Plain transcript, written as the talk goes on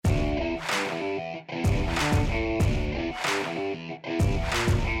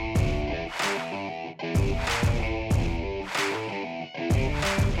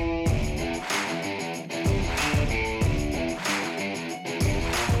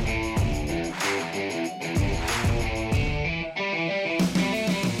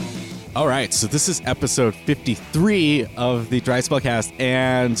All right, so this is episode 53 of the Dry Spellcast,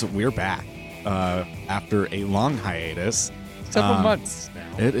 and we're back after a long hiatus. Several months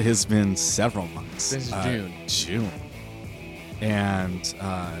now. It has been several months. Since June. June. And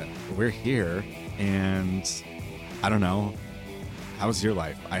we're here, and I don't know, how's your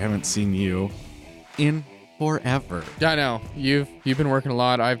life? I haven't seen you in forever. Yeah, I know. You've been working a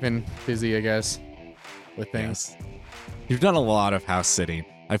lot. I've been busy, I guess, with things. Yes. You've done a lot of house sitting.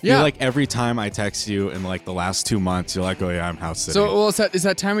 I feel like every time I text you in like the last 2 months, you're like, oh yeah, I'm house sitting. So, well, it's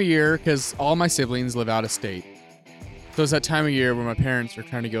that time of year because all my siblings live out of state. So it's that time of year where my parents are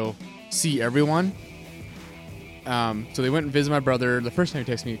trying to go see everyone. So they went and visited my brother. The first time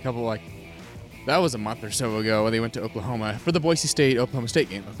he texted me that was a month or so ago. They went to Oklahoma for the Boise State-Oklahoma State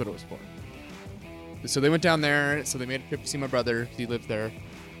game. That's what it was for. So they went down there. So they made a trip to see my brother. He lived there.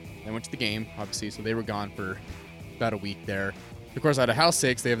 They went to the game, obviously. So they were gone for about a week there. Of course, out of house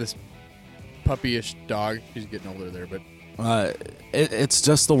six, they have this puppyish dog. She's getting older there, but it's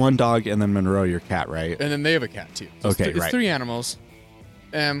just the one dog and then Monroe, your cat, right? and then they have a cat too. So Okay, it's right. 3 animals,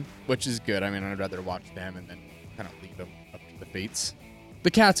 which is good. I mean, I'd rather watch them and then kind of leave them up to the fates.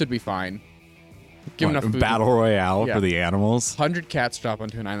 The cats would be fine. Give enough food. Battle Royale Yeah. for the animals. 100 cats drop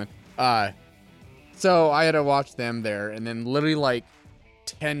onto an island. So I had to watch them there, and then literally like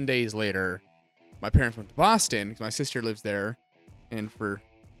 10 days later, my parents went to Boston because my sister lives there. And for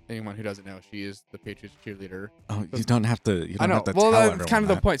anyone who doesn't know, she is the Patriots cheerleader. Oh, you don't have to. You I don't know. have to Well, tell that's kind of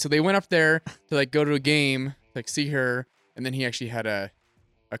the point. So they went up there to like go to a game, like see her, and then he actually had a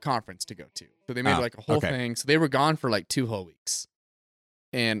conference to go to. So they made like a whole thing. So they were gone for like 2 whole weeks,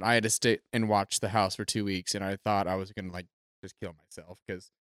 and I had to stay and watch the house for 2 weeks. And I thought I was gonna like just kill myself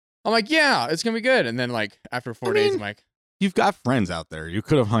because I'm like, yeah, it's gonna be good. And then like after 4 days, I'm like, You've got friends out there. You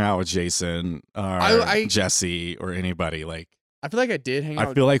could have hung out with Jason or Jesse or anybody. Like, I feel like I did hang out.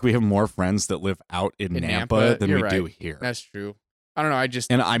 I feel like we have more friends that live out in Nampa than we do here. That's true. I don't know.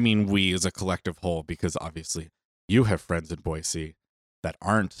 And I mean we as a collective whole, because obviously you have friends in Boise that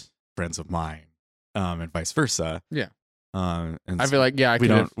aren't friends of mine, and vice versa. Yeah. And I feel like we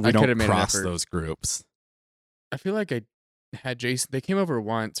don't made cross an effort. those groups. I feel like I had Jason. They came over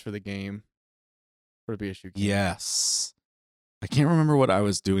once for the game, for the BSU game. Yes. I can't remember what I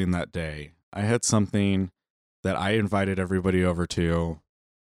was doing that day. I had something that I invited everybody over to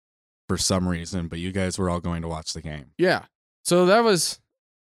for some reason, but you guys were all going to watch the game. Yeah. So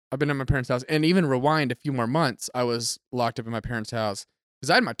I've been at my parents' house, and even rewind a few more months, I was locked up in my parents' house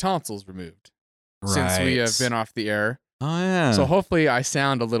because I had my tonsils removed since we have been off the air. Oh, yeah. So hopefully I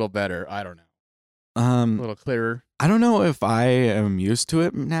sound a little better. I don't know. A little clearer. I don't know if I am used to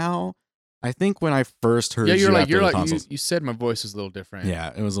it now. I think when I first heard you said my voice was a little different.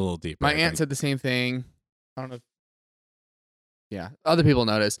 Yeah, it was a little deeper. My aunt said the same thing. I don't know. Yeah, other people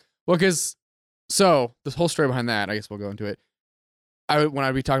noticed. Well, so this whole story behind that, I guess we'll go into it. When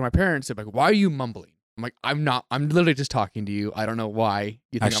I'd be talking to my parents, they'd be like, "Why are you mumbling?" I'm like, "I'm not. I'm literally just talking to you. I don't know why."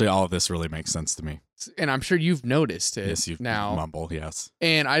 Actually, all of this really makes sense to me. And I'm sure you've noticed it. Yes, you mumble. Yes.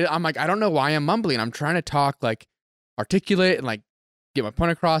 And I'm like, I don't know why I'm mumbling. I'm trying to talk like articulate and like get my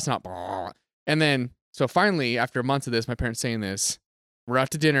point across, and not. And then so finally, after months of this, my parents saying this, we're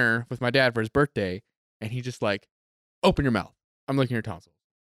out to dinner with my dad for his birthday. And he just like, open your mouth. I'm looking at your tonsils.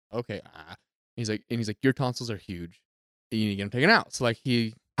 Okay. He's like, your tonsils are huge. You need to get them taken out. So like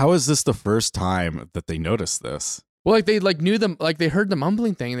how is this the first time that they noticed this? Well, like they like knew them, like they heard the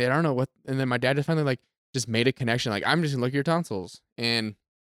mumbling thing. They don't know what. And then my dad just finally like just made a connection. Like, I'm just gonna look at your tonsils. And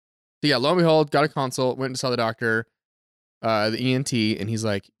so yeah, lo and behold, got a consult, went and saw the doctor, the ENT, and he's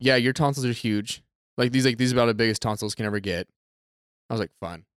like, yeah, your tonsils are huge. These are about the biggest tonsils can ever get. I was like,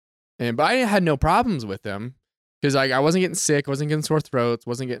 fun. But I had no problems with them because I wasn't getting sick, wasn't getting sore throats,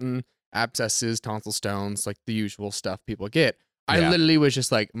 wasn't getting abscesses, tonsil stones, like the usual stuff people get. I literally was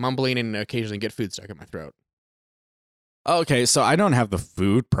just like mumbling and occasionally get food stuck in my throat. Okay, so I don't have the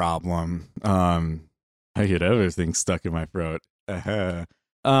food problem. I get everything stuck in my throat.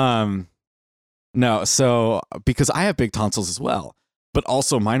 No, so because I have big tonsils as well, but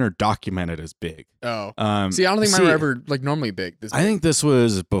also mine are documented as big. Oh, see, I don't think mine were ever like normally big. I think this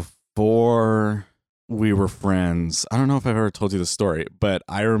was before we were friends. I don't know if I've ever told you the story, but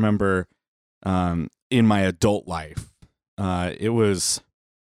I remember in my adult life, it was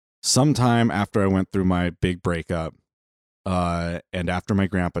sometime after I went through my big breakup, and after my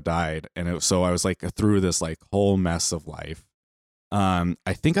grandpa died, and so I was like through this like whole mess of life. I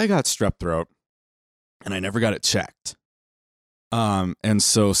think I got strep throat, and I never got it checked. And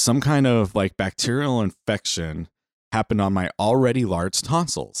so some kind of like bacterial infection happened on my already large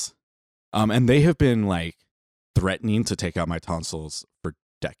tonsils. And they have been like threatening to take out my tonsils for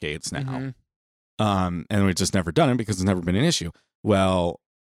decades now. Mhm. And we've just never done it because it's never been an issue. Well,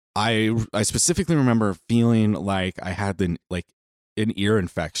 I specifically remember feeling like I had an ear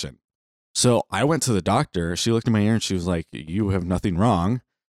infection. So I went to the doctor. She looked at my ear and she was like, "You have nothing wrong."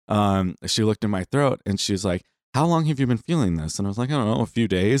 She looked in my throat and she was like, "How long have you been feeling this?" And I was like, "I don't know, a few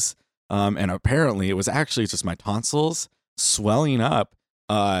days." And apparently it was actually just my tonsils swelling up.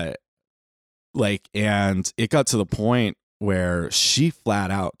 And it got to the point where she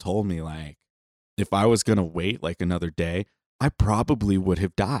flat out told me, like, if I was going to wait like another day, I probably would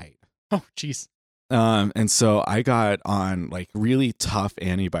have died. Oh, jeez. And so I got on like really tough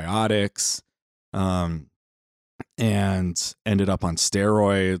antibiotics, and ended up on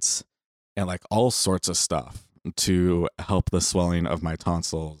steroids and like all sorts of stuff to help the swelling of my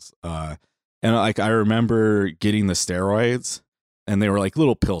tonsils. And like I remember getting the steroids, and they were like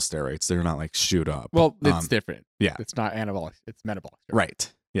little pill steroids. They're not like shoot up. Well, it's different. Yeah. It's not anabolic. It's metabolic.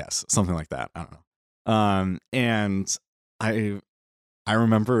 Right. Yes. Something like that. I don't know. And I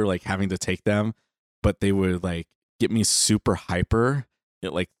remember like having to take them, but they would like get me super hyper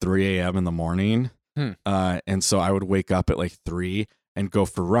at like 3 a.m. in the morning. And so I would wake up at like 3 and go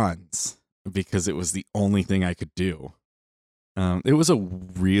for runs because it was the only thing I could do. It was a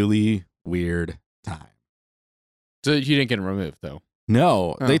really weird time. So you didn't get them removed, though?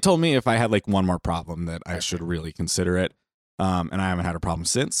 No, Oh. They told me if I had like one more problem that I should really consider it. And I haven't had a problem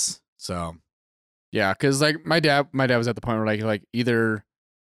since. So Yeah, because like my dad was at the point where like either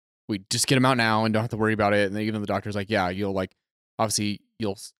we just get him out now and don't have to worry about it, and then even the doctor's like, yeah, you'll like obviously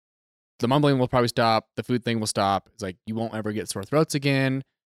the mumbling will probably stop, the food thing will stop. It's like you won't ever get sore throats again.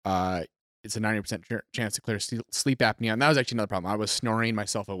 It's a 90% chance to clear sleep apnea, and that was actually another problem. I was snoring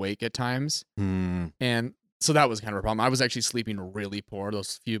myself awake at times, and so that was kind of a problem. I was actually sleeping really poor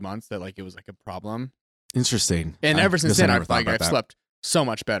those few months that like it was like a problem. Interesting. And ever since then, I've that. slept so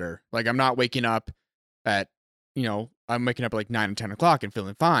much better. Like I'm not waking up at, I'm waking up at like 9 and 10 o'clock and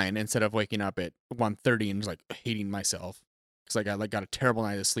feeling fine instead of waking up at 1:30 and just like hating myself because like I like got a terrible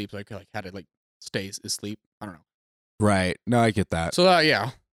night of sleep. Like had to like stay asleep. I don't know. Right. No, I get that. So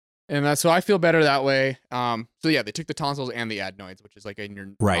yeah. And so I feel better that way. So yeah, they took the tonsils and the adenoids, which is like in your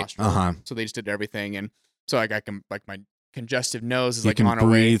nostril. So they just did everything, and so like I can like my congestive nose is like on a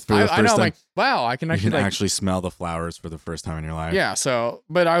way. I know, I'm like, wow, I can actually smell the flowers for the first time in your life. Yeah. So,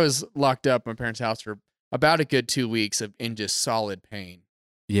 but I was locked up in my parents' house for about a good 2 weeks in just solid pain.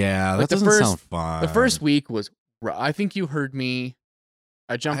 Yeah, that doesn't sound fun. The first week was, I think you heard me.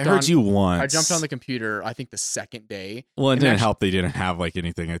 I heard you once. I jumped on the computer, I think the second day. Well, it didn't help they didn't have like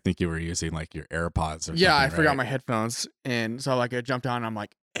anything. I think you were using like your AirPods or something. Yeah, I forgot my headphones. And so like I jumped on, I'm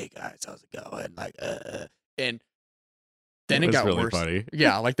like, hey guys, how's it going? Like, and then it got really worse. Funny.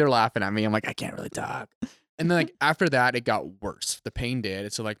 Yeah, like they're laughing at me. I'm like, I can't really talk. And then like after that, it got worse. The pain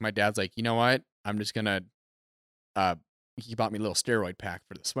did. So like my dad's like, you know what? I'm just gonna he bought me a little steroid pack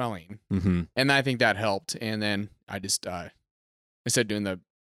for the swelling. Mm-hmm. And I think that helped. And then I just instead of doing the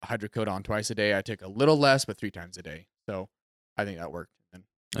hydrocodone twice a day, I took a little less, but 3 times a day. So I think that worked.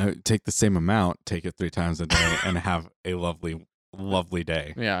 And take the same amount, take it 3 times a day, and have a lovely, lovely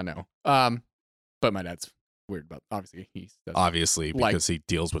day. Yeah, I know. But my dad's weird about obviously because he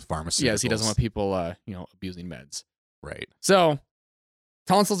deals with pharmaceuticals. Yes, he doesn't want people abusing meds. Right. So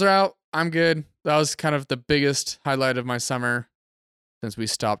tonsils are out. I'm good. That was kind of the biggest highlight of my summer since we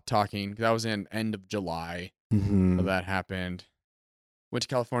stopped talking. That was in end of July. Mm-hmm. So that happened. Went to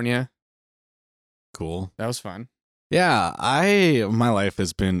California. Cool. That was fun. Yeah, my life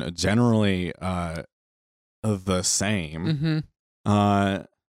has been generally the same.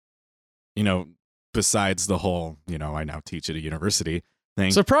 Mm-hmm. Besides the whole, I now teach at a university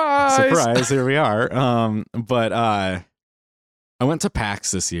thing. Surprise! Here we are. But I went to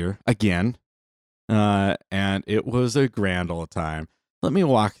PAX this year again, and it was a grand old time. Let me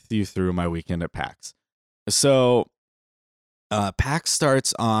walk you through my weekend at PAX. So, PAX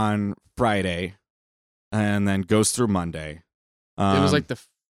starts on Friday and then goes through Monday. It was like the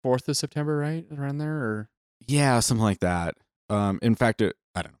 4th of September, right? Around there? Or yeah, something like that. In fact, I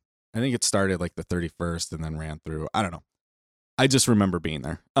don't know. I think it started like the 31st and then ran through. I don't know. I just remember being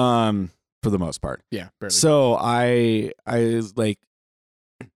there for the most part. Yeah, barely. So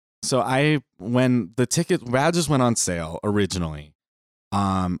when the ticket badges went on sale originally,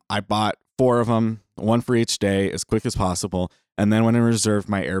 I bought 4 of them, 1 for each day as quick as possible. And then when I reserved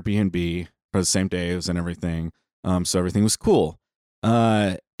my Airbnb for the same days and everything, so everything was cool.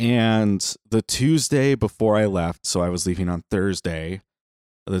 And the Tuesday before I left, so I was leaving on Thursday.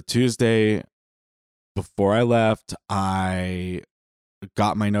 The Tuesday before I left, I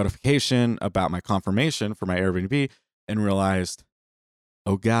got my notification about my confirmation for my Airbnb and realized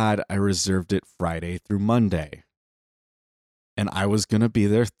oh God, I reserved it Friday through Monday. And I was going to be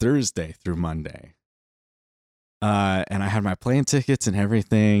there Thursday through Monday. And I had my plane tickets and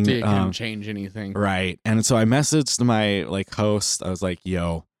everything. So you couldn't change anything. Right. And so I messaged my like host. I was like,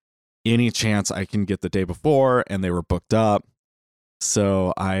 yo, any chance I can get the day before? And they were booked up.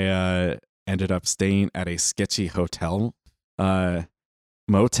 So I ended up staying at a sketchy hotel,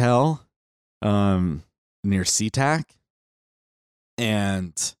 motel near SeaTac.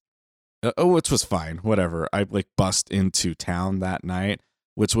 And which was fine, whatever. I like bust into town that night,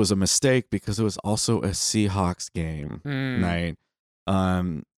 which was a mistake because it was also a Seahawks game night.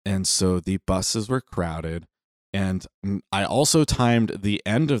 And so the buses were crowded, and I also timed the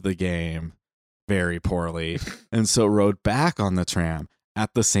end of the game very poorly, and so rode back on the tram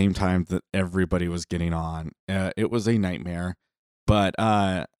at the same time that everybody was getting on. It was a nightmare. But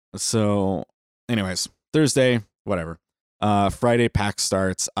so anyways, Thursday, whatever. Friday PAX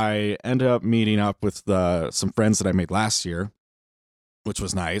starts. I ended up meeting up with some friends that I made last year, which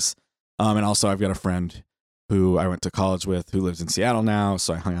was nice. And also I've got a friend who I went to college with who lives in Seattle now,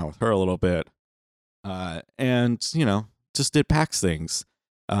 so I hung out with her a little bit. And, you know, just did PAX things.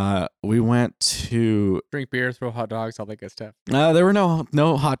 We went to drink beer, throw hot dogs, all that good stuff. There were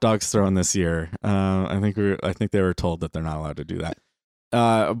no hot dogs thrown this year. I think they were told that they're not allowed to do that.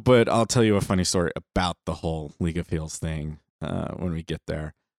 But I'll tell you a funny story about the whole League of Heels thing when we get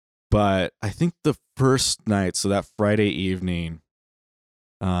there. But I think the first night, so that Friday evening,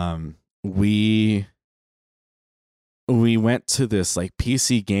 we went to this like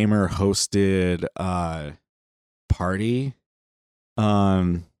PC Gamer hosted party.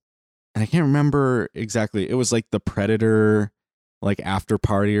 And I can't remember exactly. It was like the Predator like after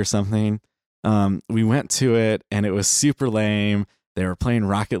party or something. We went to it and it was super lame. They were playing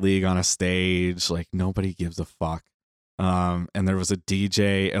Rocket League on a stage, like nobody gives a fuck. And there was a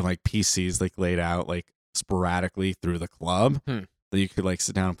DJ and like PCs like laid out like sporadically through the club that you could like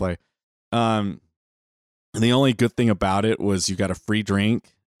sit down and play. And the only good thing about it was you got a free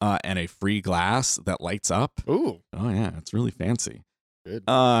drink and a free glass that lights up. Ooh. Oh yeah, it's really fancy. Good.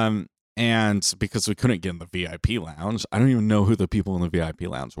 And because we couldn't get in the VIP lounge, I don't even know who the people in the VIP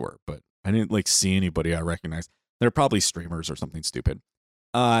lounge were, but I didn't like see anybody I recognized. They're probably streamers or something stupid.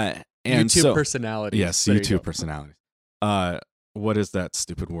 And YouTube personalities. Yes, YouTube personalities. What is that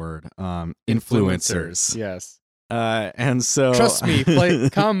stupid word? Influencers. Yes. And so trust me,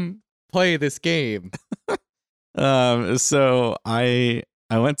 come play this game. So I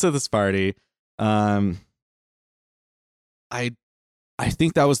went to this party. I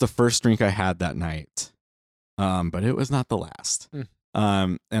think that was the first drink I had that night. But it was not the last.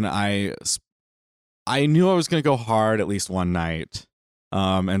 And I knew I was going to go hard at least one night.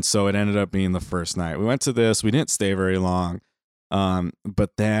 And so it ended up being the first night. We went to this. We didn't stay very long.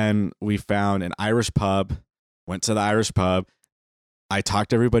 But then we found an Irish pub, went to the Irish pub. I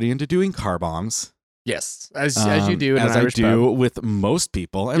talked everybody into doing car bombs. Yes, as you do in as an Irish I do pub. with most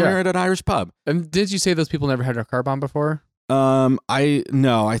people. And we're at an Irish pub. And did you say those people never had a car bomb before? I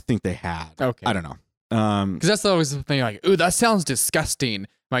think they had. Okay. I don't know. Because that's always the thing, like, ooh, that sounds disgusting.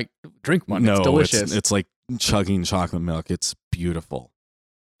 Like, drink one. It's delicious. It's like chugging chocolate milk. It's beautiful.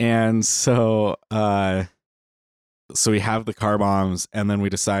 And so we have the car bombs, and then we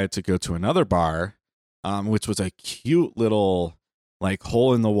decided to go to another bar, which was a cute little like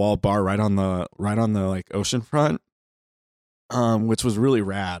hole in the wall bar right on the like ocean front, which was really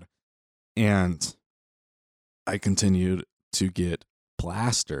rad. And I continued to get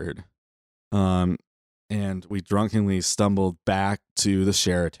plastered. And we drunkenly stumbled back to the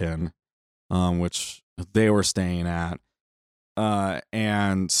Sheraton, which they were staying at,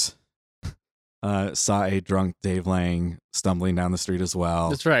 and saw a drunk Dave Lang stumbling down the street as well.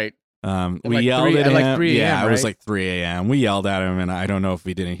 That's right. We yelled at him. Like 3 a.m., yeah, right? it was like 3 a.m. We yelled at him, and I don't know if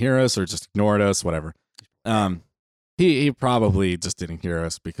he didn't hear us or just ignored us, whatever. He probably just didn't hear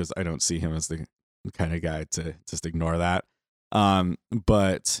us because I don't see him as the kind of guy to just ignore that.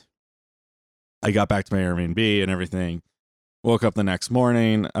 But I got back to my Airbnb and everything. Woke up the next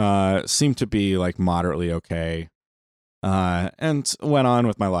morning, seemed to be like moderately okay, and went on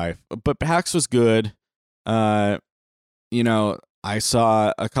with my life. But PAX was good. I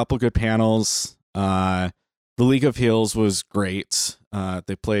saw a couple good panels. The League of Heels was great.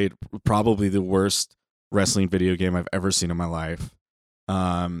 They played probably the worst wrestling video game I've ever seen in my life.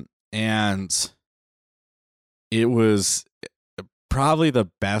 And it was probably the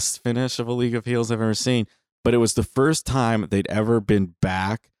best finish of a League of Heels I've ever seen, but it was the first time they'd ever been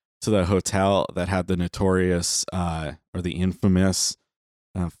back to the hotel that had the notorious or the infamous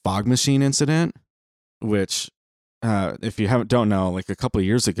fog machine incident, which if you don't know, like a couple of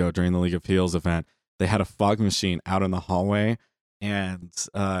years ago during the League of Heels event, they had a fog machine out in the hallway, and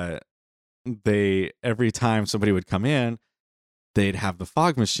they every time somebody would come in, they'd have the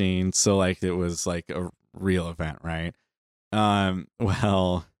fog machine, so like it was like a real event, right?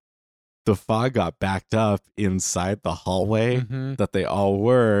 Well, the fog got backed up inside the hallway that they all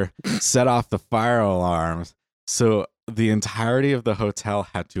were, set off the fire alarms. So the entirety of the hotel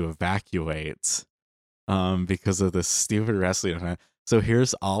had to evacuate because of this stupid wrestling event. So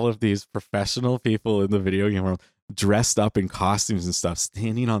here's all of these professional people in the video game world dressed up in costumes and stuff,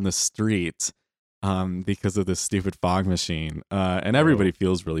 standing on the street because of this stupid fog machine. And everybody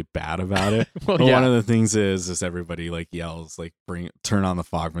feels really bad about it. Well, but yeah. one of the things is everybody like yells like turn on the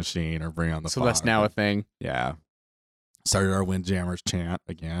fog machine or bring on the fog. So that's now a thing. Yeah. Started our Windjammers chant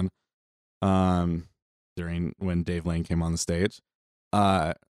again during when Dave Lane came on the stage.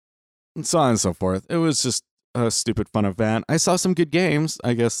 And so on and so forth. It was just a stupid fun event. I saw some good games.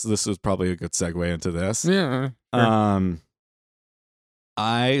 I guess this was probably a good segue into this. Yeah. Sure.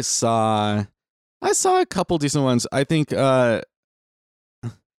 I saw a couple decent ones. I think the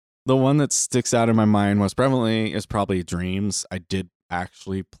one that sticks out in my mind most prevalently is probably Dreams. I did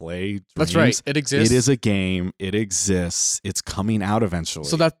actually play Dreams. That's right. It exists. It is a game. It exists. It's coming out eventually.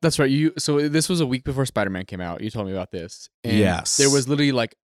 So that's right. So this was a week before Spider-Man came out. You told me about this. And yes. There was literally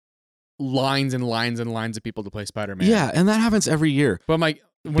like lines and lines and lines of people to play Spider-Man. Yeah, and that happens every year. But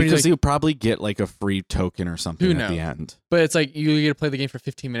because you'll probably get like a free token or something at the end. But it's like you get to play the game for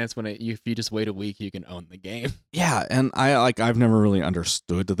 15 minutes when if you just wait a week, you can own the game. Yeah, and I've never really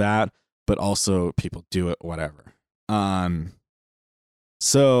understood that, but also people do it, whatever.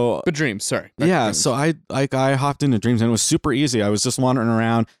 So but Dreams, sorry. Yeah, so I hopped into Dreams and it was super easy. I was just wandering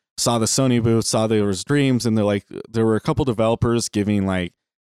around, saw the Sony booth, saw there was Dreams, and there were a couple developers giving like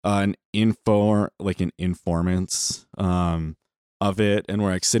an informants of it, and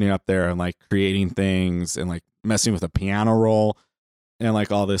we're like sitting up there and like creating things and like messing with a piano roll and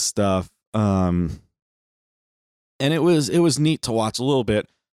like all this stuff. And it was neat to watch a little bit,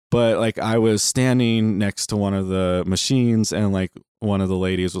 but like I was standing next to one of the machines and like one of the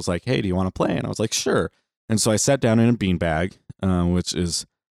ladies was like, "Hey, do you want to play?" And I was like, "Sure." And so I sat down in a beanbag, which is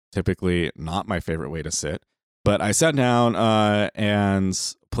typically not my favorite way to sit, but I sat down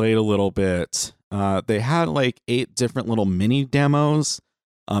and played a little bit. They had like 8 different little mini demos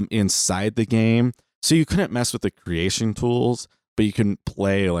inside the game, so you couldn't mess with the creation tools, but you can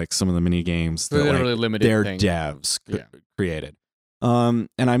play like some of the mini games that like, really limited their thing. devs created. And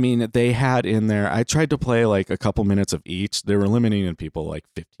I mean, they had in there, I tried to play like a couple minutes of each. They were limiting people like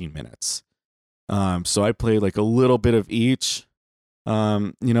 15 minutes. So I played like a little bit of each.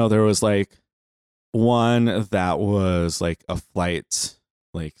 There was like one that was like a flight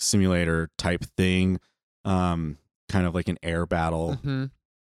like simulator type thing, kind of like an air battle.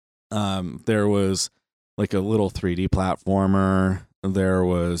 There was like a little 3D platformer. There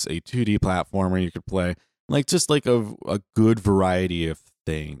was a 2D platformer you could play. Like just like a good variety of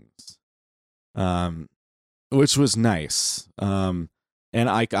things, which was nice. And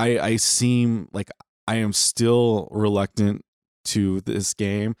I seem like I am still reluctant to this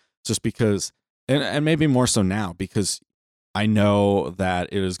game just because, and maybe more so now because I know that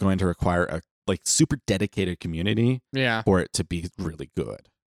it is going to require a like super dedicated community for it to be really good.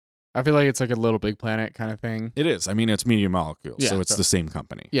 I feel like it's like a Little Big Planet kind of thing. It is. I mean, it's Media Molecule, so it's the same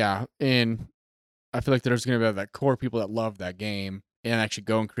company. Yeah, and I feel like there's going to be that core people that love that game and actually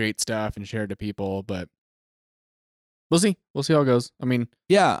go and create stuff and share it to people, but we'll see. We'll see how it goes. I mean,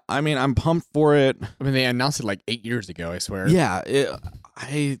 yeah, I'm pumped for it. I mean, they announced it like 8 years ago, I swear. Yeah,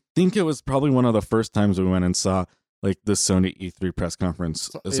 I think it was probably one of the first times we went and saw like the Sony E3 press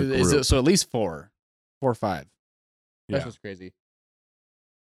conference as a group. So at least 4 or 5. That's Yeah. what's crazy.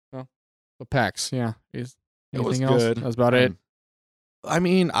 Well, the PAX, yeah. It Anything was else? good. That's about it. I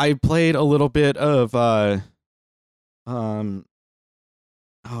mean, I played a little bit of oh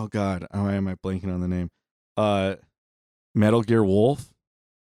god, why am I blanking on the name? Metal Gear Wolf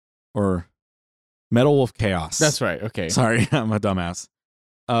or Metal Wolf Chaos. That's right. Okay. Sorry, I'm a dumbass.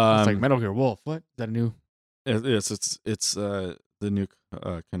 It's like Metal Gear Wolf. What? Is that a new? It's the new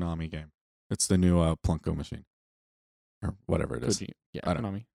Konami game. It's the new Plunko machine or whatever it is. Yeah, I don't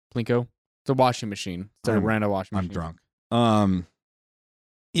Konami. Plinko. It's a washing machine. It's a random washing machine. I'm drunk.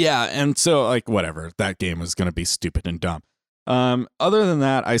 Yeah, and so like whatever, that game is gonna be stupid and dumb. Other than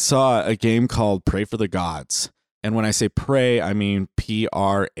that, I saw a game called Pray for the Gods, and when I say pray, I mean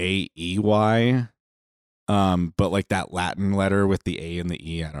Praey. But like that Latin letter with the A and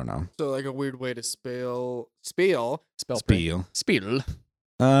the E, I don't know. So like a weird way to spell. Spiel. Spiel.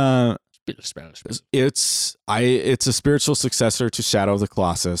 Uh, It's a spiritual successor to Shadow of the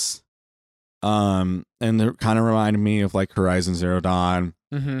Colossus. And it kind of reminded me of like Horizon Zero Dawn.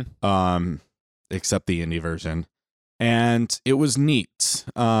 Except the indie version. And it was neat.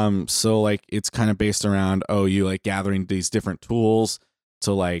 So like it's kind of based around you like gathering these different tools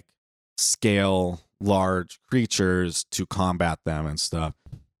to like scale large creatures to combat them and stuff.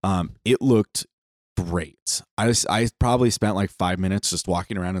 It looked great. I probably spent like 5 minutes just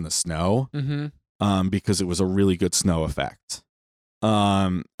walking around in the snow. Because it was a really good snow effect.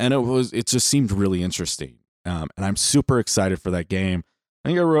 And it just seemed really interesting. And I'm super excited for that game. I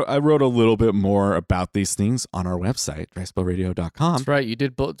think I wrote a little bit more about these things on our website, dryspellradio.com. That's right. You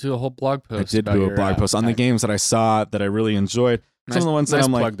did do a whole blog post. I did do a blog post on the games that I saw that I really enjoyed. Some of the ones that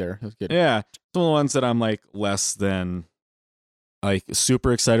I'm like, there. That was good. Yeah. Some of the ones that I'm like less than like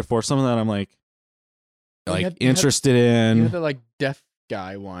super excited for. Some of that I'm like interested in. You had the like deaf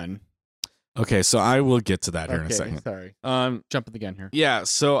guy one. Okay, so I will get to that here in a second. Sorry. Jumping the gun here. Yeah,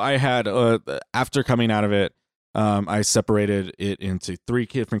 so I had after coming out of it, I separated it into 3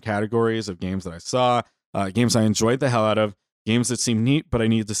 different categories of games that I saw, games I enjoyed the hell out of, games that seemed neat but I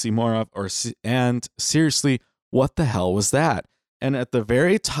needed to see more of, and seriously, what the hell was that? And at the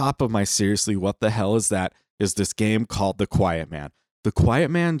very top of my seriously, what the hell is that, is this game called The Quiet Man. The Quiet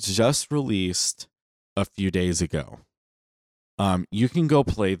Man just released a few days ago. You can go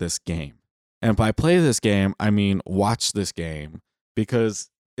play this game. And by play this game, I mean watch this game, because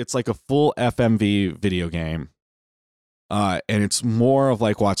it's like a full FMV video game. And it's more of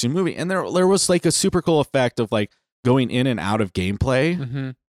like watching a movie. And there was like a super cool effect of like going in and out of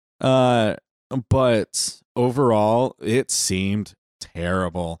gameplay. But overall, it seemed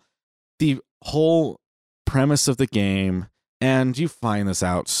terrible. The whole premise of the game, and you find this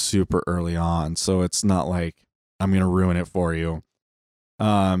out super early on, so it's not like I'm going to ruin it for you.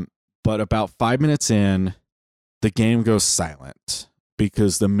 But about 5 minutes in, the game goes silent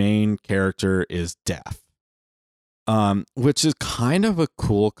because the main character is deaf. Which is kind of a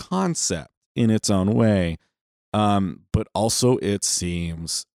cool concept in its own way. But also it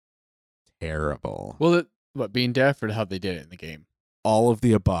seems terrible. Well, being deaf, or how they did it in the game? All of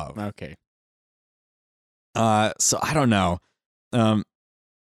the above. Okay. So I don't know.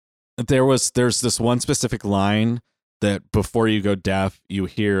 There's this one specific line that before you go deaf, you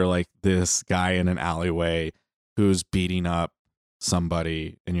hear like this guy in an alleyway who's beating up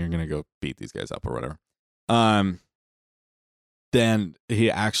somebody, and you're gonna go beat these guys up or whatever. Then he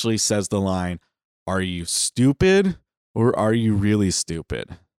actually says the line, "Are you stupid or are you really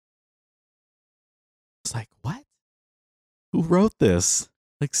stupid?" It's like, what? Who wrote this?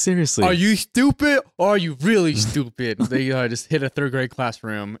 Like, seriously. Are you stupid or are you really stupid? They just hit a 3rd grade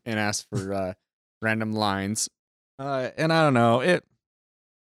classroom and asked for random lines. And I don't know,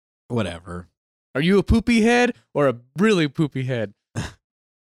 whatever. Are you a poopy head or a really poopy head?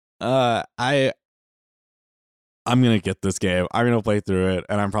 I'm gonna get this game. I'm gonna play through it,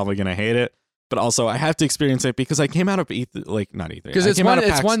 and I'm probably gonna hate it. But also, I have to experience it because I came out of not E3, because it's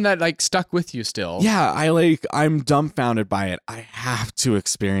one that like stuck with you still. Yeah, I'm dumbfounded by it. I have to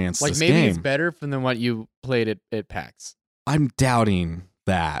experience this game. Like maybe it's better than what you played at PAX. I'm doubting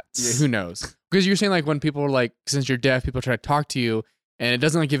that. Yeah, who knows? Because you're saying like when people are like, since you're deaf, people try to talk to you, and it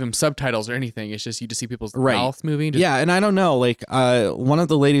doesn't like give them subtitles or anything. It's just you just see people's mouth moving. Yeah, and I don't know. Like one of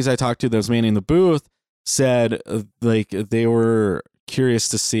the ladies I talked to that was manning the booth said like they were curious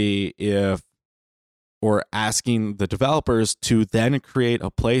to see if, or asking the developers to then create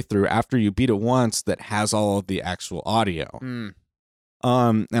a playthrough after you beat it once that has all of the actual audio. And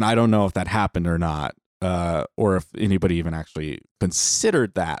I don't know if that happened or not, or if anybody even actually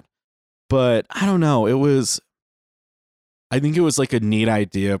considered that. But I don't know. I think it was like a neat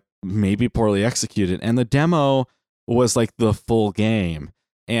idea, maybe poorly executed. And the demo was like the full game.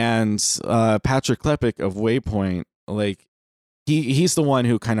 And Patrick Klepek of Waypoint, like he's the one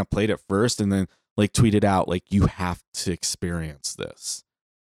who kind of played it first and then like tweeted out like, you have to experience this.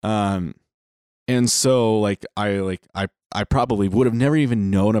 And so like I probably would have never even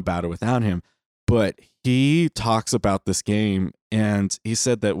known about it without him, but he talks about this game, and he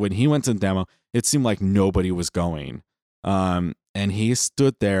said that when he went to the demo, it seemed like nobody was going. And he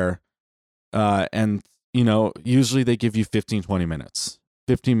stood there, and usually they give you 15-20 minutes.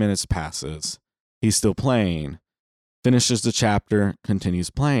 15 minutes passes. He's still playing, finishes the chapter,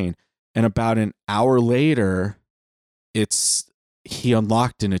 continues playing. And about an hour later, he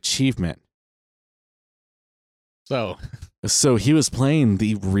unlocked an achievement. So he was playing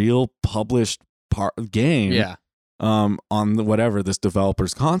the real published game. Yeah. On this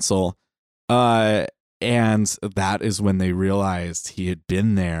developer's console. And that is when they realized he had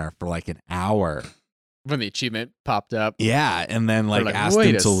been there for like an hour. When the achievement popped up. Yeah, and then like asked "Wait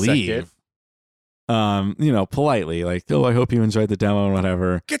him a to leave. Politely, like, oh, I hope you enjoyed the demo and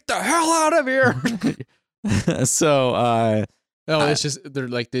whatever. Get the hell out of here. So it's just they're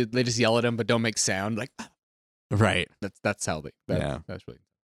like they just yell at him but don't make sound. Like right. That's how they that's really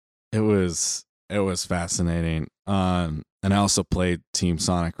It was fascinating. And I also played Team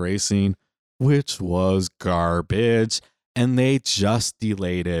Sonic Racing, which was garbage. And they just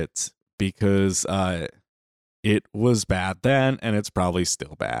delayed it because it was bad then, and it's probably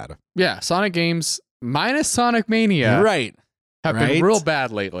still bad. Yeah, Sonic games minus Sonic Mania Right. have been real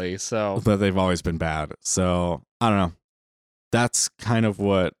bad lately. So But they've always been bad. So I don't know. That's kind of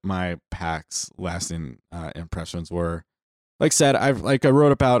what my PAX lasting impressions were. Like I said, I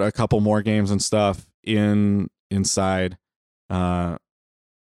wrote about a couple more games and stuff inside in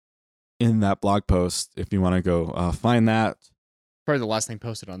that blog post. If you want to go find that. Probably the last thing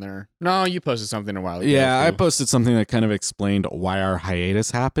posted on there. No, you posted something a while ago. Yeah, too. I posted something that kind of explained why our hiatus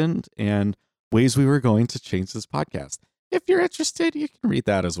happened and ways we were going to change this podcast. If you're interested, you can read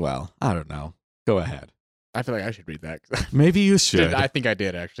that as well. I don't know. Go ahead. I feel like I should read that. Maybe you should. I think I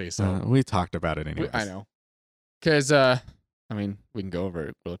did actually. So we talked about it anyway. I know. Because we can go over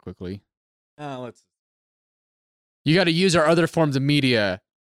it real quickly. Let's. You got to use our other forms of media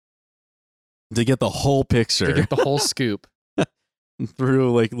To get the whole picture. to get the whole scoop.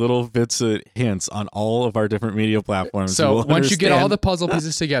 Through like little bits of hints on all of our different media platforms. So once you get all the puzzle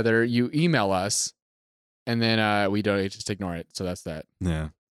pieces together, you email us, and then we don't just ignore it. So that's that. Yeah.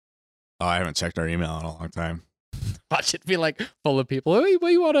 Oh, I haven't checked our email in a long time. Watch it be like full of people. Hey,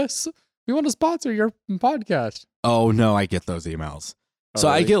 we want to sponsor your podcast. Oh no, I get those emails. Oh, So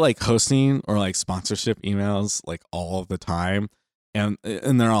I really? get like hosting or like sponsorship emails like all of the time. And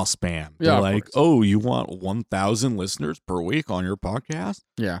they're all spam. Yeah, They're of like, course. oh, you want 1,000 listeners per week on your podcast?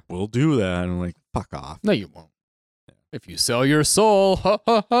 Yeah. We'll do that. And I'm like, fuck off. No, you won't. If you sell your soul, ha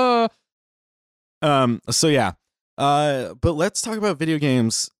ha ha. So yeah. But let's talk about video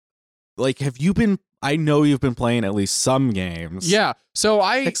games. Like, I know you've been playing at least some games. Yeah. So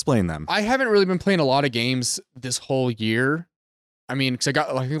Explain them. I haven't really been playing a lot of games this whole year. I mean, because I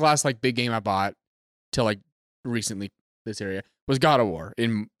think the last like big game I bought till like recently this area was God of War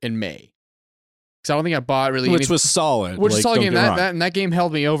in May. Because I don't think I bought really Which was solid. Which is like, solid don't game. get me wrong. And that game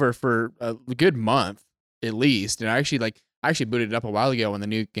held me over for a good month at least. And I actually booted it up a while ago when the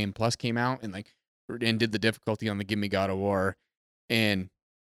new Game Plus came out and did the difficulty on the Give Me God of War. And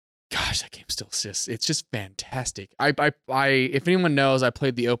gosh, that game it's just fantastic. I if anyone knows, I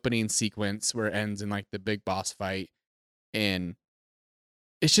played the opening sequence where it ends in like the big boss fight, and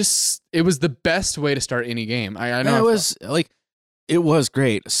it was the best way to start any game. I know it was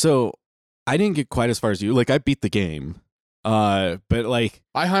great. So I didn't get quite as far as you. Like I beat the game. But like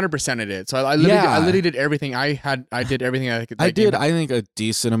I 100%ed it. So I literally did everything. I did everything I could. I did, I think, a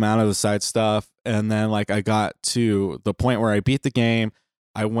decent amount of the side stuff. And then like I got to the point where I beat the game.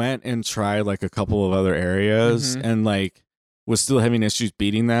 I went and tried like a couple of other areas and like was still having issues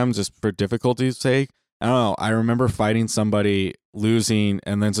beating them just for difficulty's sake. I don't know. I remember fighting somebody, losing,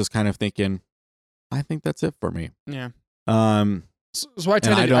 and then just kind of thinking, I think that's it for me. Yeah. So I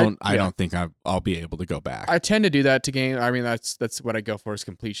tend I don't think I'll be able to go back. I tend to do that to game. I mean, that's what I go for is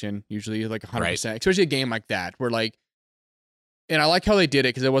completion. Usually like 100%, especially a game like that where like, and I like how they did it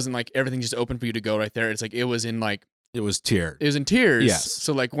because it wasn't like everything just open for you to go right there. It's like, it was in like, it was tiered. It was in tiers. Yes.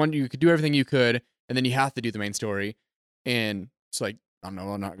 So like you could do everything you could, and then you have to do the main story. And it's like, I don't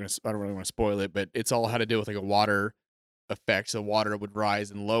know, I don't really want to spoil it, but it's all had to do with like a water effect. So water would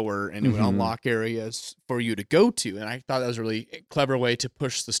rise and lower, and it would unlock areas for you to go to. And I thought that was a really clever way to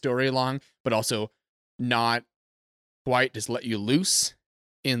push the story along, but also not quite just let you loose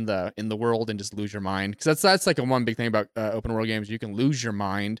in the world and just lose your mind. Because that's like one big thing about open world games. You can lose your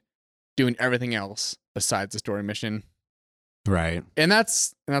mind doing everything else besides the story mission. Right. And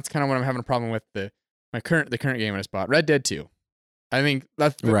that's kind of what I'm having a problem with the current game I bought, Red Dead 2. I think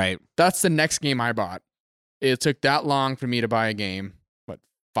that's the next game I bought. It took that long for me to buy a game. What,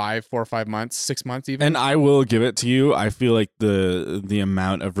 4 or 5 months, 6 months even? And I will give it to you. I feel like the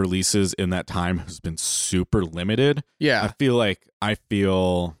amount of releases in that time has been super limited. Yeah. I feel like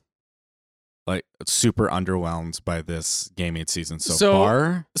super underwhelmed by this gaming season so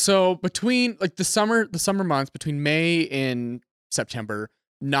far. So between like the summer months, between May and September,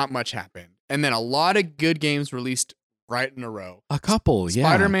 not much happened. And then a lot of good games released right in a row. A couple, yeah.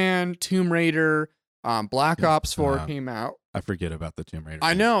 Spider-Man, Tomb Raider, Black Ops 4 came out. I forget about the Tomb Raider.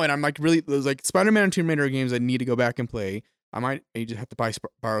 I know, and I'm like really like Spider-Man and Tomb Raider are games I need to go back and play. I might maybe just have to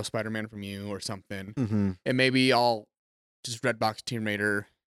borrow Spider-Man from you or something, Mm-hmm. and maybe I'll just Redbox Tomb Raider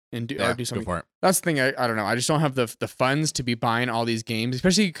and do Yeah, something. go for it. That's the thing. I don't know. I just don't have the funds to be buying all these games,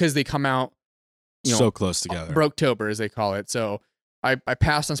 especially because they come out, So close together. Broketober as they call it. So I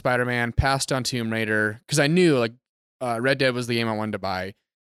passed on Spider-Man, passed on Tomb Raider because I knew like Red Dead was the game I wanted to buy.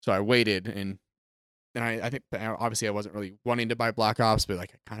 So I waited and I think obviously I wasn't really wanting to buy Black Ops, but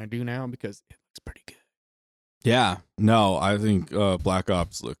like I kind of do now because it looks pretty good. Yeah. No, I think Black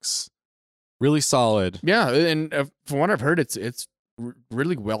Ops looks really solid. Yeah, and from what I've heard, it's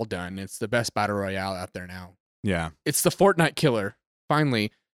really well done. It's the best battle royale out there now. Yeah. It's the Fortnite killer.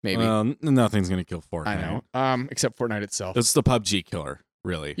 Finally, maybe. Well, nothing's gonna kill Fortnite. I know. Except Fortnite itself. It's the PUBG killer,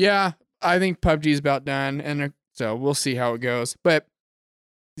 really. Yeah, I think PUBG is about done, and so we'll see how it goes. But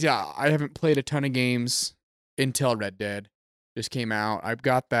yeah, I haven't played a ton of games until Red Dead just came out. I've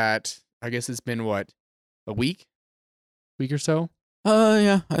got that. I guess it's been what, a week or so.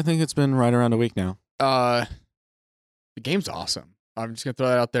 Yeah, I think it's been right around a week now. The game's awesome. I'm just gonna throw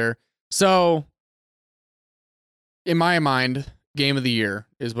that out there. So, in my mind, game of the year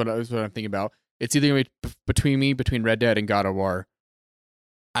is what I'm thinking about. It's either gonna be between Red Dead and God of War.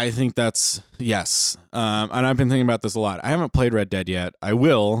 I think that's yes. And I've been thinking about this a lot. I haven't played Red Dead yet. I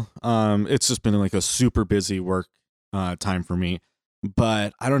will. It's just been like a super busy work time for me.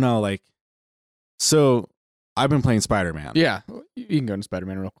 But I don't know, like, so I've been playing Spider-Man. Yeah, you can go into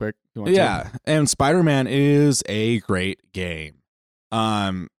Spider-Man real quick. If you want Yeah, and Spider-Man is a great game.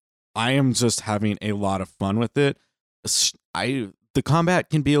 I am just having a lot of fun with it. The combat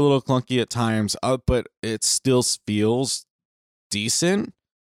can be a little clunky at times, but it still feels decent.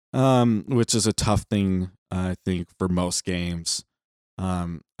 Which is a tough thing, I think, for most games.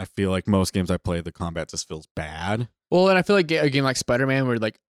 I feel like most games I play, the combat just feels bad. Well, and I feel like a game like Spider-Man, where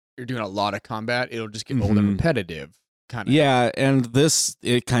like you're doing a lot of combat, it'll just get old and repetitive, kind of. Yeah, and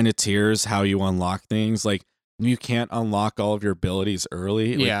it kind of tiers how you unlock things. Like you can't unlock all of your abilities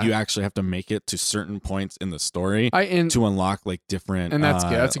early. Like, Yeah, you actually have to make it to certain points in the story to unlock like different. And that's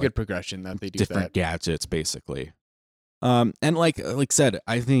good. That's a good progression that they do. Different gadgets, basically. And like said,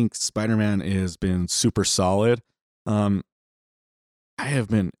 I think Spider-Man has been super solid. I have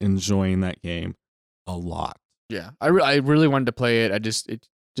been enjoying that game a lot. Yeah, I really wanted to play it. It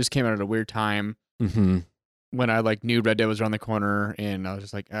just came out at a weird time when I like knew Red Dead was around the corner, and I was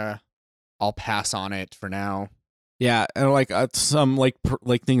just like, I'll pass on it for now. Yeah, and like some like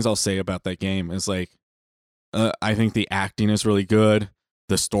things I'll say about that game is like, I think the acting is really good.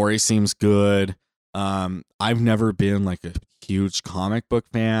 The story seems good. I've never been like a huge comic book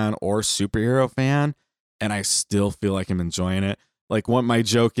fan or superhero fan, and I still feel like I'm enjoying it. Like what my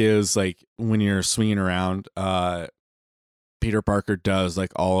joke is, like when you're swinging around, Peter Parker does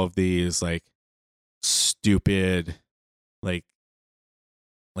like all of these like stupid like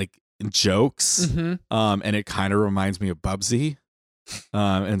jokes, and it kind of reminds me of Bubsy.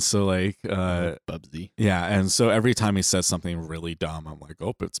 And so like Bubsy. Yeah, and so every time he says something really dumb, I'm like,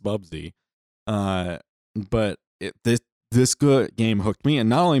 oh, it's Bubsy. But this good game hooked me, and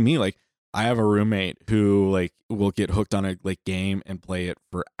not only me, like I have a roommate who like will get hooked on a like game and play it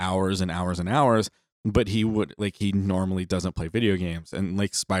for hours and hours and hours, but he normally doesn't play video games, and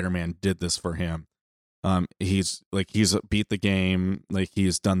like Spider-Man did this for him. He's beat the game, like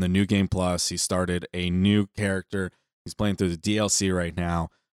he's done the new game plus, he started a new character, he's playing through the DLC right now.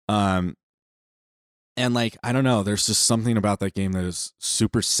 And like, I don't know, there's just something about that game that is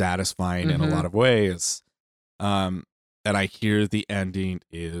super satisfying in a lot of ways. And I hear the ending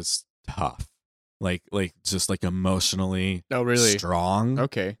is tough. Like just like emotionally strong.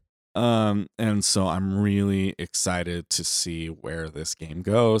 Okay. And so I'm really excited to see where this game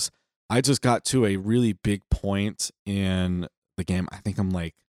goes. I just got to a really big point in the game. I think I'm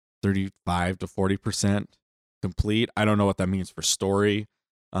like 35 to 40% complete. I don't know what that means for story.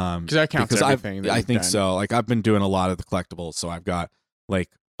 Because that counts everything. I think so. Like I've been doing a lot of the collectibles, so I've got like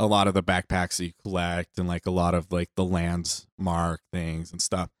a lot of the backpacks that you collect, and like a lot of like the landmark things and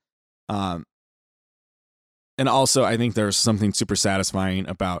stuff. And also, I think there's something super satisfying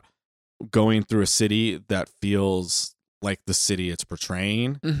about going through a city that feels like the city it's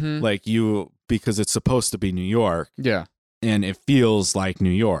portraying, like because it's supposed to be New York, and it feels like New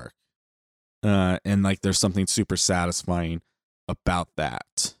York, and like there's something super satisfying about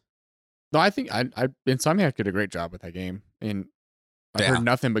that. No, I think Insomniac did a great job with that game, and I've heard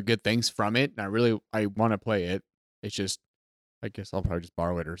nothing but good things from it, and I want to play it. It's just, I guess I'll probably just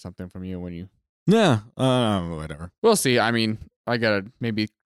borrow it or something from you when you. Yeah, whatever. We'll see. I mean, I gotta maybe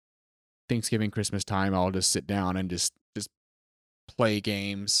Thanksgiving, Christmas time. I'll just sit down and just play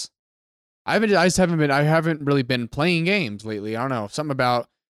games. I haven't really been playing games lately. I don't know, something about,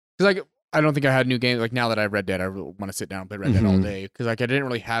 because like I don't think I had new games. Like now that I've Red Dead, I really want to sit down and play Red Dead all day, because like I didn't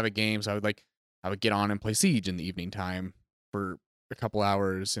really have a game, so I would get on and play Siege in the evening time for a couple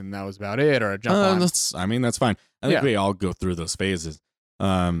hours, and that was about it. Or I'd jump on. That's fine. I think we all go through those phases.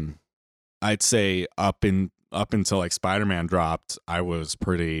 I'd say up until like Spider-Man dropped, I was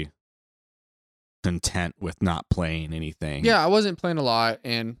pretty content with not playing anything. Yeah, I wasn't playing a lot,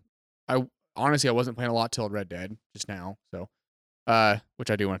 and I wasn't playing a lot till Red Dead just now. So,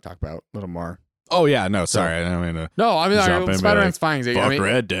 which I do want to talk about a little more. Oh yeah, no, sorry, I don't mean to. No, I mean Spider-Man's fine. Fuck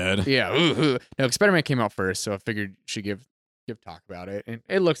Red Dead. Yeah, no, Spider-Man came out first, so I figured should give talk about it, and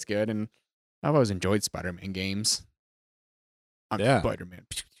it looks good, and I've always enjoyed Spider-Man games. Spider-Man.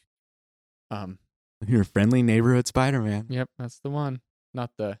 Your friendly neighborhood Spider-Man. Yep, that's the one.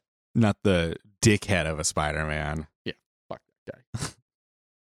 Not the dickhead of a Spider-Man. Yeah, fuck that guy.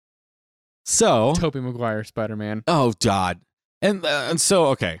 So Tobey Maguire Spider-Man. Oh God, and so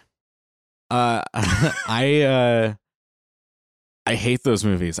okay. I hate those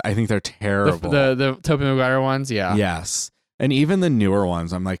movies. I think they're terrible. The Tobey Maguire ones, yeah. Yes. And even the newer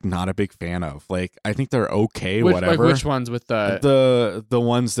ones, I'm like not a big fan of. Like I think they're okay, whatever. Like which ones with the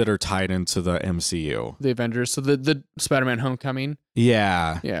ones that are tied into the MCU, the Avengers? So the Spider-Man Homecoming.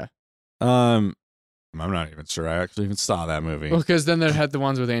 Yeah. Yeah. I'm not even sure I actually even saw that movie. Well, because then they had the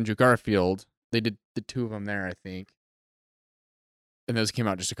ones with Andrew Garfield. They did the two of them there, I think. And those came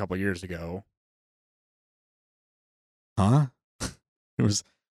out just a couple years ago. Huh? It was.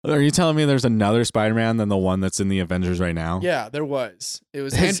 Are you telling me there's another Spider-Man than the one that's in the Avengers right now? Yeah, there was. It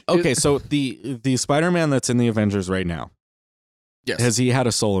was okay. So the Spider-Man that's in the Avengers right now. Yes. Has he had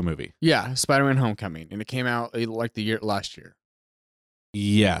a solo movie? Yeah, Spider-Man Homecoming, and it came out like last year.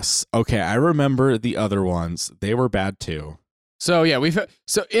 Yes. Okay, I remember the other ones. They were bad too. So yeah,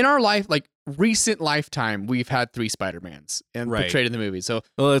 so in our life, like recent lifetime, we've had 3 Spider-Mans and portrayed in the movie. So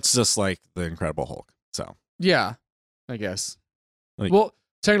it's just like the Incredible Hulk. So yeah, I guess. Well,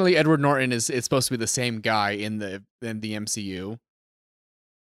 technically, Edward Norton is supposed to be the same guy in the MCU.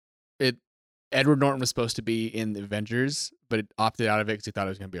 Edward Norton was supposed to be in the Avengers, but it opted out of it because he thought it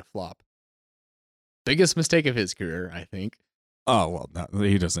was going to be a flop. Biggest mistake of his career, I think. Oh well, no,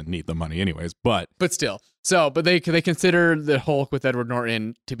 he doesn't need the money anyways. But still, but they consider the Hulk with Edward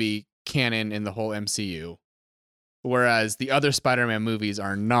Norton to be canon in the whole MCU, whereas the other Spider-Man movies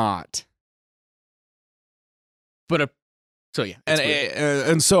are not. So yeah,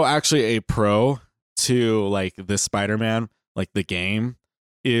 and so actually a pro to like this Spider-Man, like the game,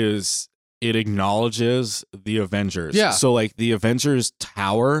 is it acknowledges the Avengers. Yeah. So like the Avengers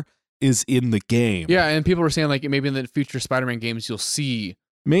Tower is in the game. Yeah, and people were saying like maybe in the future Spider-Man games you'll see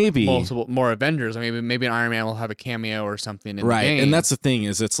maybe more Avengers. I mean, maybe an Iron Man will have a cameo or something in the game. And that's the thing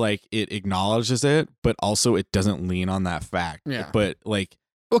is it's like it acknowledges it, but also it doesn't lean on that fact. Yeah. But like.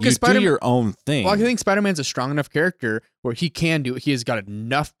 Well, you do your own thing. Well, I think Spider-Man's a strong enough character where he can do it. He has got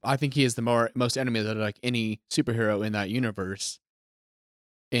enough. I think he has the most enemies out of like any superhero in that universe.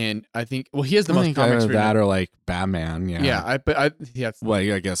 And I think, he has the most comics. That or like Batman. Yeah. Yeah. Well,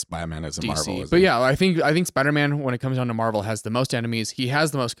 I guess Batman is a Marvel. But yeah, I think Spider-Man, when it comes down to Marvel, has the most enemies. He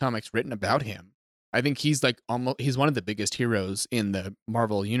has the most comics written about him. I think he's like he's one of the biggest heroes in the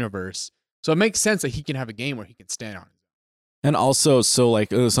Marvel universe. So it makes sense that he can have a game where he can stand on it. And also, so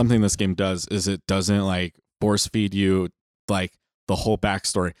like something this game does is it doesn't like force feed you like the whole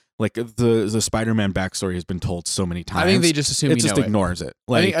backstory. Like the Spider-Man backstory has been told so many times. I think they just assume it just ignores it.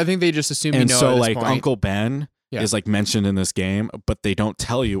 Like I think they just assume and you know. So at this like point. Uncle Ben is like mentioned in this game, but they don't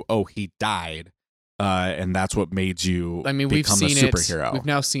tell you, oh, he died, and that's what made you. I mean, become we've seen a superhero. We've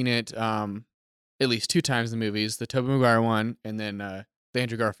now seen it at least 2 times in the movies. The Tobey Maguire one, and then the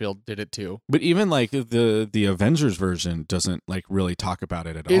Andrew Garfield did it too. But even like the Avengers version doesn't like really talk about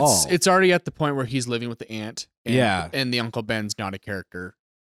it at all. It's already at the point where he's living with the aunt. And, and the Uncle Ben's not a character,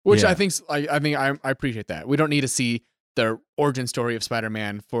 which I think I appreciate that. We don't need to see the origin story of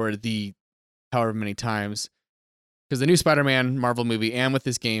Spider-Man for the however many times, because the new Spider-Man Marvel movie and with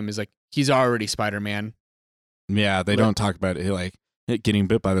this game is like he's already Spider-Man. Yeah, they don't talk about it like getting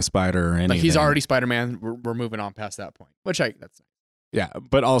bit by the spider or anything. Like he's already Spider-Man. We're moving on past that point, which that's nice. Yeah,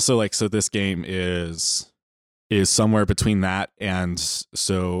 but also like so this game is somewhere between that and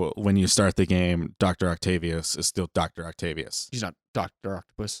so when you start the game, Dr. Octavius is still Dr. Octavius. He's not Dr.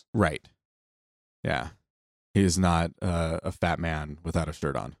 Octopus. Right. Yeah. He's not a fat man without a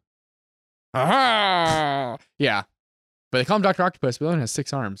shirt on. Ah! Yeah. But they call him Dr. Octopus, but he only has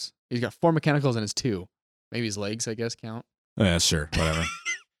 6 arms. He's got 4 mechanicals in his 2. Maybe his legs, I guess, count. Yeah, sure. Whatever.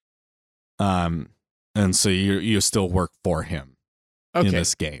 And so you still work for him. In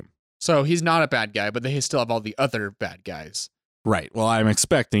this game. So he's not a bad guy, but they still have all the other bad guys. Right. Well, I'm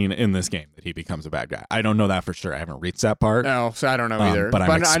expecting in this game that he becomes a bad guy. I don't know that for sure. I haven't reached that part. No, so I don't know either. But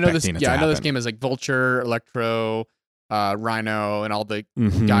I'm I know this. expecting it Yeah, to I know this happen. game is like Vulture, Electro, Rhino, and all the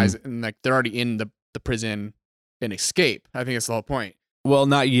Mhm. guys, and like they're already in the prison and escape. I think that's the whole point. Well,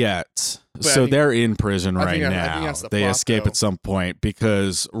 not yet. But So they're in prison I right think now. that's the They plot, escape though. at some point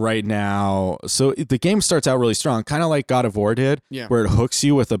because right now, so the game starts out really strong, kind of like God of War did, Yeah. where it hooks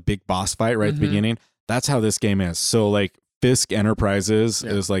you with a big boss fight right at Mhm. the beginning. That's how this game is. So like Fisk Enterprises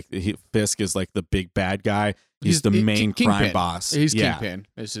Yeah. is like Fisk is like the big bad guy. He's the he- main Kingpin. crime boss. He's yeah. Kingpin.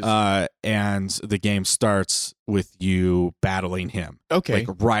 It's just, And the game starts with you battling him. okay.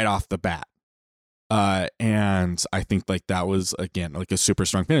 Like right off the bat. And I think like that was again like a super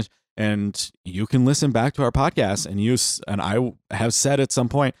strong finish. And you can listen back to our podcast and I have said at some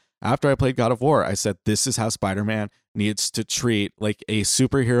point after I played God of War, I said this is how Spider-Man needs to treat like a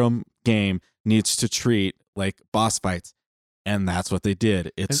superhero game needs to treat like boss fights. And that's what they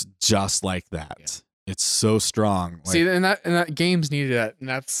did. It's just like that. Yeah. It's so strong. Like, See, and that games needed that, and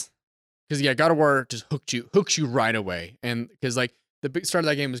that's because God of War just hooks you right away, and because like the big start of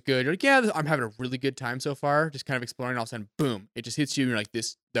that game was good. You're like, yeah, I'm having a really good time so far, just kind of exploring. All of a sudden, boom, it just hits you. And you're like,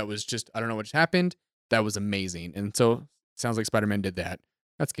 this, that was just, I don't know what just happened. That was amazing, and so sounds like Spider-Man did that.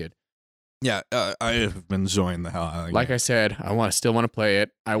 That's good. yeah, I have been enjoying the hell out of it. Like I said, still want to play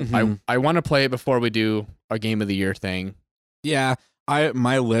it. I want to play it before we do a Game of the Year thing. Yeah,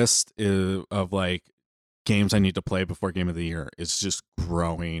 my list of like games I need to play before Game of the Year is just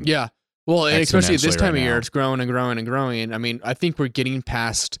growing. Yeah. Well, and especially at this Exponentially time right of year, now. it's growing and growing and growing. I mean, I think we're getting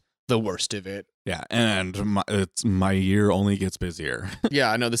past the worst of it. Yeah, and my year only gets busier.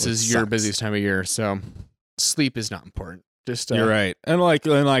 Yeah, I know this Which is your sucks. busiest time of year, so sleep is not important. Just You're right, and like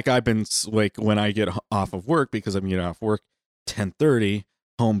I've been like when I get off of work because I'm getting off work 10:30,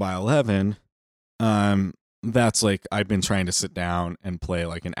 home by 11. That's like I've been trying to sit down and play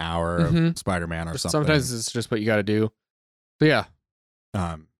like an hour Mhm. of Spider-Man or something. Sometimes it's just what you got to do. But yeah,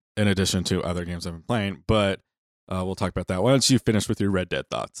 In addition to other games I've been playing, but we'll talk about that. Why don't you finish with your Red Dead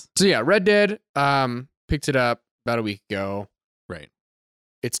thoughts? so yeah, Red Dead. Picked it up about a week ago. Right.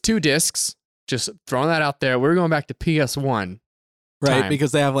 It's 2 discs. Just throwing that out there. We're going back to PS1. Right, Time.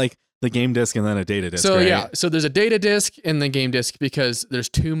 because they have like the game disc and then a data disc. So right? yeah, so there's a data disc and the game disc because there's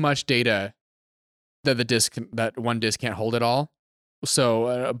too much data that one disc can't hold it all. So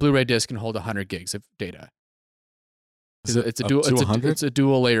a Blu-ray disc can hold 100 gigs of data. Is it It's a up dual. to 100? It's a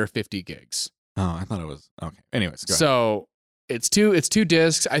dual layer 50 gigs. Oh, I thought it was okay. Anyways, go ahead. So it's two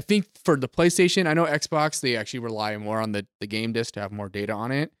discs. I think for the PlayStation, I know Xbox they actually rely more on the game disc to have more data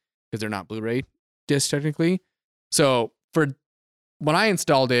on it because they're not Blu-ray discs technically. So for when I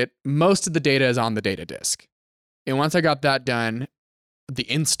installed it, most of the data is on the data disc, and once I got that done, the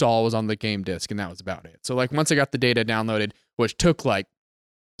install was on the game disc, and that was about it. So like once I got the data downloaded, which took like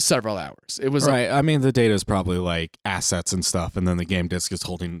several hours, it was right. I mean, the data is probably like assets and stuff, and then the game disc is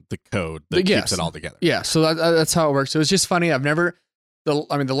holding the code that Yes. keeps it all together. Yeah, so that's how it works. So it's just funny. I've never, the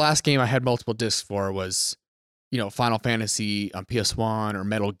last game I had multiple discs for was, Final Fantasy on PS1 or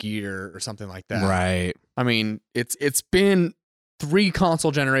Metal Gear or something like that. Right. I mean, it's been 3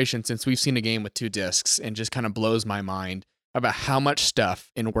 console generations since we've seen a game with 2 discs, and just kind of blows my mind about how much stuff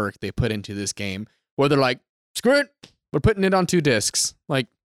and work they put into this game. Where they're like, screw it, we're putting it on 2 discs. Like,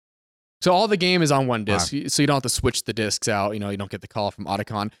 so all the game is on 1 disc, so you don't have to switch the discs out. You don't get the call from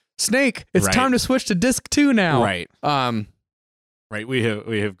Otacon. Snake, it's Right. time to switch to disc 2 now. Right. Right. We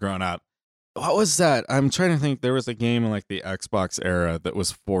have grown up. What was that? I'm trying to think. There was a game in like the Xbox era that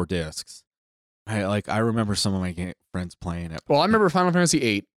was 4 discs. I remember some of my friends playing it. Well, I remember Final Fantasy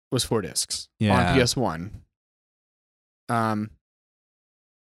VIII was 4 discs Yeah. on PS1.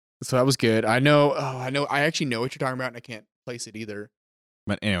 So that was good. I actually know what you're talking about, and I can't place it either.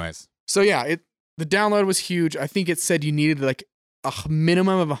 But anyways, So yeah, the download was huge. I think it said you needed like a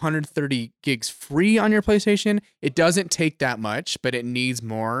minimum of 130 gigs free on your PlayStation. It doesn't take that much, but it needs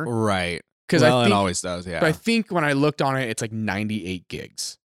more. right. Because Well, I it think, always does. Yeah. but I think when I looked on it, it's like 98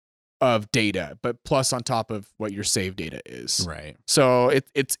 gigs of data, but plus on top of what your save data is. Right. So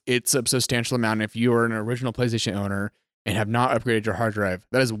it's a substantial amount. If you are an original PlayStation owner and have not upgraded your hard drive,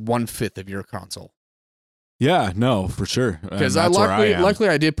 that is 1/5 of your console. Yeah. No, for sure. Because luckily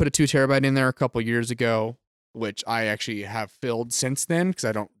I did put a 2 terabyte in there a couple years ago, which I actually have filled since then because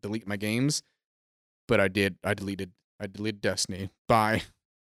I don't delete my games. But I deleted Destiny by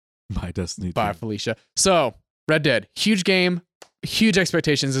Destiny. 2. Felicia. So Red Dead, huge game, huge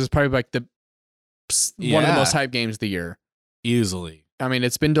expectations. This is probably like one of the Yeah. most hyped games of the year. Easily. I mean,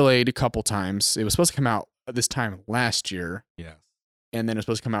 it's been delayed a couple times. It was supposed to come out this time last year. Yes. and then it's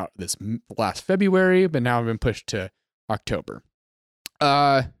supposed to come out this last February, but now I've been pushed to October.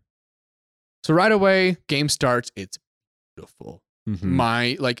 So right away, game starts. It's beautiful. Mm-hmm.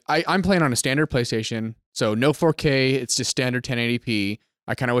 I'm playing on a standard PlayStation, so no 4K. It's just standard 1080p.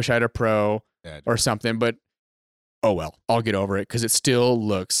 I kind of wish I had a Pro or something, but oh well, I'll get over it because it still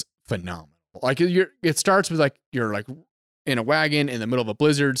looks phenomenal. Like it starts with like you're like in a wagon in the middle of a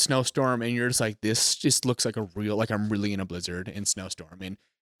blizzard, snowstorm, and you're just like, this just looks like I'm really in a blizzard and snowstorm, and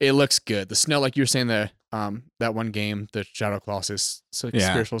it looks good. The snow, like you were saying, that one game, the Shadow Colossus,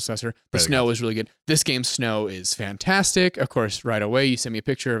 spiritual successor, the snow is really good. This game's snow is fantastic. Of course, right away you send me a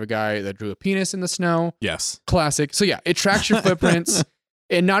picture of a guy that drew a penis in the snow. Yes, classic. So yeah, it tracks your footprints,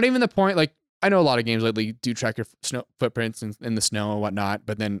 and not even the point. Like I know a lot of games lately do track your footprints in the snow and whatnot,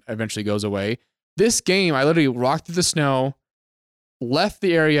 but then eventually goes away. This game, I literally walked through the snow, left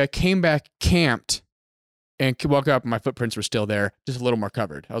the area, came back, camped, and woke up and my footprints were still there, just a little more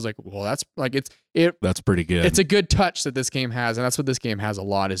covered. I was like, well, that's like, that's pretty good. It's a good touch that this game has. And that's what this game has a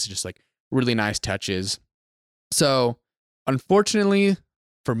lot, is just like really nice touches. So unfortunately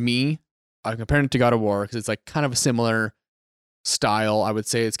for me, I'm comparing it to God of War because it's like kind of a similar style. I would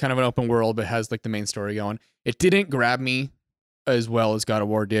say it's kind of an open world, but has like the main story going. It didn't grab me as well as God of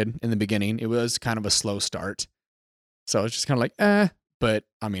War did in the beginning. It was kind of a slow start. So it's just kind of like, but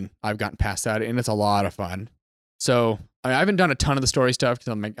I mean, I've gotten past that and it's a lot of fun. So I haven't done a ton of the story stuff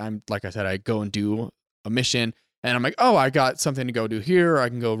because I'm like I said, I go and do a mission and I'm like, oh, I got something to go do here. Or I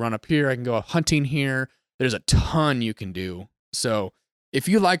can go run up here. I can go hunting here. There's a ton you can do. So if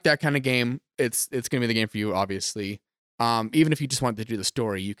you like that kind of game, it's going to be the game for you, obviously. Even if you just want to do the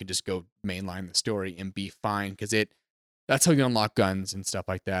story, you can just go mainline the story and be fine because that's how you unlock guns and stuff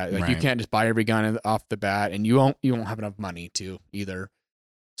like that. Like you can't just buy every gun off the bat, and you won't have enough money to either.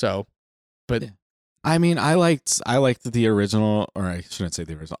 So, but I mean, I liked the original, or I shouldn't say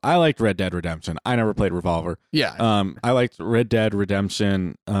the original. I liked Red Dead Redemption. I never played Revolver. Yeah. I liked Red Dead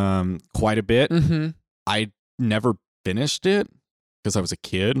Redemption quite a bit. Mm-hmm. I never finished it because I was a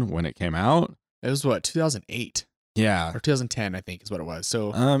kid when it came out. It was what, 2008? Yeah. Or 2010, I think is what it was.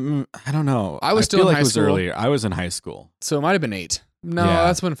 So I don't know. I was still in high school. Earlier. I was in high school. So it might have been 8. No,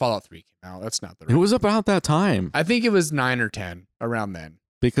 that's when Fallout 3 came out. That's not the right. It was about that time. I think it was 9 or 10 around then.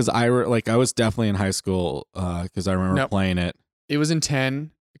 Because I was definitely in high school because I remember playing it. It was in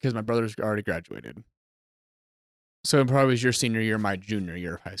 10 because my brother's already graduated. So it probably was your senior year, my junior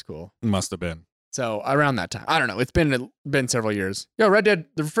year of high school. Must have been. So around that time. I don't know. It's been several years. Yo,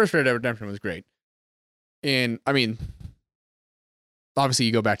 the first Red Dead Redemption was great. And I mean, obviously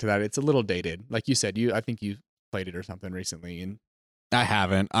you go back to that. It's a little dated. Like you said, I think you played it or something recently. And I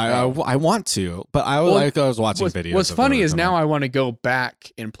haven't. I want to, but I was watching videos. What's funny is now I want to go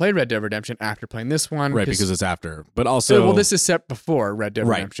back and play Red Dead Redemption after playing this one. Right, because it's after. But also... this is set before Red Dead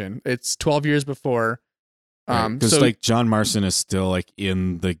Redemption. It's 12 years before. Because like John Marston is still like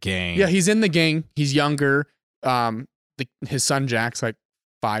in the gang. Yeah, he's in the gang. He's younger. His son Jack's like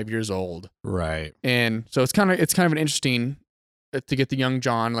 5 years old. Right. And so it's kind of an interesting to get the young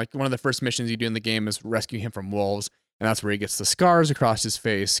John. Like one of the first missions you do in the game is rescue him from wolves. And that's where he gets the scars across his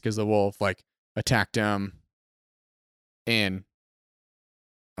face because the wolf like attacked him. And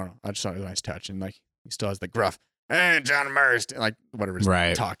I don't know. I just thought it was a nice touch. And like he still has the gruff, hey, John Marston, like whatever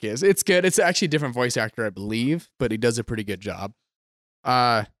his talk is. It's good. It's actually a different voice actor, I believe, but he does a pretty good job.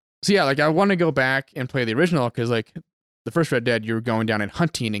 So yeah, like I want to go back and play the original because like the first Red Dead, you were going down and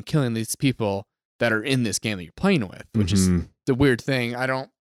hunting and killing these people that are in this game that you're playing with, which is the weird thing. I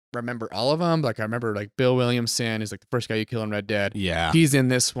don't remember all of them. Like I remember like Bill Williamson is like the first guy you kill in Red Dead. Yeah. He's in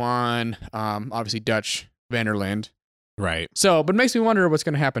this one. Obviously Dutch Vanderland. Right. So, but it makes me wonder what's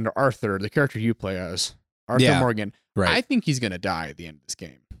going to happen to Arthur, the character you play as, Arthur Morgan. Right. I think he's going to die at the end of this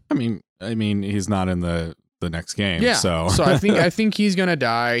game. I mean, he's not in the next game. Yeah. So I think he's going to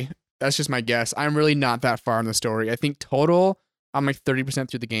die. That's just my guess. I'm really not that far in the story. I think total, I'm like 30%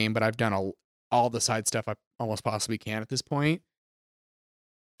 through the game, but I've done all the side stuff I almost possibly can at this point.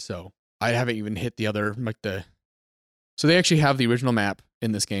 So I haven't even hit the other, so they actually have the original map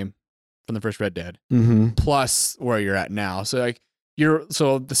in this game from the first Red Dead, plus where you're at now. So like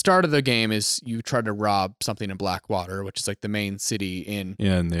so the start of the game is you try to rob something in Blackwater, which is like the main city in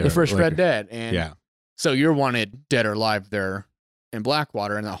the first Red Dead. And so you're wanted dead or alive there in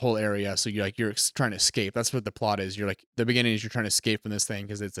Blackwater in that whole area. So you're trying to escape. That's what the plot is. You're like, the beginning is you're trying to escape from this thing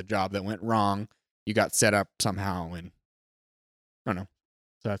because it's a job that went wrong. You got set up somehow, and I don't know.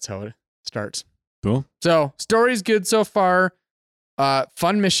 So that's how it starts. Cool. So story's good so far.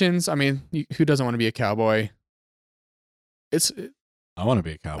 Fun missions. I mean, who doesn't want to be a cowboy? I want to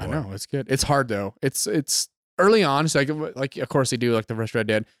be a cowboy. I know, it's good. It's hard though. It's early on, so like of course they do like the first Red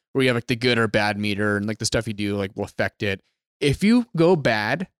Dead, where you have like the good or bad meter, and like the stuff you do like will affect it. If you go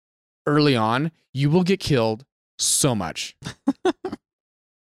bad early on, you will get killed so much.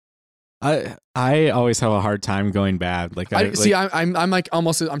 I always have a hard time going bad. Like I'm like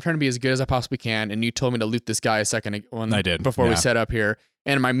almost, I'm trying to be as good as I possibly can, and you told me to loot this guy a second when I did before we set up here,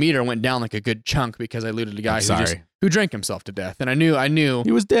 and my meter went down like a good chunk because I looted a guy who drank himself to death, and I knew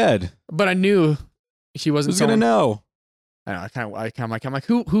he was dead, but I knew he wasn't. Who's gonna know? I know. I'm like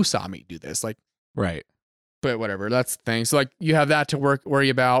who saw me do this? Like, right. But whatever, that's the thing. So like you have that to worry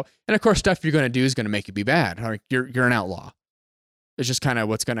about, and of course stuff you're gonna do is gonna make you be bad. Like you're an outlaw. It's just kind of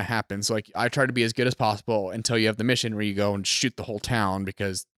what's going to happen. So like I try to be as good as possible until you have the mission where you go and shoot the whole town,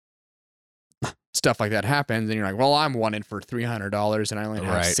 because stuff like that happens and you're like, well, I'm wanted for $300 and I only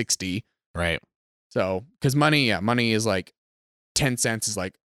have 60. Right. So, cause money is like 10 cents is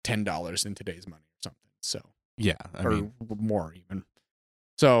like $10 in today's money or something. So yeah, I mean, more even.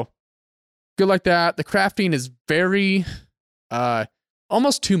 So good like that. The crafting is very,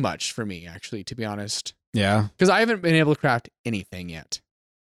 almost too much for me actually, to be honest. Yeah. Because I haven't been able to craft anything yet.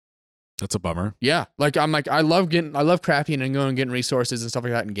 That's a bummer. Yeah. Like I love crafting and going and getting resources and stuff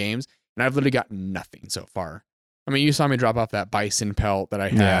like that in games. And I've literally got nothing so far. I mean, you saw me drop off that bison pelt that I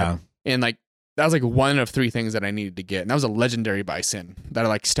had. Yeah. And like, that was like one of 3 things that I needed to get. And that was a legendary bison that I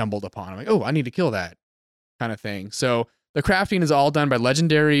like stumbled upon. I'm like, oh, I need to kill that kind of thing. So the crafting is all done by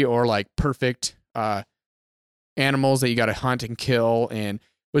legendary or like perfect animals that you got to hunt and kill. And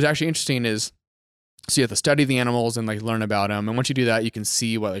what's actually interesting is, so you have to study the animals and like learn about them. And once you do that, you can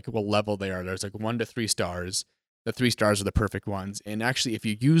see what level they are. There's like 1 to 3 stars. The 3 stars are the perfect ones. And actually, if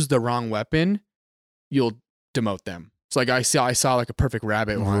you use the wrong weapon, you'll demote them. So like I saw like a perfect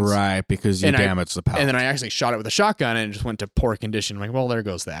rabbit once. Right, because you damaged the pellet. And then I actually shot it with a shotgun and it just went to poor condition. I'm like, well, there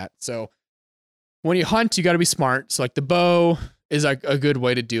goes that. So when you hunt, you got to be smart. So like the bow is like a good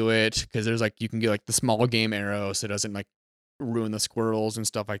way to do it, because there's like, you can get like the small game arrow so it doesn't like ruin the squirrels and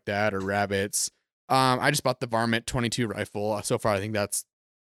stuff like that, or rabbits. I just bought the Varmint 22 rifle. So far, I think that's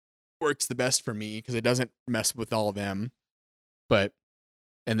works the best for me because it doesn't mess with all of them.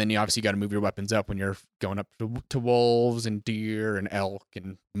 And then you obviously got to move your weapons up when you're going up to wolves and deer and elk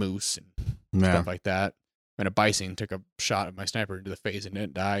and moose and stuff like that. And a bison took a shot of my sniper into the face and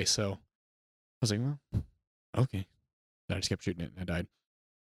didn't die. So I was like, well, okay. Then I just kept shooting it and I died.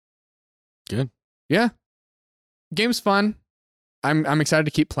 Good. Yeah. Game's fun. I'm excited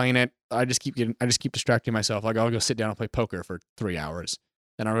to keep playing it. I just keep distracting myself. Like I'll go sit down and play poker for 3 hours.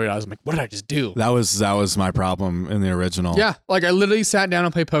 And I realized, I'm like, what did I just do? That was my problem in the original. Yeah. Like I literally sat down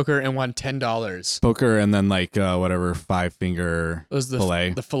and played poker and won $10. Poker and then like whatever 5-finger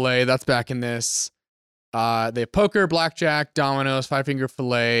fillet. The fillet, that's back in this. They have poker, blackjack, dominoes, 5-finger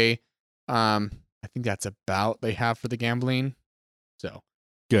fillet. I think that's about they have for the gambling. So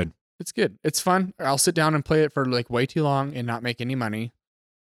good. It's good. It's fun. I'll sit down and play it for like way too long and not make any money.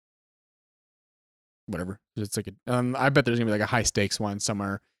 Whatever. It's like I bet there's gonna be like a high stakes one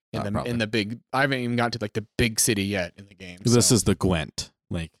somewhere in the big. I haven't even got to like the big city yet in the game. This is the Gwent.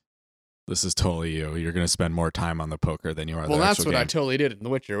 Like this is totally you. You're gonna spend more time on the poker than you are. Well, that's what I totally did in The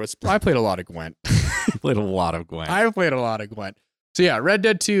Witcher. I played a lot of Gwent. Played a lot of Gwent. I played a lot of Gwent. So yeah, Red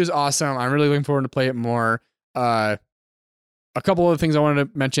Dead 2 is awesome. I'm really looking forward to play it more. A couple other things I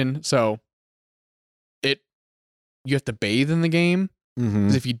wanted to mention. So you have to bathe in the game.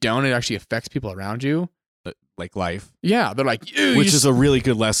 Because if you don't, it actually affects people around you. Like life. Yeah. They're like, which is a really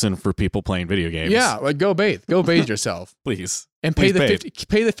good lesson for people playing video games. Yeah. Like go bathe. Go bathe yourself. Please. And pay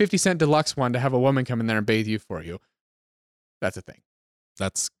the 50 cent deluxe one to have a woman come in there and bathe you for you. That's a thing.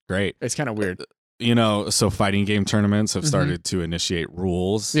 That's great. It's kind of weird. You know, so fighting game tournaments have started to initiate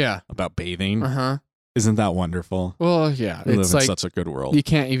rules about bathing. Isn't that wonderful? Well, yeah. We live in such a good world. You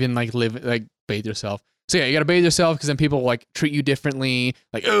can't even like bathe yourself. So yeah, you got to bathe yourself because then people like treat you differently.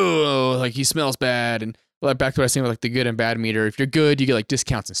 Like, oh, like he smells bad. And like back to what I was saying with like the good and bad meter. If you're good, you get like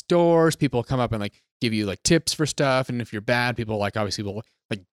discounts in stores. People come up and like give you like tips for stuff. And if you're bad, people like obviously will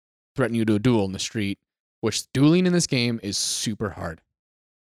like threaten you to a duel in the street, which dueling in this game is super hard.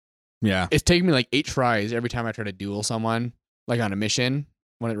 Yeah. It's taken me like 8 tries every time I try to duel someone like on a mission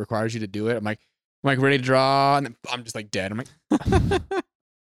when it requires you to do it. I'm like ready to draw and then I'm just like dead. I'm like,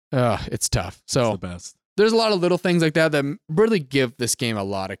 it's tough. So it's the best. There's a lot of little things like that really give this game a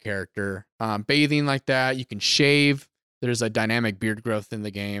lot of character. Bathing like that, you can shave. There's a dynamic beard growth in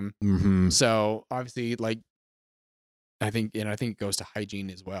the game. So obviously, like, I think it goes to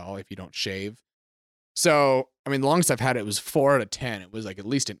hygiene as well if you don't shave. So I mean, the longest I've had it was 4 out of 10. It was like at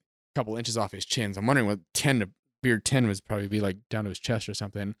least a couple inches off his chins. I'm wondering what 10 beard 10 would probably be like down to his chest or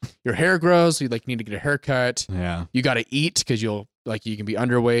something. Your hair grows, so you like need to get a haircut. Yeah. You got to eat because you can be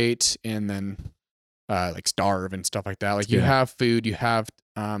underweight and then like starve and stuff like that. Like you have food, you have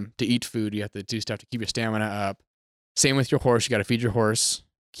to eat food, you have to do stuff to keep your stamina up. Same with your horse, you got to feed your horse,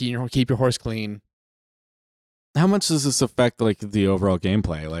 keep your horse clean. How much does this affect like the overall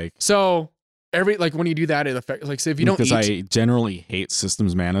gameplay? Like, so when you do that, it affects, like, say if you don't eat. Because I generally hate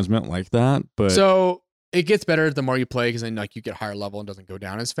systems management like that, but So it gets better the more you play, because then like you get higher level and doesn't go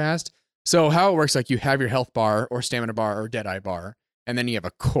down as fast. So how it works, like you have your health bar or stamina bar or deadeye bar, and then you have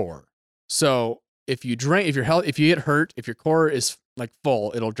a core. So if you get hurt, if your core is like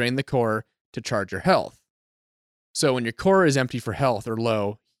full, it'll drain the core to charge your health. So when your core is empty for health or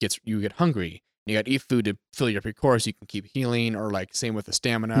low, you get hungry. You got to eat food to fill up your core so you can keep healing, or like same with the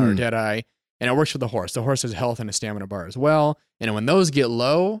stamina or deadeye. And it works for the horse. The horse has a health and a stamina bar as well. And when those get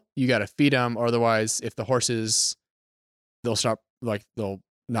low, you got to feed them. Or otherwise, if the horses, they'll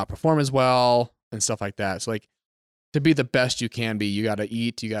not perform as well and stuff like that. So like to be the best you can be, you got to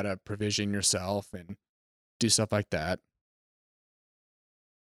eat, you got to provision yourself and do stuff like that.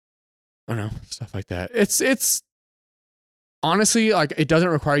 I don't know, stuff like that. It's honestly like it doesn't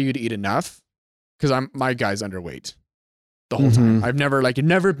require you to eat enough, because my guy's underweight the whole time. I've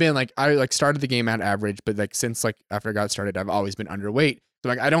never been like, I like started the game at average, but like since like after I got started, I've always been underweight. So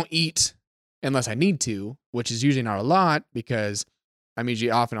like I don't eat unless I need to, which is usually not a lot, because I'm usually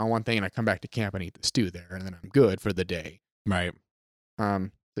off and on one thing and I come back to camp and eat the stew there and then I'm good for the day. Right. So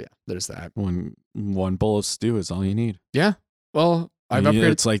yeah, there's that. One bowl of stew is all you need. Yeah. Well, I've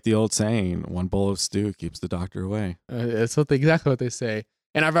upgraded. It's like the old saying, one bowl of stew keeps the doctor away. That's exactly what they say.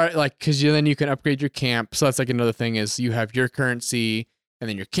 And I've already, like, because then you can upgrade your camp. So that's like another thing is you have your currency and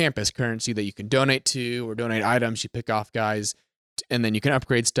then your campus currency that you can donate to, or donate items. You pick off guys, and then you can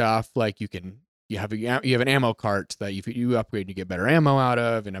upgrade stuff. Like you have an ammo cart that you upgrade, you get better ammo out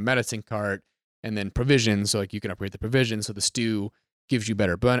of, and a medicine cart, and then provisions. So like you can upgrade the provisions. So the stew gives you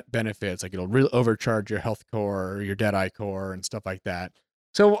better benefits. Like it'll really overcharge your health core, or your deadeye core, and stuff like that.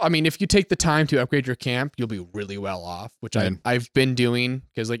 So, I mean, if you take the time to upgrade your camp, you'll be really well off, which I've been doing,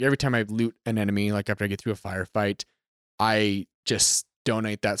 because like every time I loot an enemy, like after I get through a firefight, I just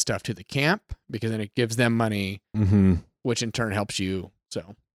donate that stuff to the camp, because then it gives them money, which in turn helps you.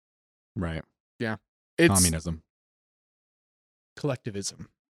 So, right. Yeah. It's communism. Collectivism.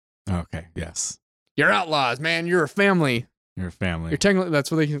 Okay. Yes. You're outlaws, man. You're a family. You're a family. You're technically, that's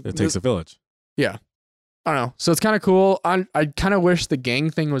what they It takes a village. Yeah. I don't know. So it's kind of cool. I kind of wish the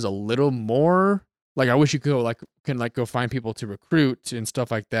gang thing was a little more like, I wish you could go find people to recruit and stuff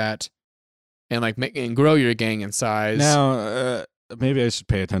like that, and like make and grow your gang in size. Now, maybe I should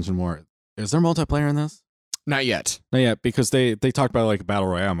pay attention more. Is there multiplayer in this? Not yet. Not yet, because they talked about like a battle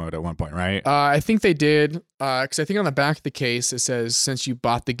royale mode at one point, right? I think they did. Because I think on the back of the case it says since you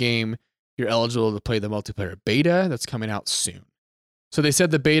bought the game, you're eligible to play the multiplayer beta that's coming out soon. So they said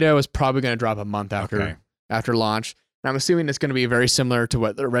the beta was probably going to drop a month after launch. And I'm assuming it's going to be very similar to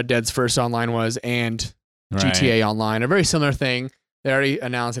what the Red Dead's first online was and GTA Online, a very similar thing. They already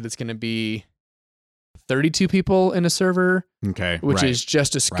announced that it's going to be 32 people in a server, which is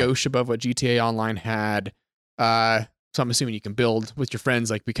just a skosh above what GTA Online had. So I'm assuming you can build with your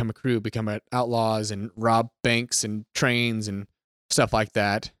friends, like become a crew, become outlaws, and rob banks and trains and stuff like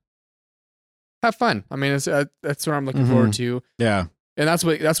that. Have fun. I mean, that's what I'm looking forward to. Yeah. And that's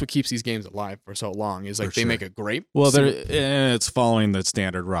what keeps these games alive for so long, is like they make a great. Well, it's following the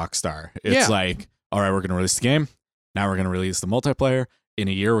standard Rockstar. It's like, all right, we're going to release the game. Now we're going to release the multiplayer. In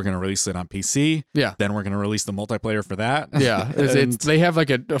a year, we're going to release it on PC. Yeah. Then we're going to release the multiplayer for that. Yeah. They have like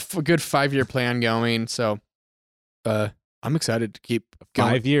a good 5-year plan going. So I'm excited to keep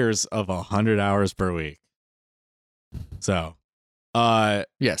going. 5 years of 100 hours per week. So,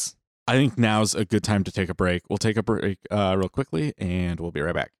 yes. I think now's a good time to take a break. We'll take a break real quickly, and we'll be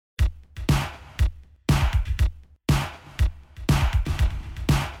right back.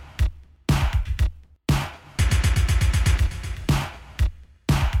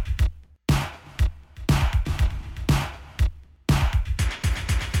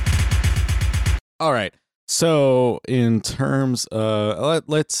 All right. So, in terms of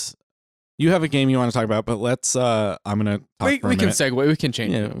let's. You have a game you want to talk about, but let's. I'm gonna talk for a minute. We can segue. We can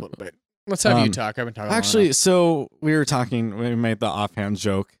change it a little bit. Let's have you talk. I've been talking. Actually, so we were talking. We made the offhand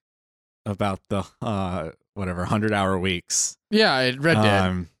joke about the 100-hour weeks. Yeah, Red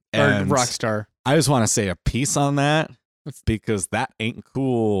Dead or Rockstar. I just want to say a piece on that because that ain't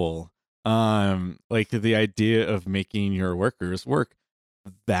cool. Like the idea of making your workers work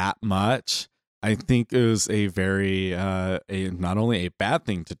that much, I think is a very not only a bad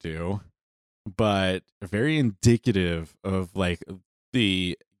thing to do, but very indicative of like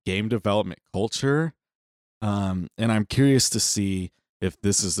the game development culture. And I'm curious to see if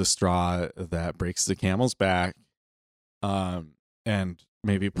this is the straw that breaks the camel's back, and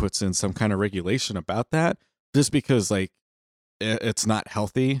maybe puts in some kind of regulation about that, just because like it's not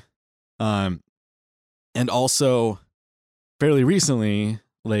healthy. And also fairly recently,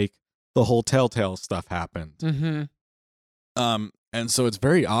 like the whole Telltale stuff happened. Mm-hmm. And so it's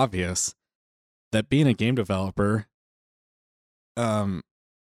very obvious that being a game developer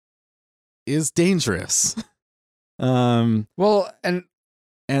is dangerous. Well, and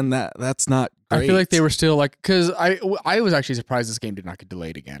that's not great. I feel like they were still like, because I was actually surprised this game did not get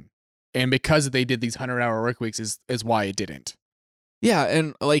delayed again, and because they did these 100-hour work weeks is why it didn't. Yeah,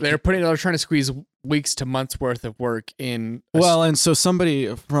 and like they're trying to squeeze weeks to months worth of work in. And so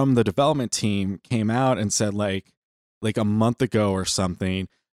somebody from the development team came out and said like a month ago or something,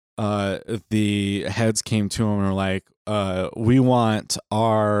 the heads came to him and were like, we want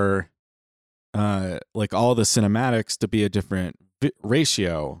our like all the cinematics to be a different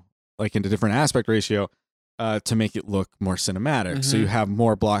ratio, like in a different aspect ratio, to make it look more cinematic. Mm-hmm. So you have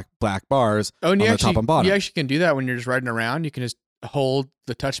more black bars on the top and bottom. You actually can do that when you're just riding around. You can just hold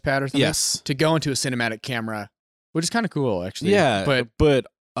the touchpad or something to go into a cinematic camera, which is kind of cool actually. Yeah, but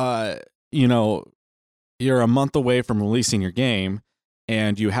you know, you're a month away from releasing your game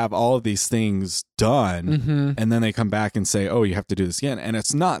and you have all of these things done, mm-hmm. and then they come back and say, oh, you have to do this again. And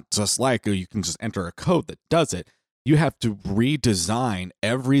it's not just like, oh, you can just enter a code that does it. You have to redesign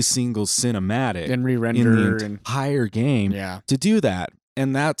every single cinematic and re-render in the entire game to do that.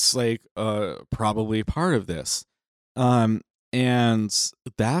 And that's like probably part of this. And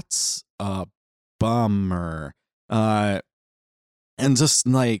that's a bummer. And just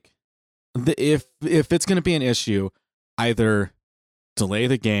like, if it's going to be an issue, either delay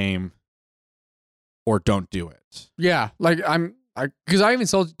the game or don't do it. Yeah, like because I even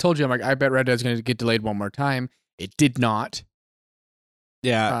told you, I'm like, I bet Red Dead's going to get delayed one more time. It did not.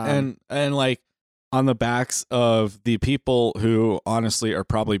 Yeah, and like on the backs of the people who honestly are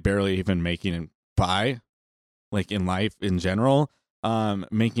probably barely even making it by, like in life in general,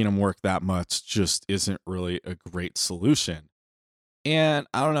 making them work that much just isn't really a great solution. And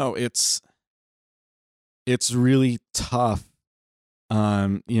I don't know, it's really tough,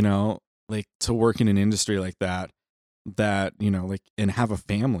 you know, like to work in an industry like that, you know, like, and have a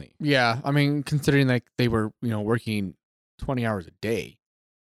family. Yeah, I mean, considering like they were, you know, working 20 hours a day.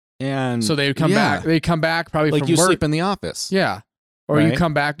 And so they come back. They come back probably like from you work. Sleep in the office. Yeah. Or right? You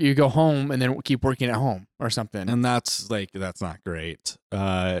come back, you go home, and then keep working at home or something. And that's not great.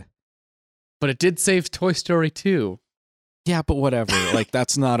 But it did save Toy Story 2. Yeah, but whatever. Like,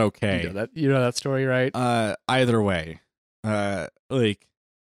 that's not okay. You know that story, right? Either way. Like,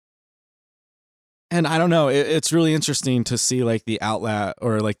 and I don't know, it's really interesting to see like the outlet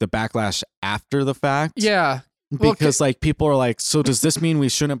or like the backlash after the fact. Yeah. Because like people are like, so does this mean we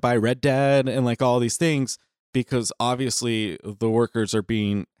shouldn't buy Red Dead and like all these things? Because obviously the workers are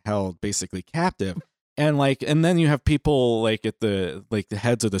being held basically captive. And like, and then you have people like at the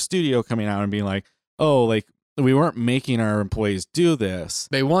heads of the studio coming out and being like, oh, like we weren't making our employees do this.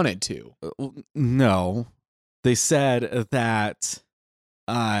 They wanted to. No, they said that.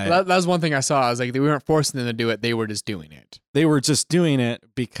 That was one thing I saw. I was like, we weren't forcing them to do it. They were just doing it. They were just doing it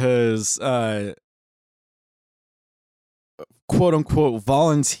because, quote unquote,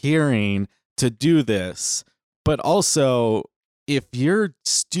 volunteering to do this. But also, if your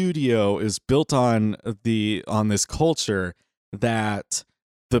studio is built on this culture that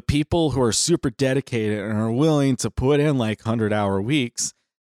the people who are super dedicated and are willing to put in like 100-hour weeks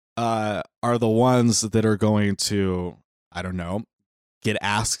are the ones that are going to, I don't know, get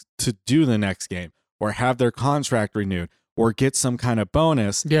asked to do the next game or have their contract renewed or get some kind of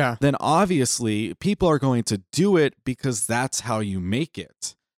bonus, then obviously people are going to do it because that's how you make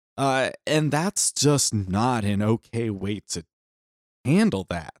it. And that's just not an okay way to handle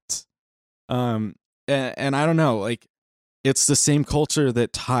that. And I don't know, like, it's the same culture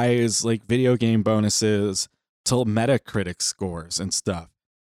that ties like video game bonuses to Metacritic scores and stuff.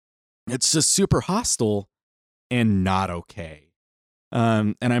 It's just super hostile and not okay.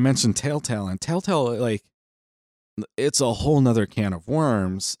 And I mentioned Telltale, and Telltale, like, it's a whole nother can of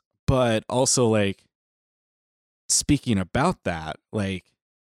worms, but also like, speaking about that, like,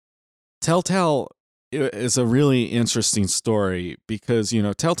 Telltale is a really interesting story because, you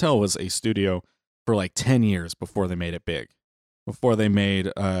know, Telltale was a studio for like 10 years before they made it big. Before they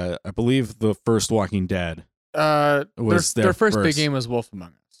made, I believe the first Walking Dead was their first big game was Wolf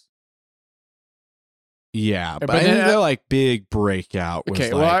Among Us. Yeah, but But I then, think their like big breakout was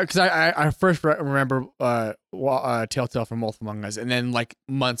okay, like, well, because I first remember Telltale from Wolf Among Us, and then like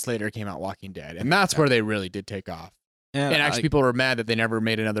months later came out Walking Dead, and that's where they really did take off. And actually, people were mad that they never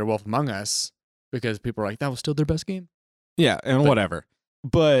made another Wolf Among Us because people were like, that was still their best game. yeah, and whatever.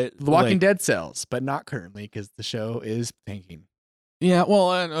 But The Walking Dead sells, but not currently because the show is tanking. Yeah,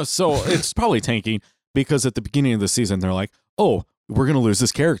 well, so it's probably tanking because at the beginning of the season they're like, "Oh, we're gonna lose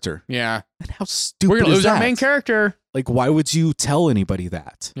this character." Yeah, and how stupid we're gonna is lose that? our main character. Like, why would you tell anybody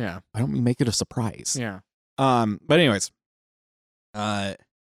that? Yeah, Why don't we make it a surprise? Yeah. But anyways, and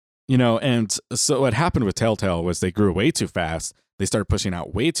so what happened with Telltale was they grew way too fast. They started pushing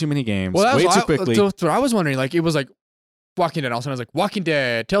out way too many games, way too quickly. That's what I was wondering. Like, it was like Walking Dead. Also, I was like, Walking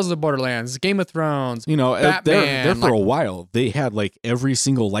Dead, Tales of the Borderlands, Game of Thrones. Batman, there for a while. They had like every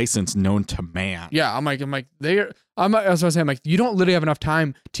single license known to man. Yeah, I'm like, that's what I was saying. I'm like, you don't literally have enough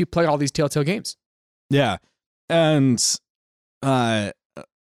time to play all these Telltale games. Yeah, and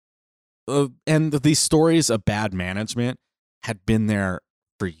these stories of bad management had been there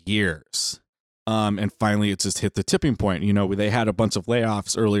for years. And finally it just hit the tipping point. They had a bunch of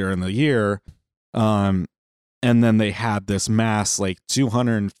layoffs earlier in the year. And then they had this mass like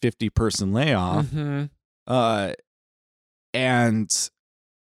 250 person layoff. Mm-hmm. And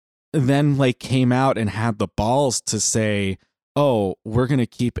then like came out and had the balls to say, "Oh, we're going to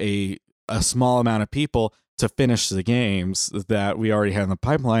keep a small amount of people to finish the games that we already had in the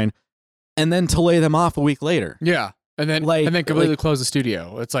pipeline," and then to lay them off a week later. Yeah. And then completely close the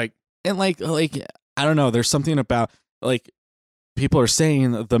studio. It's like, and like I don't know, there's something about like people are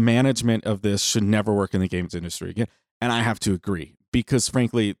saying the management of this should never work in the games industry again, and I have to agree because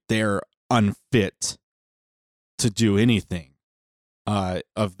frankly they're unfit to do anything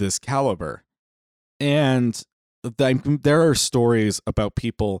of this caliber. And there are stories about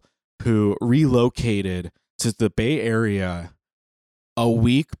people who relocated to the Bay Area a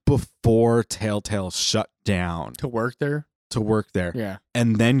week before Telltale shut down to work there. Yeah.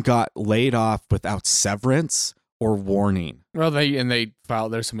 And then got laid off without severance or warning. Well, they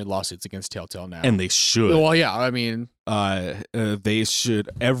filed, there's so many lawsuits against Telltale now. And they should. Well, yeah, I mean, they should,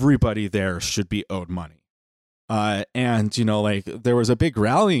 everybody there should be owed money. And like there was a big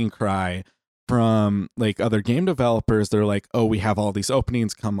rallying cry from like other game developers. They're like, "Oh, we have all these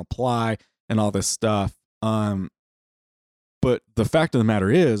openings, come apply," and all this stuff. But the fact of the matter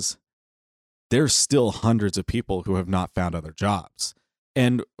is, there's still hundreds of people who have not found other jobs.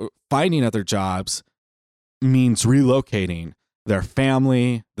 And finding other jobs means relocating their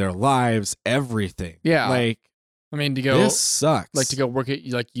family, their lives, everything. Yeah. Like, I mean, to go, this sucks. Like to go work at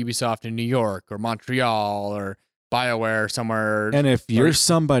like Ubisoft in New York or Montreal or BioWare somewhere. And if you're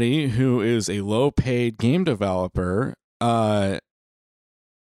somebody who is a low-paid game developer, who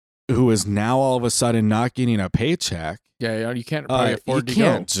is now all of a sudden not getting a paycheck, you can't probably afford to go. You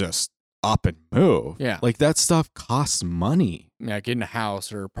can't just up and move. Yeah, like that stuff costs money. Yeah, getting a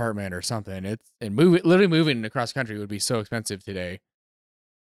house or apartment or something. Literally moving across country would be so expensive today.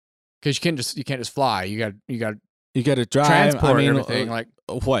 Because you can't just fly. You got to drive. Transport everything. Like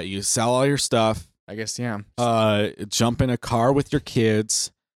what? You sell all your stuff. I guess, yeah. Jump in a car with your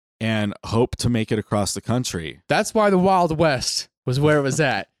kids and hope to make it across the country. That's why the Wild West was where it was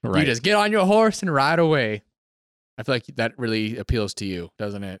at. Right. You just get on your horse and ride away. I feel like that really appeals to you,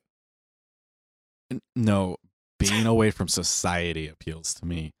 doesn't it? No, being away from society appeals to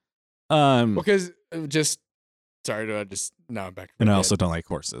me. Because just sorry to just no back to Red and I Dead. also don't like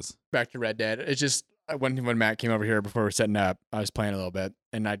horses. Back to Red Dead. It's just when Matt came over here before we were setting up, I was playing a little bit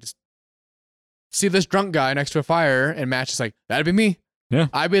and I just see this drunk guy next to a fire and Matt's just like, that'd be me. Yeah.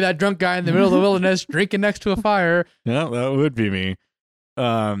 I'd be that drunk guy in the middle of the wilderness drinking next to a fire. Yeah, that would be me.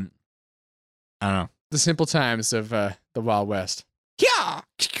 I don't know. The simple times of the Wild West. Yeah.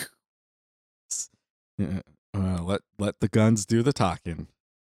 Let the guns do the talking.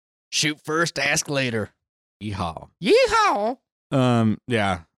 Shoot first, ask later. Yeehaw. Yeehaw.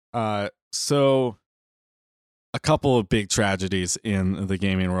 Yeah. So a couple of big tragedies in the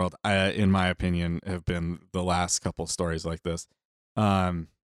gaming world, in my opinion, have been the last couple stories like this.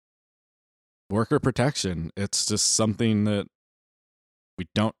 Worker protection. It's just something that we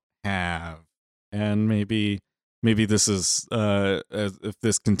don't have. And maybe this is if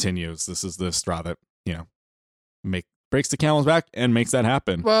this continues, this is the straw that, breaks the camel's back and makes that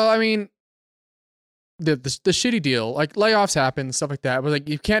happen. Well, I mean, the shitty deal, like layoffs happen, stuff like that, but like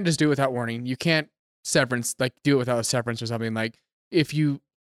you can't just do it without warning. You can't do it without a severance or something. Like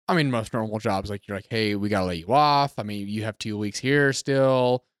most normal jobs, like you're like, hey, we gotta lay you off. I mean, you have 2 weeks here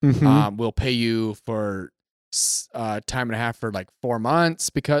still. Mm-hmm. We'll pay you for time and a half for like 4 months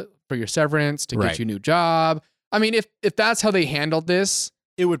for your severance to Right. get you a new job. I mean, if that's how they handled this,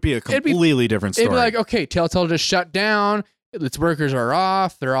 It would be a completely different story. it'd be like, okay, Telltale just shut down. Its workers are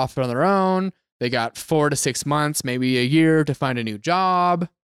off. They're off on their own. They got 4 to 6 months, maybe a year to find a new job.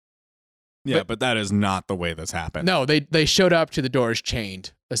 yeah, but that is not the way this happened. No, they showed up to the doors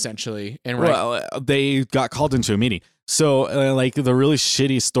chained, essentially. And Well, they got called into a meeting. So, like, the really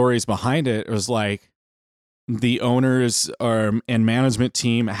shitty stories behind it was like the owners and management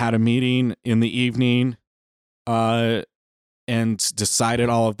team had a meeting in the evening and decided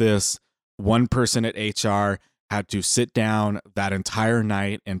all of this. One person at HR had to sit down that entire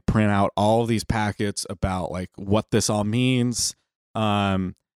night and print out all of these packets about like what this all means.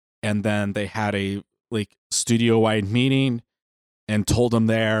 And then they had a like studio-wide meeting and told them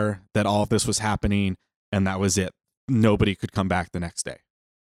there that all of this was happening, and that was it. Nobody could come back the next day.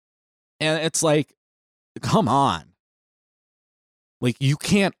 And it's like, come on. Like, you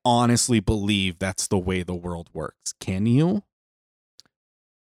can't honestly believe that's the way the world works, can you?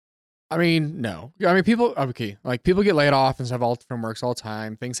 I mean, no. I mean, people get laid off and stuff all from works all the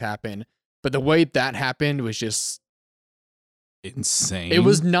time. Things happen. But the way that happened was just insane. It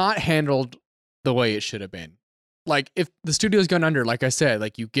was not handled the way it should have been. Like, if the studio's gone under, like I said,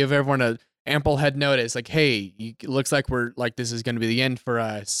 like, you give everyone a ample head notice, like, hey, it looks like this is going to be the end for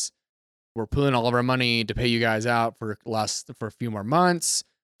us. We're pulling all of our money to pay you guys out for a few more months.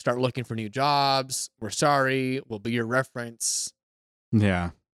 Start looking for new jobs. We're sorry. We'll be your reference.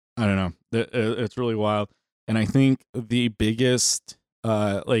 Yeah. I don't know. It's really wild. And I think the biggest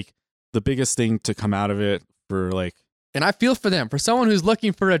thing to come out of it for like, and I feel for them, for someone who's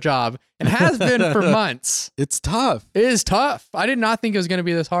looking for a job and has been for months. It's tough. It is tough. I did not think it was going to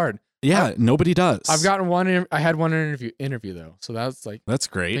be this hard. Yeah, nobody does. I've gotten one. I had one interview though, so that's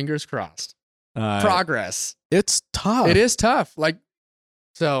great. Fingers crossed. Progress. It's tough. It is tough. Like,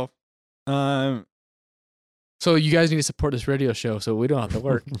 so. So you guys need to support this radio show so we don't have to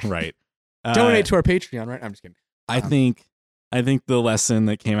work. Right. Donate to our Patreon, right? I'm just kidding. I think the lesson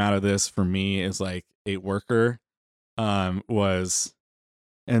that came out of this for me is like a worker was,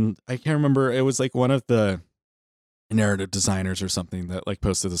 and I can't remember, it was like one of the narrative designers or something that like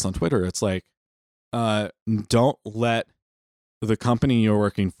posted this on Twitter. It's like, don't let the company you're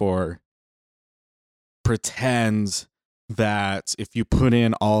working for pretend that if you put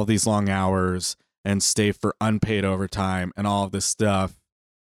in all these long hours and stay for unpaid overtime and all of this stuff,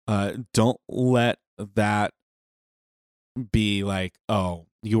 don't let that be like, oh,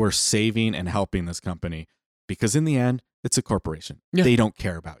 you are saving and helping this company, because in the end, it's a corporation. Yeah. They don't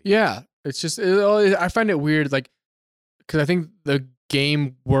care about you. Yeah, it's just I find it weird, like, because I think the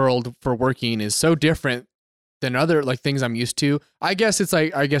game world for working is so different than other like things I'm used to. I guess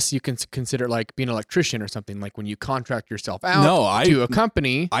you can consider like being an electrician or something, like when you contract yourself out to a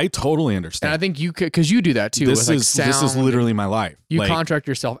company. I totally understand. And I think you could, because you do that too. This is literally my life. You contract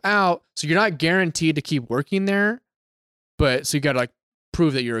yourself out, so you're not guaranteed to keep working there, but so you got to like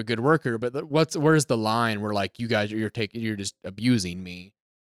prove that you're a good worker. But where's the line where like you guys you're just abusing me?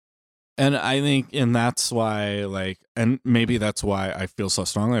 And I think, and that's why and maybe that's why I feel so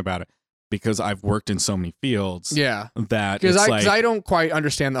strongly about it, because I've worked in so many fields. Yeah. That because I don't quite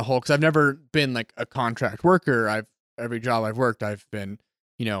understand the whole, because I've never been like a contract worker. Every job I've worked, I've been,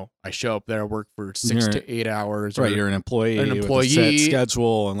 I show up there, I work for 6 to 8 hours. Right. You're an employee with a set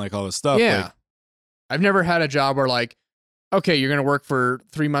schedule and like all this stuff. Yeah. Like, I've never had a job where like, okay, you're going to work for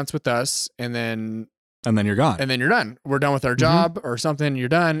 3 months with us and then you're gone. And then you're done. We're done with our job or something. You're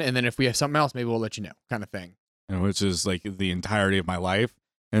done. And then if we have something else, maybe we'll let you know, kind of thing. And which is like the entirety of my life.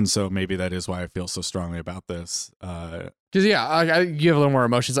 And so maybe that is why I feel so strongly about this. Because, you have a little more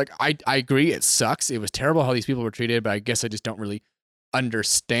emotions. Like, I agree. It sucks. It was terrible how these people were treated, but I guess I just don't really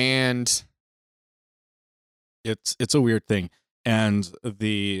understand. It's a weird thing. And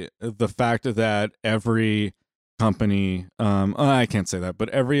the fact that every company, I can't say that, but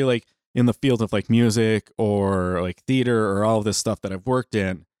every like in the field of like music or like theater or all of this stuff that I've worked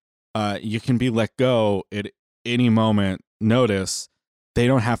in, you can be let go at any moment. Notice they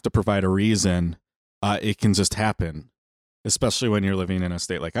don't have to provide a reason. It can just happen, especially when you're living in a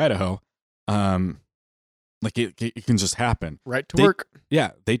state like Idaho. Like it can just happen. Right to work.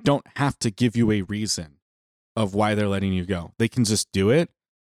 Yeah, they don't have to give you a reason of why they're letting you go. They can just do it.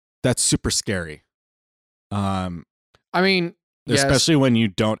 That's super scary. I mean, especially when you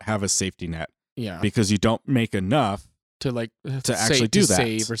don't have a safety net. Yeah. Because you don't make enough to actually do that.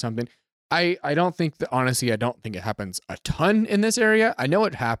 Save or something. I don't think that, honestly, I don't think it happens a ton in this area. I know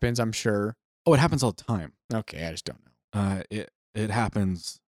it happens, I'm sure. Oh, it happens all the time. Okay, I just don't know. It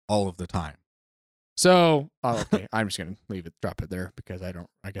happens all of the time. So, okay, I'm just gonna drop it there because I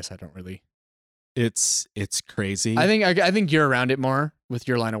guess I don't really. It's crazy. I think you're around it more with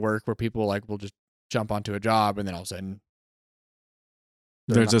your line of work where people like will just jump onto a job and then all of a sudden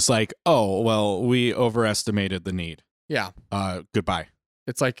they're just like, oh, well, we overestimated the need. Yeah. Goodbye.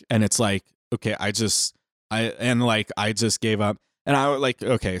 It's like, okay, I just gave up. And I would like,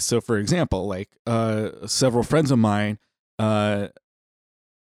 okay, so for example, like several friends of mine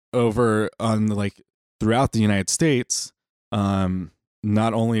over on like throughout the United States,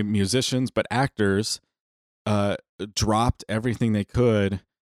 not only musicians but actors dropped everything they could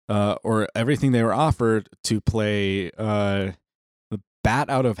or everything they were offered to play the Bat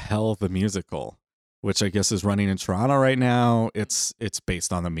Out of Hell the musical, which I guess is running in Toronto right now. It's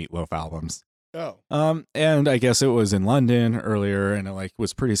based on the Meatloaf albums. oh. And I guess it was in London earlier and it like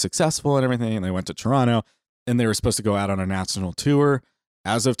was pretty successful and everything, and they went to Toronto and they were supposed to go out on a national tour.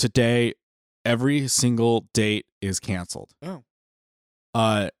 As of today, every single date is canceled. Oh.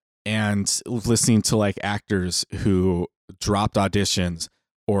 And listening to like actors who dropped auditions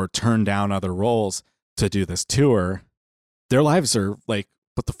or turned down other roles to do this tour, their lives are like,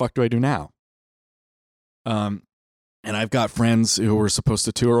 what the fuck do I do now? And I've got friends who were supposed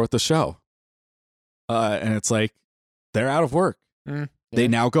to tour with the show. And it's like, they're out of work. Yeah. They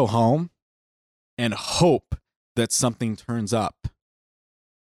now go home and hope that something turns up.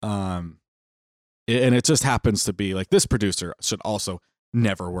 And it just happens to be like this producer should also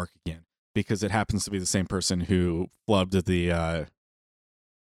never work again because it happens to be the same person who flubbed the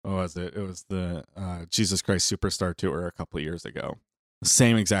what was it? It was the Jesus Christ Superstar tour a couple of years ago. The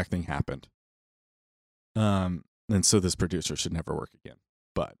same exact thing happened. And so this producer should never work again.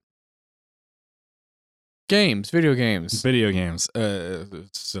 But video games.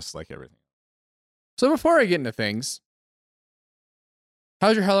 It's just like everything. So before I get into things,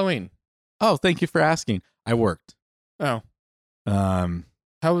 how's your Halloween? Oh, thank you for asking. I worked. Oh.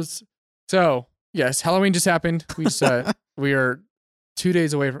 Yes, Halloween just happened. We just we are 2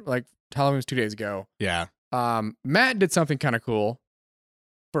 days away from like Halloween was 2 days ago. Yeah. Matt did something kind of cool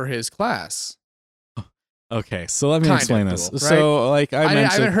for his class. Okay, so let me explain this. Cool, right? So, like I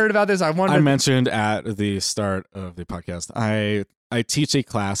haven't heard about this. I mentioned at the start of the podcast, I teach a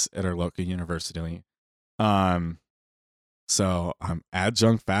class at our local university. So I'm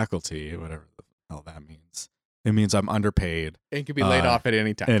adjunct faculty, whatever the hell that means. It means I'm underpaid. And can be laid off at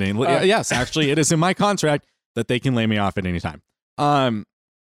any time. Yes, actually, it is in my contract that they can lay me off at any time.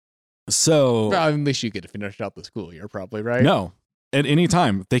 So well, at least you get to finish out the school year, probably, right? No, at any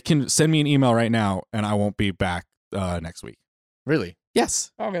time they can send me an email right now, and I won't be back next week. Really?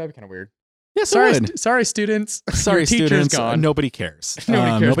 Yes. Oh, that'd be kind of weird. Yes, sorry, students. Sorry, students. Gone. Nobody cares.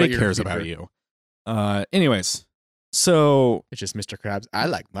 Nobody cares about you. Anyways, so it's just Mr. Krabs. I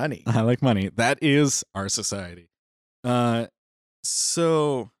like money. I like money. That is our society.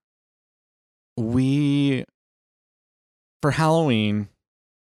 So we for Halloween.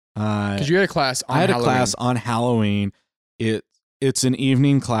 Because you had a class on I had Halloween. a class on Halloween. It's an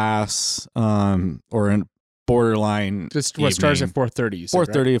evening class, or a borderline. Just what starts at 4:30.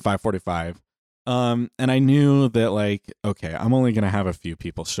 4:30 to 5:45. And I knew that like, okay, I'm only gonna have a few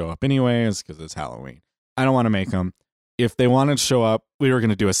people show up anyways because it's Halloween. I don't want to make them. If they wanted to show up, we were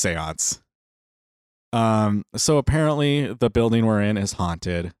gonna do a séance. So apparently the building we're in is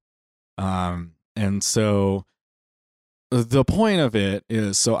haunted. And so the point of it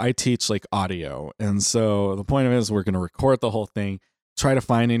is, so I teach like audio. And so the point of it is we're going to record the whole thing, try to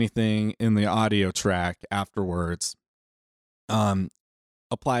find anything in the audio track afterwards,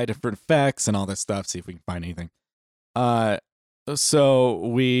 apply different effects and all this stuff, see if we can find anything. So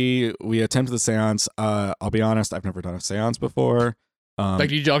we attempted the seance. I'll be honest, I've never done a seance before. Like,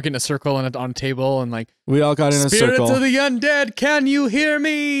 did you all get in a circle on a table and like, we all got in a circle. Spirits of the undead, can you hear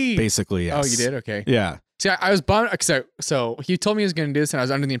me? Basically, yes. Oh, you did? Okay. Yeah. See, I was bummed. So he told me he was going to do this, and I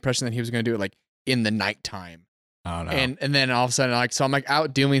was under the impression that he was going to do it like in the nighttime. Oh no. And then all of a sudden, like, so I'm like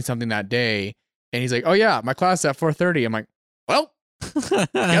out doing something that day, and he's like, "Oh yeah, my class is at 4:30." I'm like, "Well,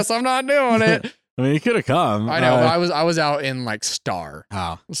 guess I'm not doing it." I mean, you could have come. I know, but I was out in like Star.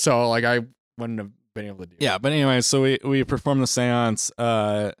 Oh. So like I wouldn't have been able to do it. Yeah, but anyway, so we performed the seance.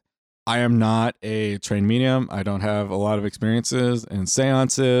 I am not a trained medium. I don't have a lot of experiences in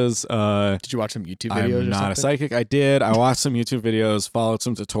seances. Did you watch some YouTube videos? I'm not a psychic. I did. I watched some YouTube videos, followed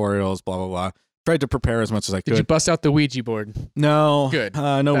some tutorials, blah, blah, blah. Tried to prepare as much as I could. Did you bust out the Ouija board? No. Good.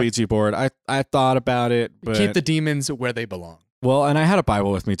 No Ouija board. I thought about it, but keep the demons where they belong. Well, and I had a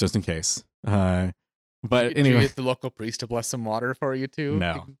Bible with me just in case. But did anyway. you get the local priest to bless some water for you too?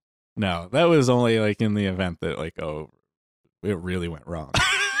 No. That was only like in the event that like, oh, it really went wrong.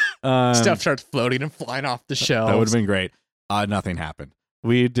 Stuff starts floating and flying off the shelves. That would have been great. Nothing happened.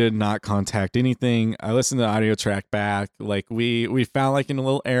 We did not contact anything. I listened to the audio track back. Like we found like in a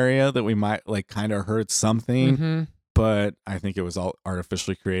little area that we might like kind of heard something, Mm-hmm. but I think it was all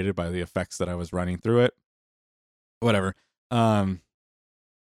artificially created by the effects that I was running through it. Whatever.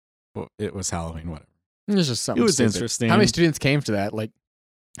 Well, it was Halloween. Whatever. It was just something. It was stupid. interesting. How many students came to that? Like,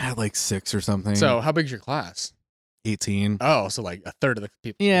 I had like 6 or something. so how big's your class? 18. Oh, so like a third of the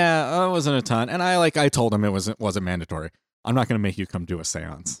people. Yeah, it wasn't a ton. And I told them it wasn't mandatory. I'm not going to make you come do a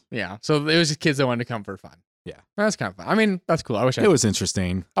seance. Yeah. So it was just kids that wanted to come for fun. Yeah. That's kind of fun. I mean, that's cool. It was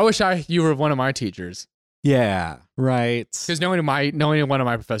interesting. I wish you were one of my teachers. Yeah, right. Because knowing one of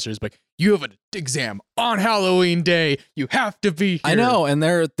my professors, like, you have an exam on Halloween day. You have to be here. I know, and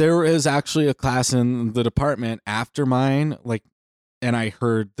there is actually a class in the department after mine, like, and I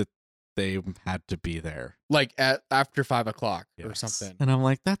heard that they had to be there, like after 5 o'clock or Yes. something. And I'm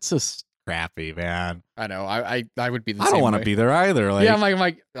like, that's just crappy, man. I know. I would be the I same don't want way. to be there either. Like, Yeah, I'm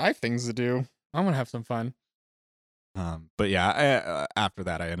like, I have things to do. I want to have some fun. but yeah, after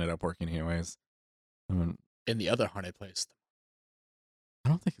that, I ended up working anyways. In the other haunted place. I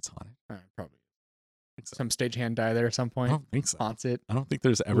don't think it's haunted. Probably. I think so. Some stagehand die there at some I point. don't think so. Haunts it. I don't think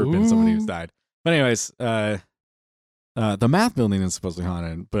there's ever been somebody who's Ooh. died. But anyways, the math building is supposedly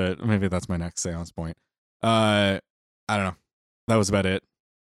haunted, but maybe that's my next seance point. I don't know. That was about it.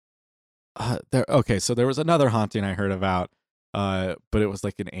 So there was another haunting I heard about, but it was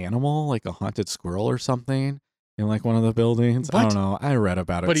like an animal, like a haunted squirrel or something in like one of the buildings. I What? don't know. I read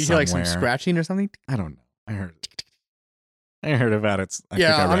about it But you hear somewhere. like some scratching or something? I don't know. I heard about it. I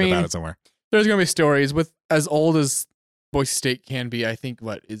Yeah, think I I read mean, about it somewhere. There's going to be stories with as old as Boise State can be. I think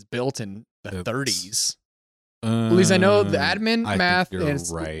what is built in the It's- 30s. At least I know the admin, I think math, you're and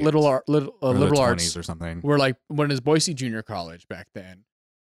right. liberal Or the liberal 20s arts or something. were like when it was Boise Junior College back then.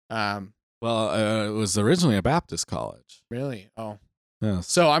 Well, it was originally a Baptist college. Really? Oh. Yes.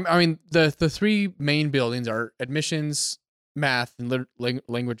 So I mean the three main buildings are admissions, math, and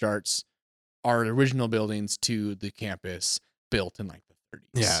language arts are original buildings to the campus built in like the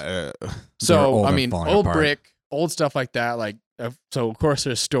 30s. Yeah. they're So old I and mean, falling old apart. brick, old stuff like that. Like so, of course,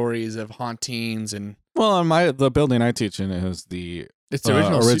 there's stories of hauntings, and Well, the building I teach in is the it's the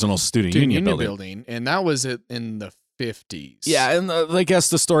original student Student union Union building. and that was in the 50s. Yeah, and I guess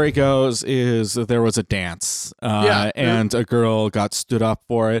the story goes is that there was a dance, Yeah. and a girl got stood up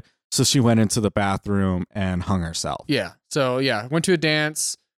for it, so she went into the bathroom and hung herself. Yeah. So yeah, went to a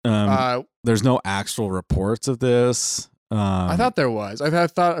dance. There's no actual reports of this. I thought there was. I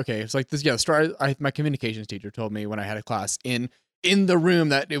thought okay, it's like this. Yeah, the story. My communications teacher told me when I had a class in the room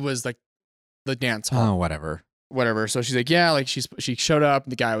that it was like the dance hall. Oh, whatever. So she's like, yeah, like she showed up.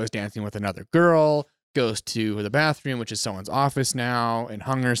 The guy was dancing with another girl. Goes to the bathroom, which is someone's office now, and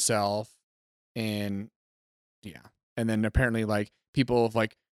hung herself. And yeah, and then apparently like people have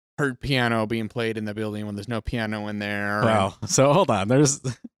like heard piano being played in the building when there's no piano in there. Well, so hold on.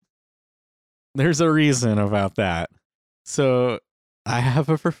 There's a reason about that. So I have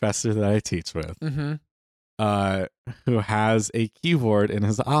a professor that I teach with, who has a keyboard in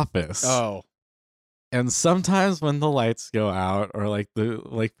his office. Oh, And sometimes when the lights go out or like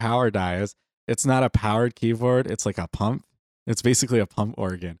the power dies, it's not a powered keyboard. It's like a pump. It's basically a pump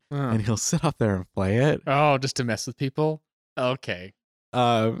organ, and he'll sit up there and play it. Oh, just to mess with people. Okay,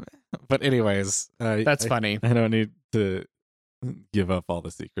 But anyways, that's funny. I don't need to give up all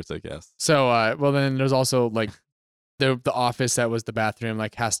the secrets, I guess. So, well, then there's also like the office that was the bathroom.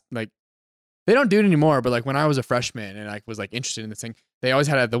 Like they don't do it anymore. But like when I was a freshman and I was like interested in this thing, they always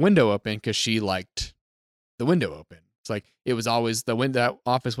had the window open because she liked the window open. It's like it was always that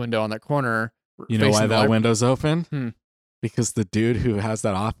office window on that corner. You know why facing the that window's open? Hmm. Because the dude who has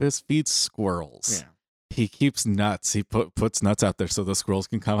that office feeds squirrels. Yeah. He keeps nuts. He puts nuts out there so the squirrels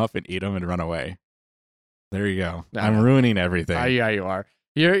can come up and eat them and run away. There you go. I'm ruining everything. Yeah, you are.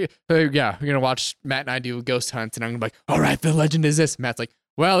 You're gonna watch Matt and I do ghost hunts, and I'm gonna be like, all right, the legend is this. Matt's like,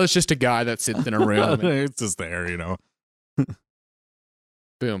 well, it's just a guy that sits in a room. And It's just there,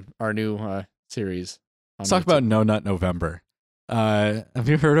 boom, our new series. Let's talk about No Nut November. Have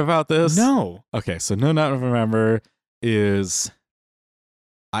you heard about this? No. Okay, so No Nut November is,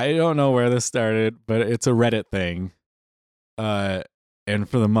 I don't know where this started, but it's a Reddit thing. And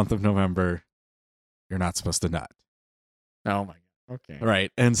for the month of November, you're not supposed to nut. Oh my god. Okay.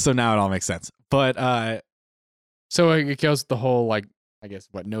 Right. And so now it all makes sense. But so it goes the whole like I guess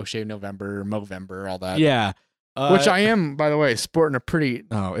what No Shave November, Movember, all that. yeah. Which I am, by the way, sporting a pretty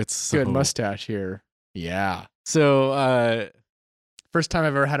it's good so, mustache here. Yeah. So First time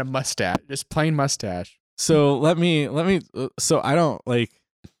I've ever had a mustache, just plain mustache. so let me so I don't like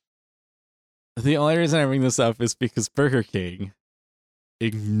The only reason I bring this up is because Burger King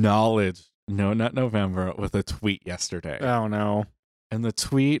acknowledged No Nut November with a tweet yesterday. Oh no. And the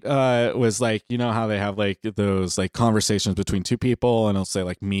tweet was like, you know how they have like those like conversations between two people and it'll say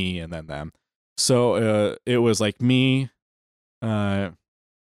like me and then them. So it was like me, ... it's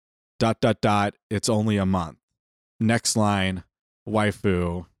only a month. Next line,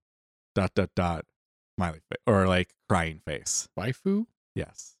 waifu, ... smiley face, or like crying face. Waifu?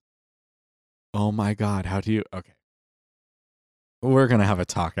 Yes. Oh my God. How do you, okay. We're going to have a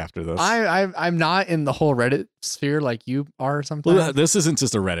talk after this. I'm not in the whole Reddit sphere like you are sometimes. Well, this isn't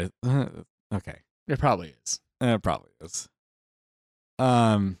just a Reddit. Okay. It probably is. It probably is.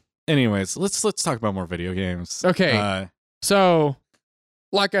 Anyways, let's talk about more video games. Okay. So,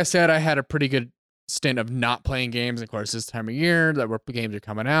 like I said, I had a pretty good stint of not playing games. Of course, this time of year that games are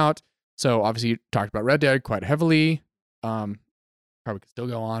coming out. So obviously, you talked about Red Dead quite heavily. Probably could still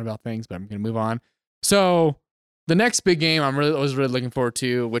go on about things, but I'm going to move on. So the next big game I was really looking forward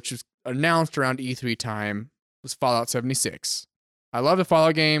to, which was announced around E3 time, was Fallout 76. I love the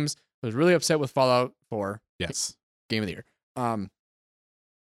Fallout games. I was really upset with Fallout 4. Yes. Game of the year.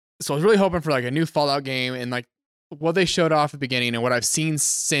 So I was really hoping for like a new Fallout game, and like what they showed off at the beginning and what I've seen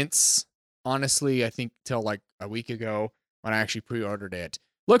since, honestly, I think till like a week ago when I actually pre-ordered it,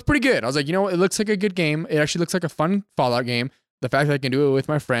 looked pretty good. I was like, you know what? It looks like a good game. It actually looks like a fun Fallout game. The fact that I can do it with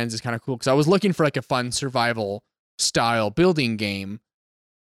my friends is kind of cool because I was looking for like a fun survival style building game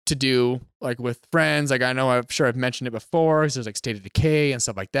to do like with friends. Like I know I've mentioned it before because there's like State of Decay and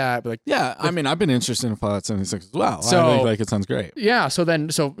stuff like that. But like, yeah, I mean, I've been interested in Fallout 76 as well. So, I think like it sounds great. Yeah. So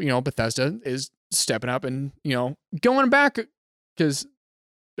Bethesda is stepping up and, going back because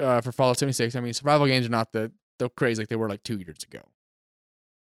for Fallout 76, I mean, survival games are not the craze like they were like 2 years ago.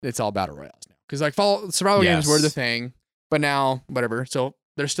 It's all battle royales now because like survival games were the thing, but now whatever. So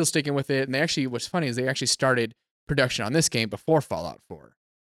they're still sticking with it. And what's funny is they actually started production on this game before Fallout 4,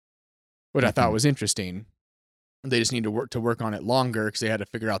 which I thought was interesting. They just need to work on it longer because they had to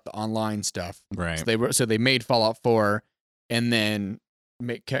figure out the online stuff. Right. So they made Fallout 4 and then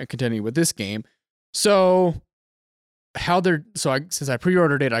continue with this game. So since I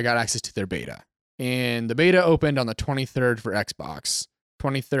pre-ordered it, I got access to their beta, and the beta opened on the 23rd for Xbox.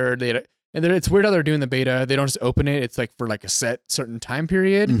 23rd, it's weird how they're doing the beta. They don't just open it. It's like for like a certain time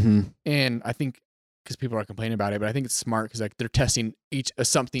period. Mm-hmm. And I think because people are complaining about it, but I think it's smart because like they're testing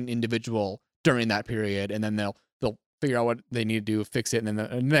something individual during that period, and then they'll figure out what they need to do, fix it, and then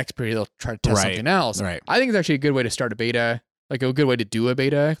the next period they'll try to test something else. Right. I think it's actually a good way to start a beta, like a good way to do a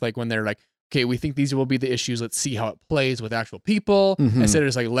beta, like when they're like, okay, we think these will be the issues. Let's see how it plays with actual people instead of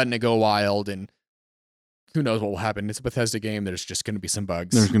just like letting it go wild and who knows what will happen. It's a Bethesda game. There's just going to be some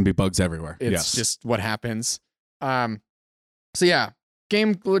bugs. There's going to be bugs everywhere. It's just what happens. So yeah,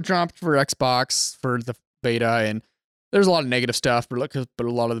 game dropped for Xbox for the beta, and there's a lot of negative stuff, but a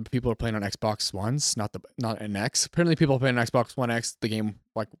lot of the people are playing on Xbox Ones, not an X. Apparently, people playing on Xbox One X, the game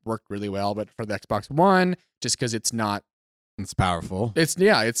like worked really well, but for the Xbox One, just because it's not, it's powerful. It's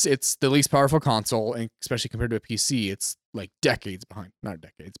the least powerful console, and especially compared to a PC, it's like decades behind. Not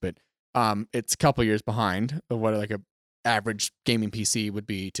decades, but it's a couple years behind of what like a average gaming PC would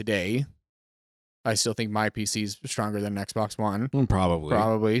be today. I still think my PC is stronger than an Xbox One.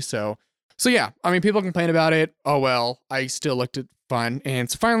 Probably. So yeah, I mean, people complain about it. Oh well, I still looked at fun, and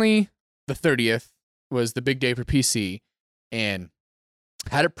so finally, the 30th was the big day for PC, and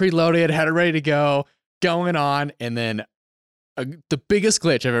had it preloaded, had it ready to go, going on, and then the biggest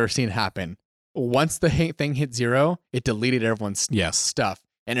glitch I've ever seen happen. Once the thing hit 0, it deleted everyone's stuff,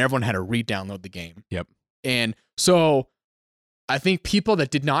 and everyone had to re-download the game. Yep. And so I think people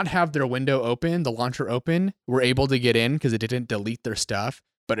that did not have their window open, the launcher open, were able to get in because it didn't delete their stuff.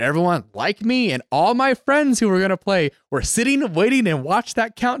 But everyone like me and all my friends who were going to play were sitting, waiting, and watched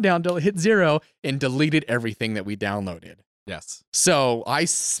that countdown till it hit 0 and deleted everything that we downloaded. Yes. So I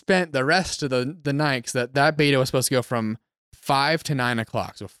spent the rest of the night, because that beta was supposed to go from 5 to 9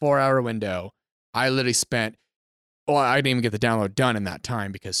 o'clock, so a 4-hour window. I literally spent, I didn't even get the download done in that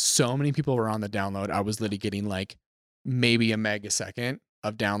time because so many people were on the download. I was literally getting like maybe a megasecond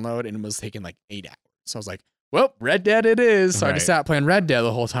of download, and it was taking like 8 hours. So I was like, well, Red Dead it is. So I just sat playing Red Dead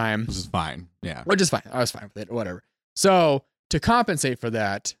the whole time. Which is fine. Yeah. Which is fine. I was fine with it, whatever. So to compensate for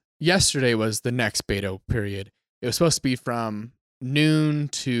that, yesterday was the next beta period. It was supposed to be from noon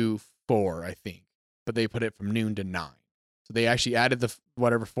to 4, I think. But they put it from noon to 9. So they actually added the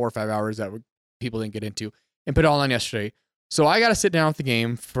 4 or 5 hours that people didn't get into and put it all on yesterday. So I got to sit down with the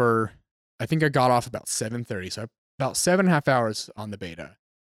game for, I think I got off about 7:30. So about 7.5 hours on the beta.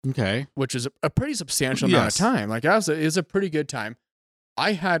 Okay. Which is a pretty substantial amount of time. Like it was a pretty good time.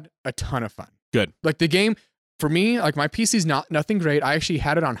 I had a ton of fun. Good. Like the game for me, like my PC's nothing great. I actually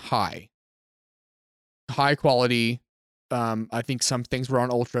had it on high quality. I think some things were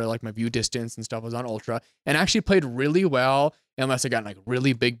on ultra, like my view distance and stuff was on ultra, and actually played really well unless I got in like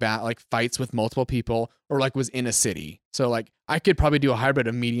really big like fights with multiple people or like was in a city. So like I could probably do a hybrid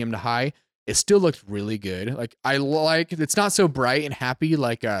of medium to high. It still looked really good. Like it's not so bright and happy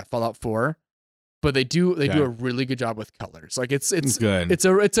like Fallout 4, but they do a really good job with colors. Like it's good. It's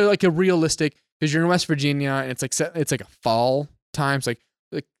a like a realistic, because you're in West Virginia and it's like a fall time. So like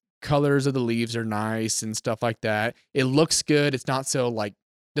the colors of the leaves are nice and stuff like that. It looks good. It's not so like,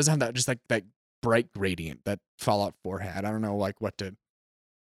 doesn't have that just like that bright gradient that Fallout 4 had. I don't know like what to.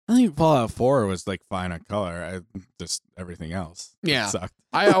 I think Fallout 4 was like fine on color. Just everything else. Sucked.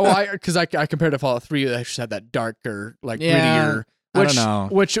 Because I compared to Fallout 3, that just had that darker, like grittier. I don't know.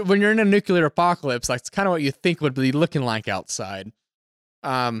 Which when you're in a nuclear apocalypse, like it's kind of what you think would be looking like outside.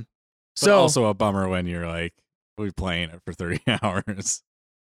 But so also a bummer when you're like we playing it for 30 hours.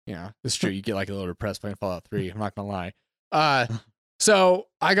 Yeah, it's true. You get like a little depressed playing Fallout 3. I'm not gonna lie. So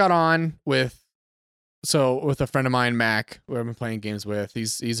I got on with a friend of mine, Mac, who I've been playing games with.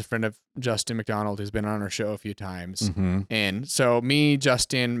 He's a friend of Justin McDonald, who's been on our show a few times. Mm-hmm. And so me,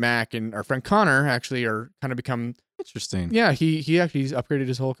 Justin, Mac, and our friend Connor actually are kind of become interesting. Yeah, he actually upgraded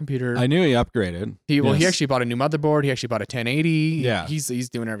his whole computer. I knew he upgraded. He actually bought a new motherboard. He actually bought a 1080. Yeah, he's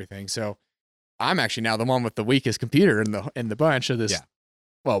doing everything. So I'm actually now the one with the weakest computer in the bunch of this. Yeah.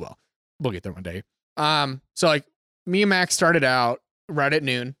 Well, we'll get there one day. So like me and Max started out right at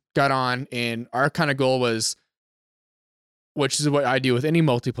noon, got on, and our kind of goal was, which is what I do with any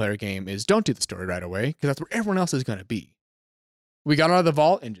multiplayer game, is don't do the story right away because that's where everyone else is going to be. We got out of the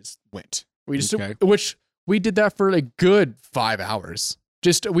vault and just went. Which we did that for a good 5 hours.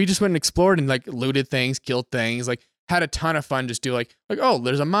 We just went and explored and like looted things, killed things, like had a ton of fun. Just do like, oh,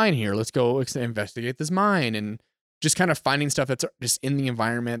 there's a mine here. Let's go investigate this mine, and just kind of finding stuff that's just in the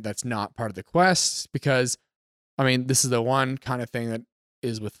environment that's not part of the quest. Because, I mean, this is the one kind of thing that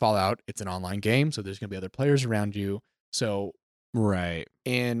is with Fallout. It's an online game, so there's going to be other players around you. So, right.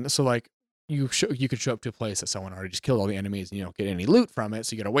 And so, like, you could show up to a place that someone already just killed all the enemies and you don't get any loot from it.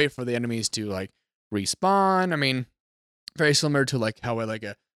 So you got to wait for the enemies to, like, respawn. I mean, very similar to, like, how like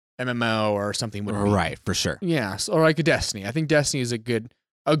a MMO or something would be. Right, for sure. Yeah, or like a Destiny. I think Destiny is a good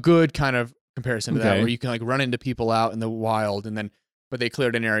kind of comparison to that, where you can like run into people out in the wild but they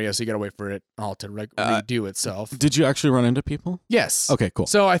cleared an area, so you gotta wait for it all to like redo itself. Did you actually run into people? Yes. Okay, cool.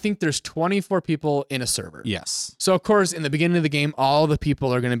 So I think there's 24 people in a server. Yes. So of course, in the beginning of the game, all the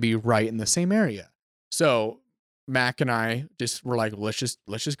people are gonna be right in the same area. So Mac and I just were like, let's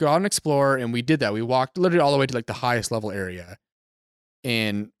just go out and explore, and we did that. We walked literally all the way to like the highest level area,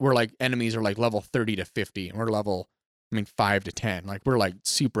 and we're like enemies are like level 30 to 50, and we're level 5 to 10. Like we're like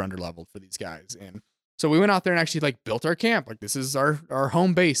super underleveled for these guys. And so we went out there and actually like built our camp. Like this is our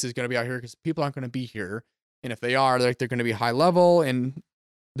home base is going to be out here because people aren't going to be here. And if they are, they're going to be high level, and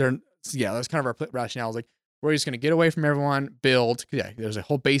that's kind of our rationale. Is like, we're just going to get away from everyone, build. Yeah, there's a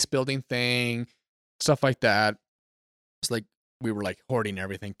whole base building thing, stuff like that. It's like we were like hoarding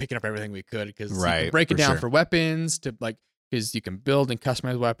everything, picking up everything we could because you can break it down for weapons to like, because you can build and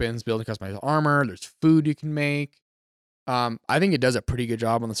customize weapons, build and customize armor. There's food you can make. I think it does a pretty good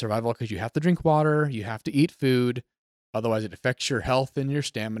job on the survival because you have to drink water, you have to eat food, otherwise it affects your health and your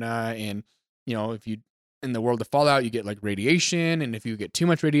stamina. And if you in the world of Fallout, you get like radiation, and if you get too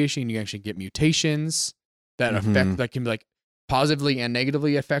much radiation, you actually get mutations that affect that can be like positively and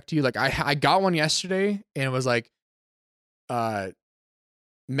negatively affect you. Like I got one yesterday, and it was like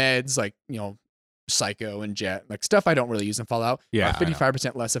meds, like Psycho and Jet, like stuff I don't really use in Fallout. Yeah,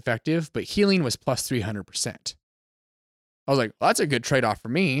 55% less effective, but healing was plus 300%. I was like, well, that's a good trade-off for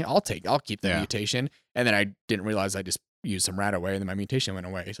me. I'll keep the mutation. And then I didn't realize I just used some rat away, and then my mutation went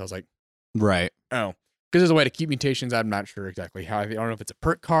away. So I was like, right. Oh, because there's a way to keep mutations. I'm not sure exactly how. I don't know if it's a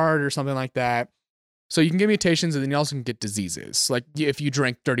perk card or something like that. So you can get mutations, and then you also can get diseases. Like if you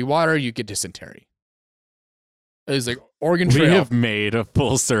drink dirty water, you get dysentery. It's like Oregon Trail. We have made a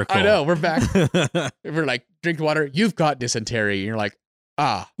full circle. I know. We're back. We're like, drink water. You've got dysentery. And you're like,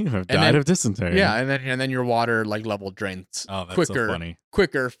 you have died of dysentery. Yeah, and then your water like level drains so funny.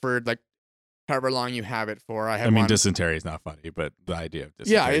 Quicker for like however long you have it for. I mean, dysentery is not funny, but the idea of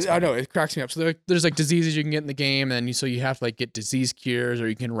dysentery. Yeah, I know it cracks me up. So there's like diseases you can get in the game, and so you have to like get disease cures, or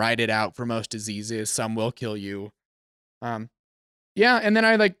you can ride it out for most diseases. Some will kill you. Yeah, and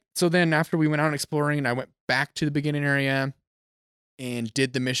then then after we went out exploring, I went back to the beginning area and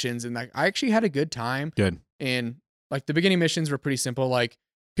did the missions, and like I actually had a good time. Good. And like the beginning missions were pretty simple. Like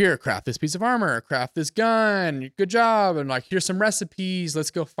here, craft this piece of armor, craft this gun, good job, and like here's some recipes,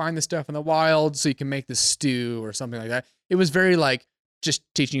 let's go find the stuff in the wild so you can make this stew or something like that. It was very like just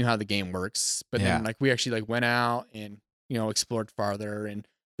teaching you how the game works. But then like we actually like went out and explored farther, and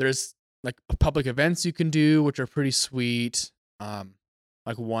there's like public events you can do which are pretty sweet.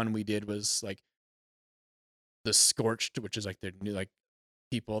 Like one we did was like the Scorched, which is like the new like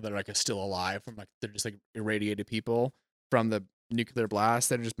people that are like still alive from like they're just like irradiated people from the nuclear blast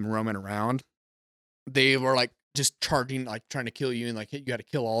that have just been roaming around. They were like just charging, like trying to kill you, and like you got to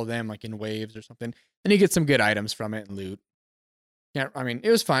kill all of them like in waves or something. And you get some good items from it and loot. Yeah, I mean, it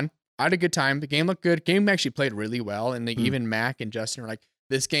was fun. I had a good time. The game looked good. Game actually played really well, and even Mac and Justin were like,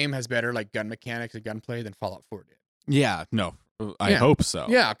 "This game has better like gun mechanics and gunplay than Fallout 4 did." Yeah, no, I hope so.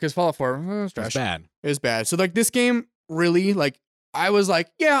 Yeah, because Fallout 4 was trash. It was bad. It was bad. So like this game really like I was like,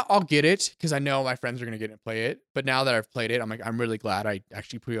 yeah, I'll get it because I know my friends are gonna get it and play it. But now that I've played it, I'm like, I'm really glad I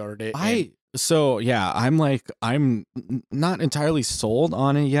actually pre-ordered it. I'm not entirely sold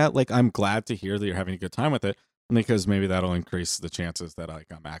on it yet. Like, I'm glad to hear that you're having a good time with it, because maybe that'll increase the chances that like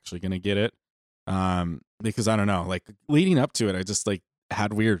I'm actually gonna get it. Because I don't know, like leading up to it, I just like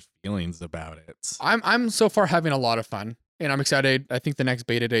had weird feelings about it. I'm so far having a lot of fun, and I'm excited. I think the next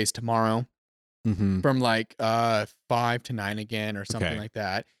beta day is tomorrow. From like 5 to 9 again or something like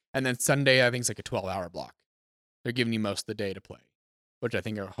that. And then Sunday, I think it's like a 12-hour block. They're giving you most of the day to play, which I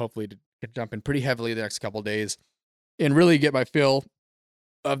think are hopefully to jump in pretty heavily the next couple of days and really get my feel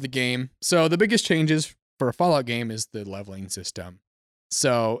of the game. So the biggest changes for a Fallout game is the leveling system.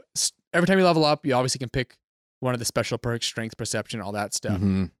 So every time you level up, you obviously can pick one of the special perks, strength, perception, all that stuff.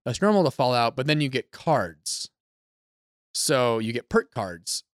 That's normal to Fallout, but then you get cards. So you get perk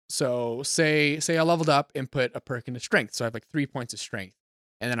cards. So say I leveled up and put a perk into strength. So I have like 3 points of strength.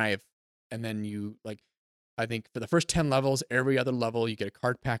 And then you like, I think for the first 10 levels, every other level, you get a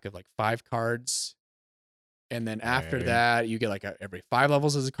card pack of like 5 cards. And then after that, you get like every 5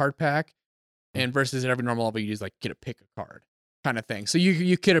 levels as a card pack. And versus every normal level, you just like get to pick a card kind of thing. So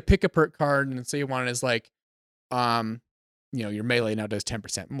you get to pick a perk card, and say you want it as like, your melee now does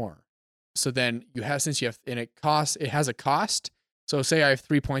 10% more. So then it has a cost. So say I have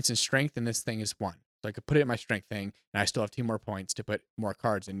 3 points in strength and this thing is 1. So I could put it in my strength thing, and I still have 2 more points to put more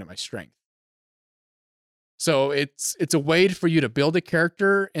cards into my strength. So it's a way for you to build a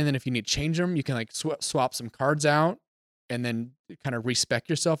character, and then if you need to change them, you can like swap some cards out and then kind of respec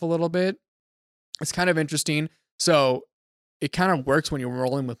yourself a little bit. It's kind of interesting. So it kind of works when you're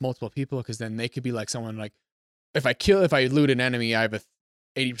rolling with multiple people, because then they could be like someone like, if I loot an enemy, I have a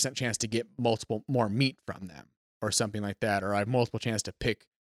 80% chance to get more meat from them, or something like that, or I have multiple chances to pick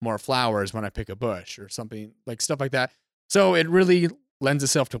more flowers when I pick a bush or something, like stuff like that. So it really lends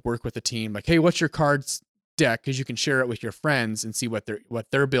itself to work with the team. Like, hey, what's your cards deck? Because you can share it with your friends and see what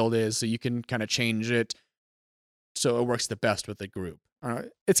their build is, so you can kind of change it so it works the best with the group.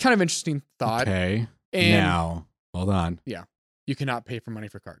 It's kind of interesting thought. Okay. And now, hold on. Yeah, you cannot pay for money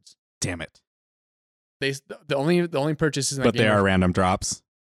for cards. Damn it. The only purchases in that but game they are random drops.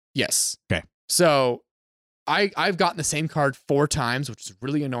 Yes. Okay. So I've gotten the same card 4 times, which is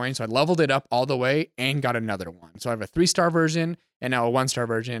really annoying. So I leveled it up all the way and got another one. So I have a 3-star version and now a 1-star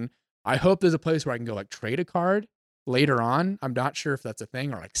version. I hope there's a place where I can go like trade a card later on. I'm not sure if that's a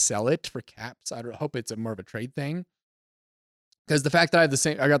thing, or like sell it for caps. I hope it's more of a trade thing. Because the fact that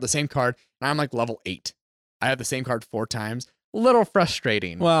I got the same card and I'm like level 8. I have the same card 4 times. A little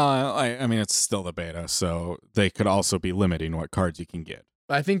frustrating. Well, I mean, it's still the beta, so they could also be limiting what cards you can get.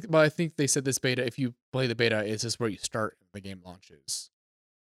 I think they said this beta, if you play the beta, is this where you start when the game launches.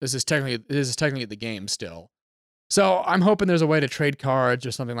 This is technically the game still. So I'm hoping there's a way to trade cards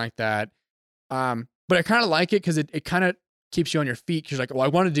or something like that. But I kind of like it because it kind of keeps you on your feet, because you're like, well, I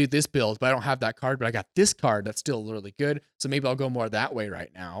want to do this build, but I don't have that card, but I got this card that's still really good. So maybe I'll go more that way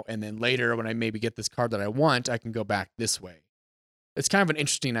right now. And then later, when I maybe get this card that I want, I can go back this way. It's kind of an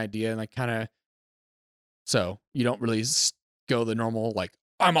interesting idea, and like kind of, so you don't really go the normal, like,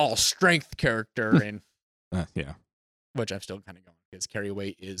 I'm all strength character, and yeah, which I'm still kind of going, because carry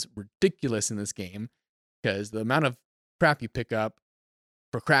weight is ridiculous in this game, because the amount of crap you pick up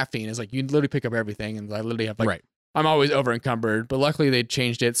for crafting is like, you literally pick up everything, and I literally have like, right. I'm always over encumbered, but luckily they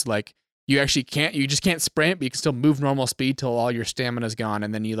changed it. So like, you just can't sprint, but you can still move normal speed till all your stamina's gone,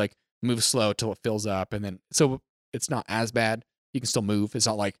 and then you like move slow till it fills up, and then, so it's not as bad. You can still move. It's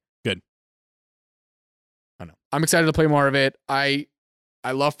not like good. I don't know. I'm excited to play more of it. I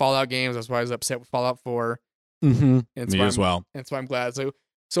love Fallout games. That's why I was upset with Fallout 4. Me as well. And so I'm glad.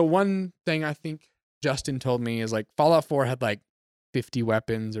 So one thing I think Justin told me is like Fallout 4 had like 50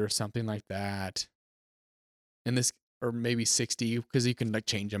 weapons or something like that. And or maybe 60 because you can like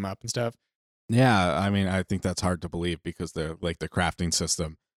change them up and stuff. Yeah, I mean, I think that's hard to believe because the crafting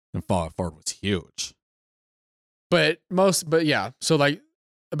system in Fallout 4 was huge. But yeah, so like,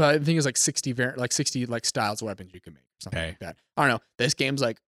 but the thing is like 60 like styles of weapons you can make, or something like that. I don't know. This game's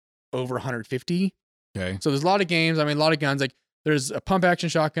like over 150. Okay. So there's a lot of games. I mean, a lot of guns. Like there's a pump action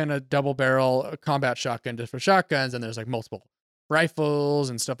shotgun, a double barrel, a combat shotgun just for shotguns, and there's like multiple rifles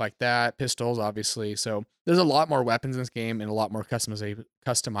and stuff like that, pistols, obviously. So there's a lot more weapons in this game and a lot more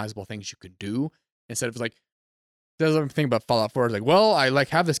customizable things you can do instead of like. The other thing about Fallout 4 is like, well, I like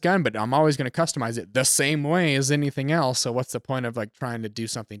have this gun, but I'm always going to customize it the same way as anything else. So what's the point of like trying to do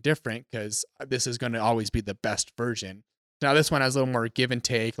something different? Because this is going to always be the best version. Now this one has a little more give and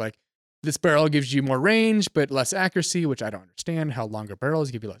take. Like this barrel gives you more range, but less accuracy, which I don't understand. How longer barrels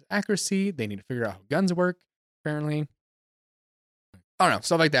give you less accuracy. They need to figure out how guns work, apparently. I don't know,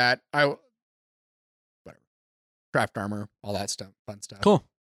 stuff like that. Whatever. Craft armor, all that stuff, fun stuff. Cool.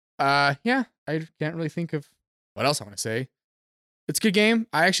 Yeah, I can't really think of what else I want to say. It's a good game.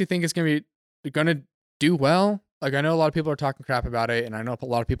 I actually think it's gonna do well. Like I know a lot of people are talking crap about it, and I know a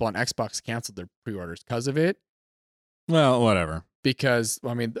lot of people on Xbox canceled their pre-orders because of it. Well, whatever. Because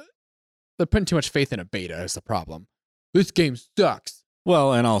I mean, they're putting too much faith in a beta is the problem. This game sucks.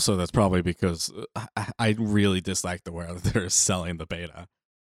 Well, and also that's probably because I really dislike the way they're selling the beta.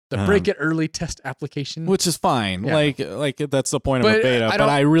 The break it early test application, which is fine. Yeah. Like that's the point of a beta. But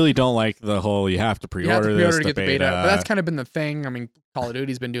I really don't like the whole you have to pre-order this to get the beta. But that's kind of been the thing. I mean, Call of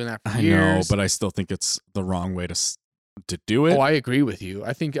Duty's been doing that for years. I know, but I still think it's the wrong way to do it. Oh, I agree with you.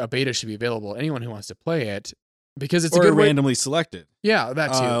 I think a beta should be available to anyone who wants to play it because it's or a good randomly selected. Yeah,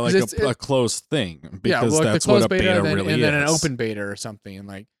 that's like a closed thing. Because like that's the closed what a beta really is. And then an open beta or something.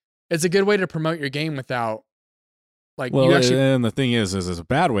 Like it's a good way to promote your game without. Like well, you actually, and the thing is it's a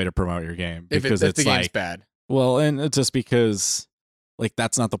bad way to promote your game because if the game's like bad. Well, and it's just because like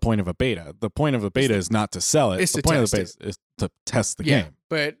that's not the point of a beta. The point of a beta is not to sell it. The point of the beta is to test the game.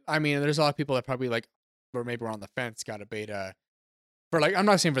 But I mean, there's a lot of people that probably like, or maybe we're on the fence, got a beta for like. I'm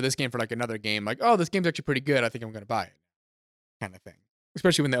not saying for this game, for like another game. Like, oh, this game's actually pretty good. I think I'm gonna buy it, kind of thing.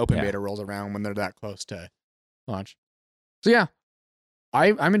 Especially when the open beta rolls around when they're that close to launch. So yeah,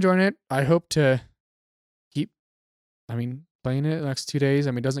 I'm enjoying it. I hope to keep. I mean, playing it the next 2 days.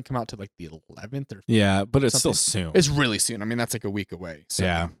 I mean, it doesn't come out to like the 11th or yeah, but it's something. still soon. It's really soon. I mean, that's like a week away. So.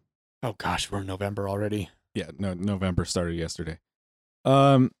 Yeah. Oh gosh, we're in November already. Yeah, no, November started yesterday.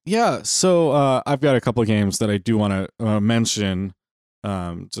 Yeah. So I've got a couple of games that I do want to mention.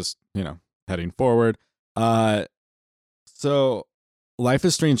 Just heading forward. So Life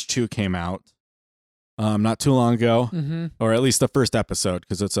is Strange 2 came out. Not too long ago, or at least the first episode,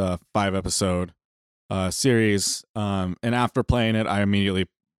 because it's a 5-episode series. And after playing it, I immediately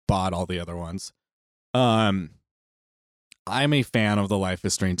bought all the other ones. I'm a fan of the Life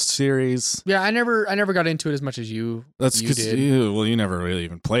is Strange series. Yeah, I never got into it as much as you. That's because you never really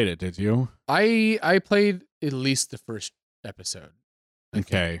even played it, did you? I played at least the first episode.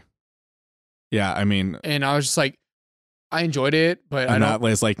 Okay. Yeah, I mean, and I was just like, I enjoyed it, but that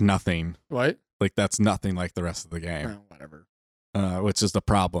was like nothing. What? Like that's nothing like the rest of the game. Oh, whatever. Which is the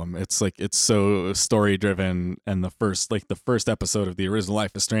problem. It's like it's so story driven, and the first episode of the original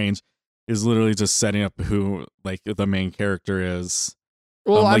Life is Strange is literally just setting up who like the main character is.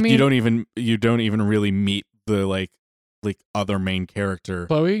 Well, I mean, you don't even really meet the like other main character,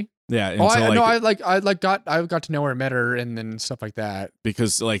 Chloe. Yeah. I got to know her, met her, and then stuff like that.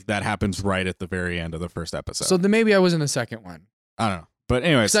 Because like that happens right at the very end of the first episode. So then maybe I was in the second one. I don't know, but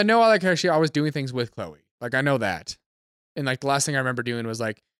anyways, because I know I was doing things with Chloe. Like I know that, and like the last thing I remember doing was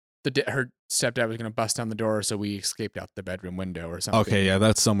like her stepdad was gonna bust down the door, so we escaped out the bedroom window or something. Okay, yeah,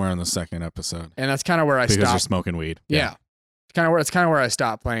 that's somewhere in the second episode, and that's kind of where I stopped. Because you're smoking weed. Yeah, it's kind of where I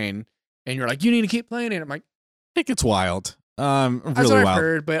stopped playing, and you're like, you need to keep playing it. I'm like, I think it's wild. That's really what I've wild.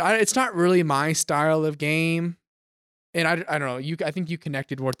 heard, but it's not really my style of game. And I don't know. I think you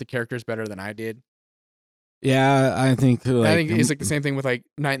connected with the characters better than I did. Yeah, I think it's like the same thing with like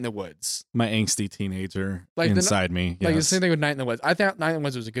Night in the Woods. My angsty teenager like inside me. Like yes. the same thing with Night in the Woods. I thought Night in the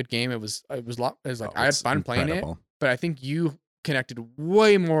Woods was a good game. It was like I had fun playing it, but I think you connected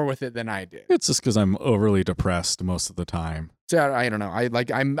way more with it than I did. It's just because I'm overly depressed most of the time. So I don't know.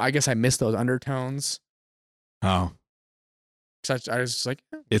 I guess I miss those undertones. Oh. I was just like,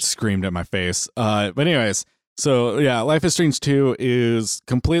 it screamed at my face. But anyways, so yeah, Life is Strange 2 is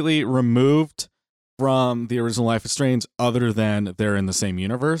completely removed from the original Life is Strange, other than they're in the same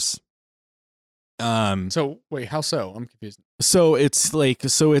universe. So wait, how so? I'm confused. So it's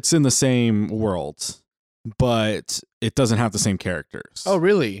in the same world. but it doesn't have the same characters. Oh,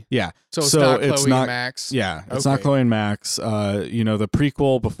 really? Yeah. So it's not Chloe and Max. Yeah, it's not Chloe and Max. The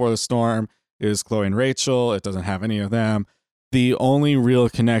prequel Before the Storm is Chloe and Rachel. It doesn't have any of them. The only real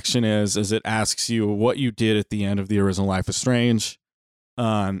connection is it asks you what you did at the end of the original Life is Strange,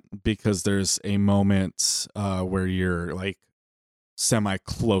 because there's a moment where you're like semi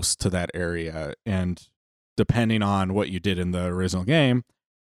close to that area, and depending on what you did in the original game,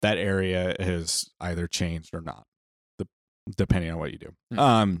 that area has either changed or not, depending on what you do.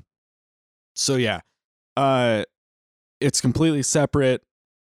 So yeah, it's completely separate.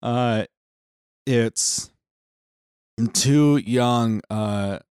 It's two young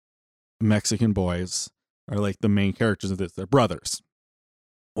Mexican boys are like the main characters of this. They're brothers.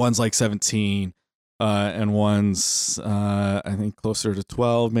 One's like 17, and one's I think closer to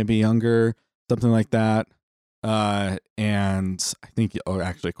 12, maybe younger, something like that. And I think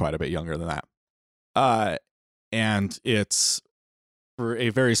actually quite a bit younger than that. And it's for a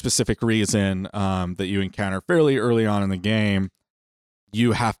very specific reason that you encounter fairly early on in the game.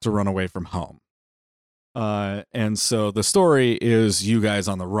 You have to run away from home. And so the story is you guys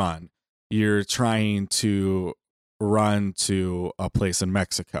on the run. You're trying to run to a place in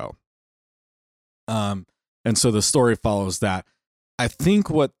Mexico. And so the story follows that. I think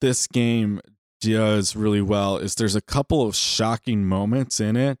what this game does really well is there's a couple of shocking moments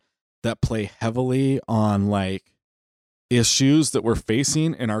in it that play heavily on like issues that we're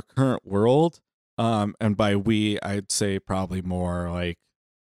facing in our current world. And by we, I'd say probably more like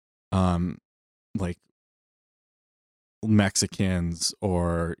Mexicans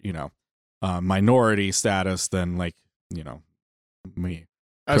or, minority status than like, me.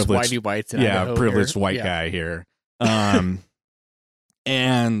 Us whitey whites. Privileged white guy here.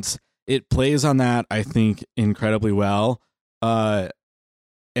 And it plays on that, I think, incredibly well, and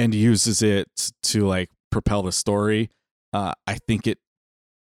uses it to like propel the story. I think it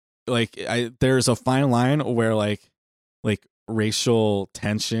there's a fine line where like racial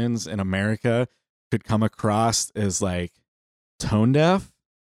tensions in America could come across as like tone deaf.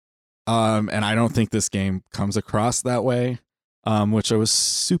 And I don't think this game comes across that way, which I was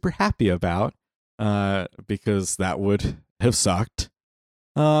super happy about, because that would have sucked.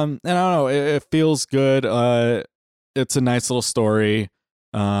 And I don't know, it feels good. It's a nice little story.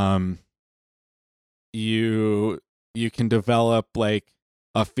 You can develop like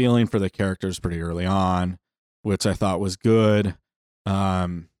a feeling for the characters pretty early on, which I thought was good.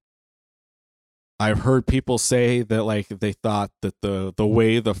 I've heard people say that like they thought that the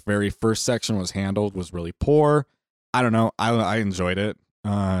way the very first section was handled was really poor. I don't know. I enjoyed it.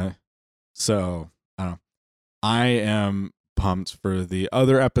 So I don't know. I am pumped for the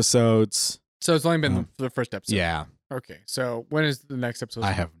other episodes. So it's only been the first episode. Yeah. Okay. So when is the next episode?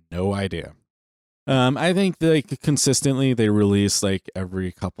 I have no idea. I think like consistently they release like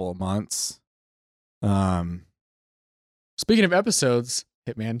every couple of months. Speaking of episodes,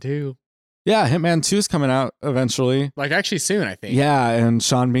 Hitman 2. Yeah, Hitman 2 is coming out eventually. Like actually soon, I think. Yeah, and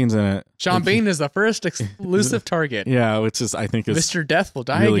Sean Bean's in it. Sean Bean is the first exclusive target. Yeah, which is I think is Mr. Death will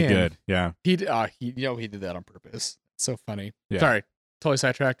die really again. good. Yeah. He did that on purpose. It's so funny. Yeah. Sorry, totally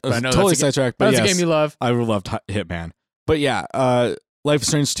sidetracked. But I know totally sidetracked. But that's a game you love. I loved Hitman. But yeah, Life is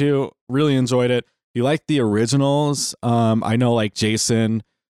Strange 2, really enjoyed it. You like the originals? I know like Jason,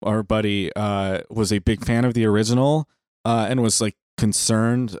 our buddy, was a big fan of the original, and was like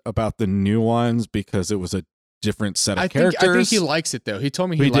concerned about the new ones because it was a different set of characters. I think he likes it though. He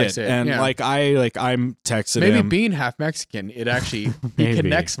told me he likes it. And I'm texting maybe him. Being half Mexican, it actually he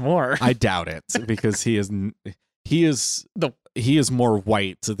connects more. I doubt it because he is more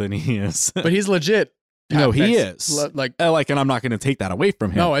white than he is. But he's legit. No, he is. And I'm not going to take that away from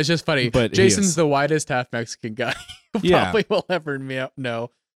him. No, it's just funny. But Jason's the whitest half Mexican guy you probably will ever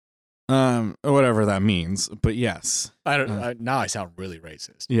know. Whatever that means, but yes. I don't. Now I sound really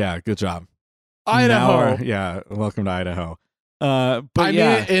racist. Yeah, good job. Idaho. Welcome to Idaho. But I mean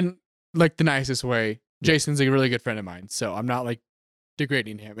it in like the nicest way. Jason's a really good friend of mine, so I'm not like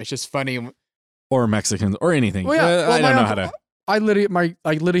degrading him. It's just funny. Or Mexicans or anything. Well, yeah. I don't know how to. I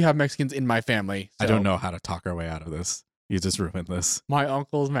literally have Mexicans in my family. So. I don't know how to talk our way out of this. You just ruined this. My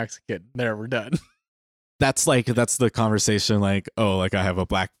uncle's Mexican. There, we're done. That's the conversation. Like, oh, like I have a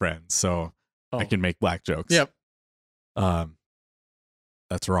black friend, so I can make black jokes. Yep.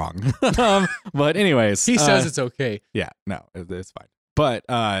 That's wrong. But anyways, he says it's okay. Yeah, no, it's fine. But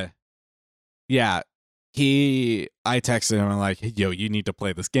yeah, I texted him and like, yo, you need to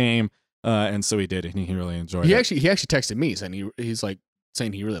play this game. And so he did, and he really enjoyed it. He actually texted me saying he's like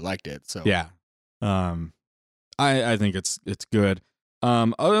saying he really liked it. So yeah, I think it's good.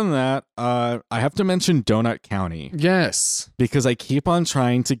 Other than that, I have to mention Donut County Yes. because I keep on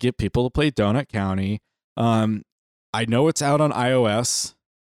trying to get people to play Donut County. I know it's out on iOS.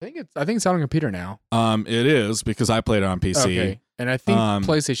 I think it's out on computer now. It is because I played it on PC. Okay. And I think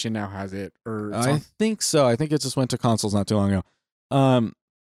PlayStation now has it. Or I think so. I think it just went to consoles not too long ago.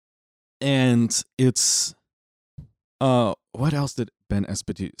 And it's what else did Ben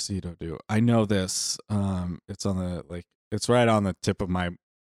Esposito do? I know this. It's on the it's right on the tip of my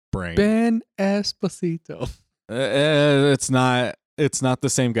brain. Ben Esposito. It's not the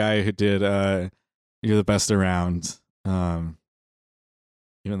same guy who did You're the Best Around.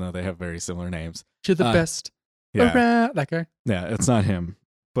 Even though they have very similar names. You're the best yeah. around. That guy? Yeah, it's not him.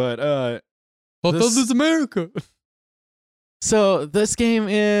 But this is America. So this game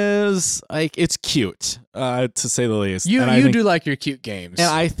is it's cute, to say the least. You do like your cute games. And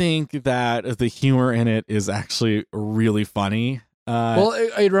I think that the humor in it is actually really funny. Well,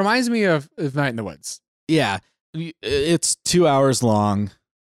 it reminds me of Night in the Woods. Yeah. It's 2 hours long.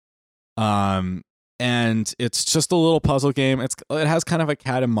 And it's just a little puzzle game. It has kind of a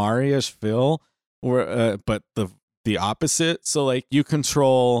Katamari-ish feel, but the opposite. So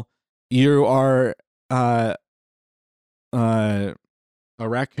you are a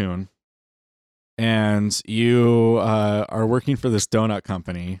raccoon, and you are working for this donut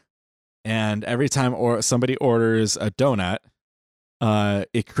company. And every time somebody orders a donut,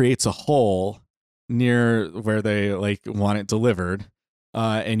 it creates a hole near where they want it delivered.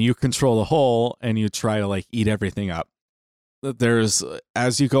 And you control the hole, and you try to eat everything up. There's,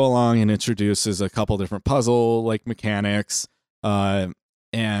 as you go along, and introduces a couple different puzzle mechanics, and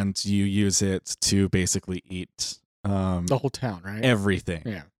you use it to basically eat the whole town, right? Everything.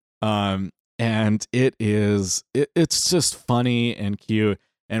 Yeah. And it's just funny and cute,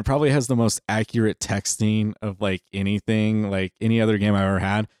 and probably has the most accurate texting of anything, any other game I've ever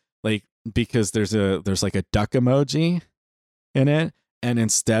had. Because there's a duck emoji in it. And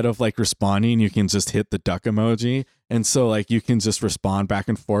instead of responding, you can just hit the duck emoji. And so you can just respond back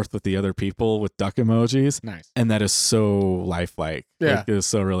and forth with the other people with duck emojis. Nice. And that is so lifelike. Yeah. It is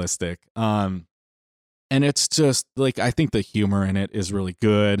so realistic. And it's just I think the humor in it is really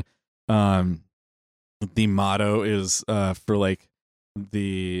good. The motto is for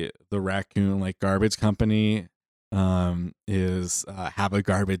the raccoon garbage company is have a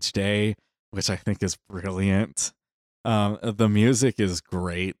garbage day, which I think is brilliant. The music is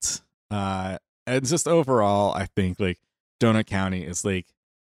great. And just overall, I think Donut County is a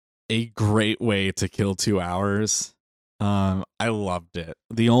great way to kill 2 hours. I loved it.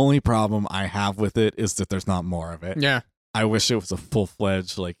 The only problem I have with it is that there's not more of it. Yeah. I wish it was a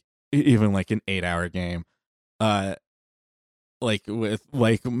full-fledged, even an 8-hour game.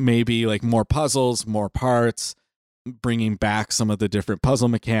 With maybe more puzzles, more parts, bringing back some of the different puzzle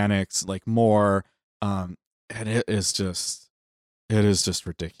mechanics, more, and it is just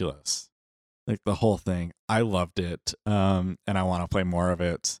ridiculous. The whole thing. I loved it. And I want to play more of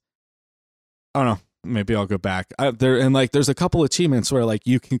it. I don't know. Maybe I'll go back. There's a couple achievements where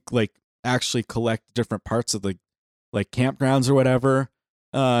you can actually collect different parts of the campgrounds or whatever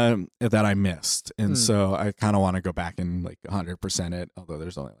that I missed. And so I kind of want to go back and 100% it, although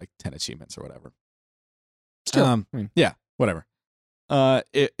there's only 10 achievements or whatever. Still, yeah, whatever.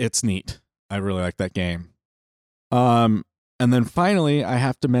 It's neat. I really like that game. And then finally, I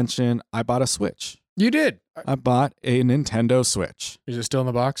have to mention I bought a Switch. You did. I bought a Nintendo Switch. Is it still in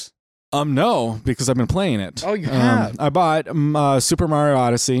the box? No, because I've been playing it. Oh, you have? I bought Super Mario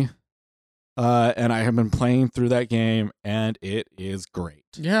Odyssey, and I have been playing through that game, and it is great.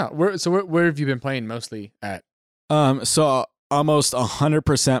 Yeah. Where have you been playing mostly at? So almost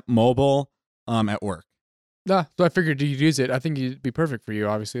 100% mobile at work. So I figured you'd use it. I think it'd be perfect for you,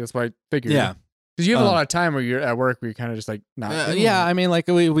 obviously. That's why I figured. Yeah. Because you have a lot of time where you're at work where you're kind of just not. Yeah, I mean,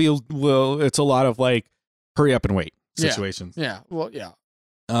 we will. It's a lot of hurry up and wait situations. Yeah. Well, yeah.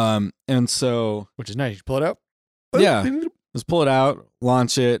 And so, which is nice. You pull it out. Yeah. Just pull it out,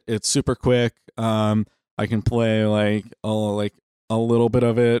 launch it. It's super quick. I can play a little bit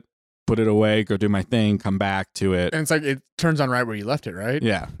of it, put it away, go do my thing, come back to it. And it's it turns on right where you left it, right?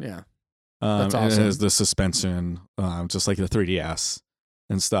 Yeah. Yeah. That's awesome. It has the suspension, just like the 3DS.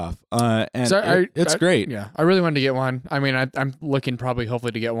 And stuff. And so it's great. Yeah. I really wanted to get one. I mean, I'm looking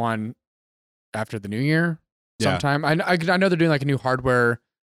hopefully to get one after the new year sometime. I know they're doing a new hardware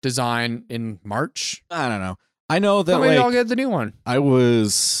design in March. I don't know. I know that maybe I'll get the new one. I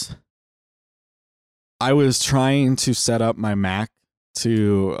was trying to set up my Mac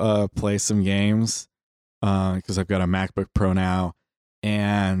to play some games because I've got a MacBook Pro now,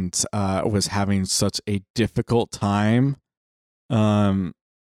 and was having such a difficult time um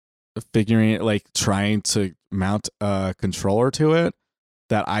figuring like trying to mount a controller to it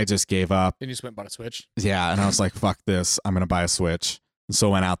that I just gave up. Then you just went and bought a Switch. Yeah, and I was like, fuck this, I'm gonna buy a Switch. And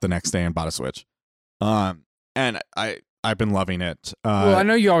so went out the next day and bought a Switch. And I've been loving it. Well, I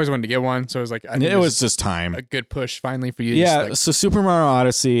know you always wanted to get one, so it was like, I think it was just time. a good push finally for you. Yeah, Just so Super Mario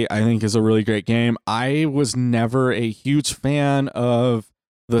Odyssey, I think, is a really great game. I was never a huge fan of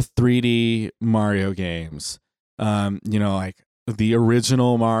the 3D Mario games. Like the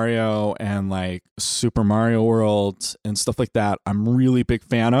original Mario and like Super Mario World and stuff like that. I'm really big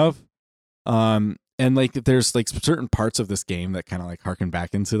fan of. And like there's like certain parts of this game that kind of like harken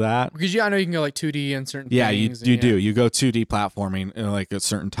back into that. because I know you can go like 2D and certain Yeah, things. you do. You go 2D platforming like at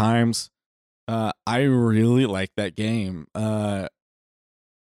certain times. I really like that game. I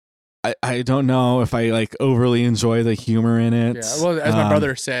don't know if I like overly enjoy the humor in it. Yeah, well, as my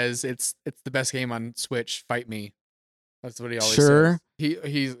brother says, it's the best game on Switch. Fight me. That's what he always Sure.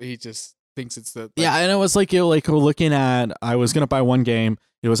 says. He just thinks it's the Yeah, and it was like looking at. I was gonna buy one game.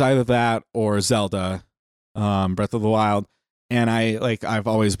 It was either that or Zelda, Breath of the Wild, and I've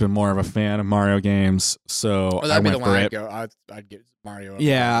always been more of a fan of Mario games, so I that'd be went the for one it. I'd go. I'd get Mario.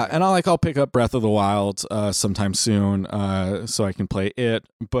 Yeah, and I'll pick up Breath of the Wild sometime soon, so I can play it.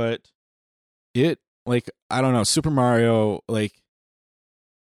 But it I don't know, Super Mario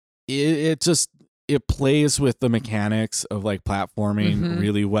it plays with the mechanics of like platforming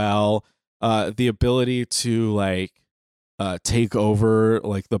really well. The ability to take over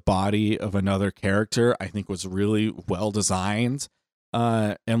like the body of another character, I think was really well designed.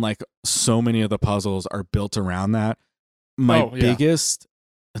 And like so many of the puzzles are built around that. My biggest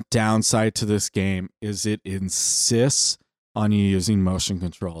downside to this game is it insists on you using motion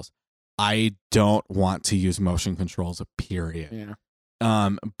controls. I don't want to use motion controls, period. Yeah.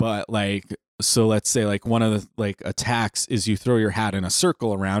 But so let's say like one of the attacks is you throw your hat in a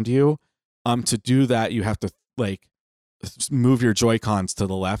circle around you. To do that, you have to move your Joy-Cons to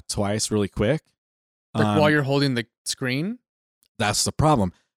the left twice really quick. While you're holding the screen? That's the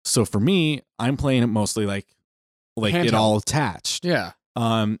problem. So for me, I'm playing it mostly like handheld. It all attached. Yeah.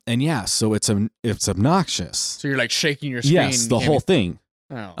 And yeah, so it's obnoxious. So you're like shaking your screen. Yes, the whole thing.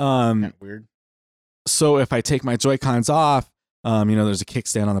 Oh, kind of weird. So if I take my Joy-Cons off, there's a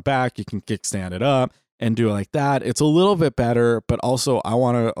kickstand on the back. You can kickstand it up and do it like that. It's a little bit better, but also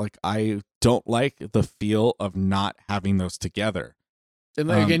I don't like the feel of not having those together. And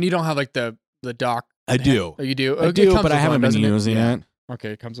again, you don't have like the dock. I do. Oh, you do? I do, but I haven't been using it. Okay,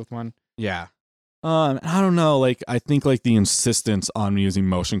 it comes with one. Yeah. I don't know. I think the insistence on using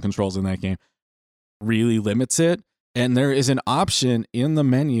motion controls in that game really limits it. And there is an option in the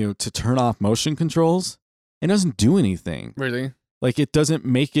menu to turn off motion controls. It doesn't do anything. Really? It doesn't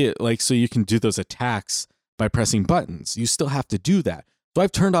make it so you can do those attacks by pressing buttons. You still have to do that. So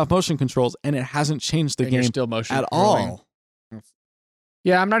I've turned off motion controls and it hasn't changed the game still motion at all.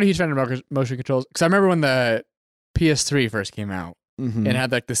 Yeah, I'm not a huge fan of motion controls because I remember when the PS3 first came out and it had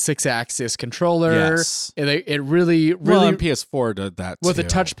the 6-axis controller. Yes. And it really Well, and PS4 did that with too. a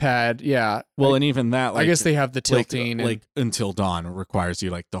touchpad. Yeah. Well, and even that, I guess they have the tilting. Until dawn requires you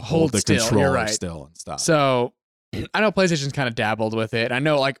to hold the still, controller still and stuff. So I know PlayStation's kind of dabbled with it. I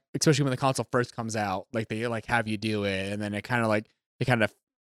know especially when the console first comes out, they have you do it, and then it kind of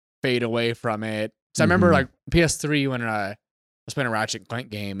fade away from it. So I remember PS3 when I was playing a Ratchet and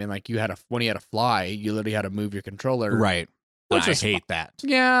Clank game, and when you had to fly, you literally had to move your controller. Right. Which I hate that.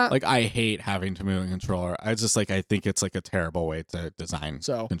 Yeah. I hate having to move a controller. I just I think it's a terrible way to design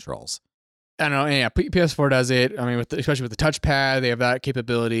controls. I don't know. Yeah, PS4 does it. I mean, especially with the touchpad, they have that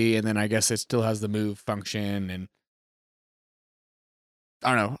capability, and then I guess it still has the move function. And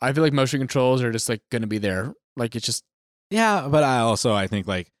I don't know. I feel like motion controls are just going to be there. It's just yeah. But I think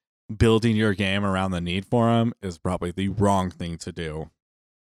building your game around the need for them is probably the wrong thing to do.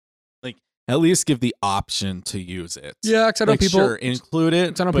 At least give the option to use it. Yeah, because I know people sure, include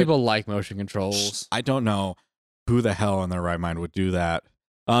it. I know people like motion controls. I don't know who the hell in their right mind would do that.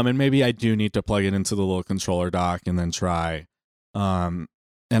 And maybe I do need to plug it into the little controller dock and then try. And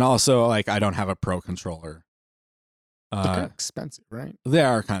also, I don't have a pro controller. They're kind of expensive, right? They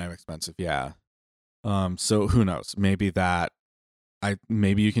are kind of expensive, yeah. So who knows? Maybe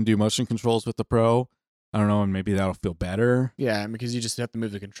maybe you can do motion controls with the pro. I don't know, and maybe that'll feel better. Yeah, because you just have to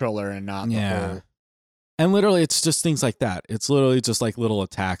move the controller and not the whole. And literally, it's just things like that. It's literally just little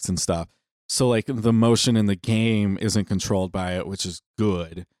attacks and stuff. So the motion in the game isn't controlled by it, which is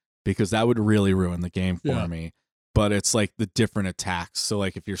good because that would really ruin the game for me. But it's the different attacks. So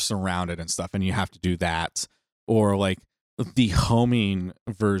if you're surrounded and stuff, and you have to do that, or the homing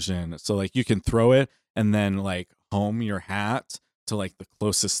version. So you can throw it and then home your hat to like the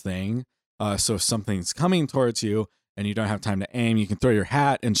closest thing. So if something's coming towards you and you don't have time to aim, you can throw your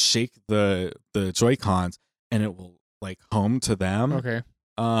hat and shake the Joy-Cons and it will like home to them. Okay.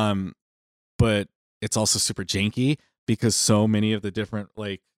 But it's also super janky because so many of the different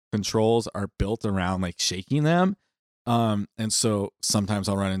like controls are built around like shaking them. And so sometimes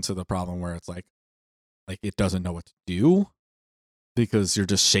I'll run into the problem where it's like it doesn't know what to do because you're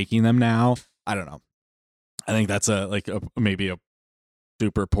just shaking them now. I don't know. I think that's maybe a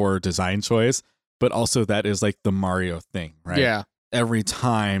super poor design choice, but also that is like the Mario thing, right? Yeah. Every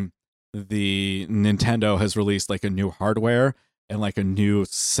time the Nintendo has released like a new hardware and like a new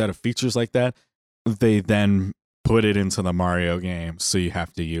set of features like that, they then put it into the Mario game, so you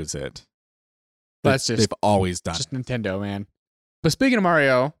have to use it. They've always done just Nintendo, man. But speaking of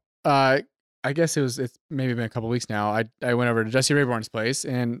Mario, I guess it's maybe been a couple weeks now. I went over to Jesse Rayborn's place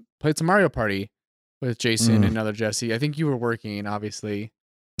and played some Mario Party with Jason and another Jesse. I think you were working, obviously.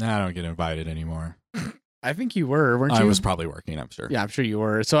 I don't get invited anymore. I think you were, weren't you? I was probably working, I'm sure. Yeah, I'm sure you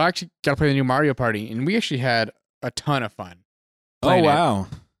were. So I actually got to play the new Mario Party, and we actually had a ton of fun. Oh, wow.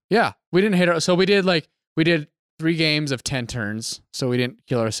 Yeah, we didn't hate it. So we did 3 games of 10 turns, so we didn't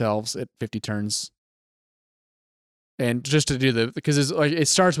kill ourselves at 50 turns. And just to do because it's like it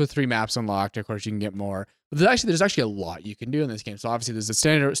starts with 3 maps unlocked. Of course, you can get more. But there's actually a lot you can do in this game. So obviously, there's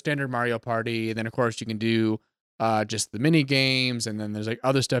the standard Mario Party, and then of course you can do just the mini games, and then there's like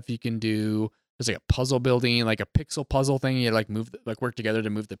other stuff you can do. There's like a puzzle building, like a pixel puzzle thing. You like work together to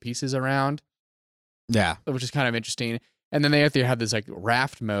move the pieces around. Yeah, which is kind of interesting. And then they have this like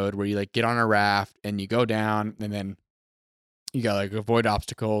raft mode where you like get on a raft and you go down, and then you got like avoid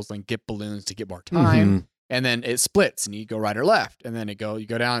obstacles and get balloons to get more time. Mm-hmm. And then it splits and you go right or left, and then you go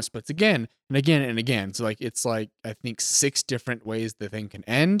down and splits again and again and again. So like it's like I think 6 different ways the thing can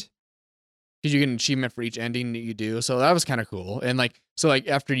end, because you get an achievement for each ending that you do. So that was kind of cool. And like so like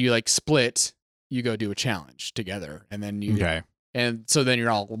after you like split, you go do a challenge together, and then and so then you're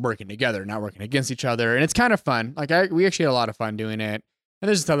all working together, not working against each other, and it's kind of fun. Like we actually had a lot of fun doing it. And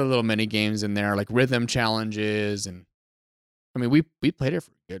there's just other little mini games in there, like rhythm challenges, and I mean we played it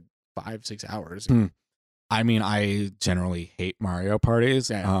for a good 5-6 hours. I mean, I generally hate Mario parties,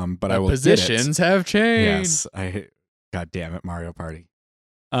 but I will positions have changed. Yes, God damn it, Mario Party.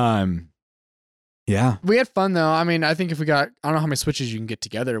 Yeah, we had fun though. I mean, I think if I don't know how many switches you can get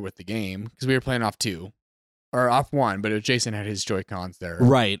together with the game, because we were playing off 2 or off 1, but Jason had his Joy-Cons there,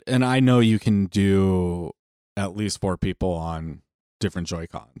 right? And I know you can do at least 4 people on different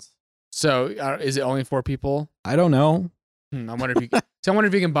Joy-Cons. So is it only 4 people? I don't know. I wonder if you can, I wonder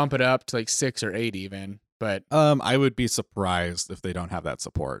if you can bump it up to like 6 or 8 even. But I would be surprised if they don't have that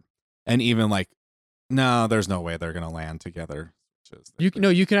support. And even like, no, there's no way they're gonna land together. You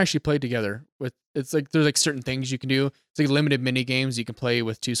can actually play together with. It's like there's like certain things you can do. It's like limited mini games you can play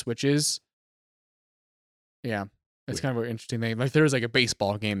with 2 switches. Yeah, it's kind of an interesting thing. Like there was like a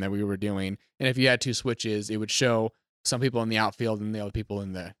baseball game that we were doing, and if you had 2 switches, it would show some people in the outfield and the other people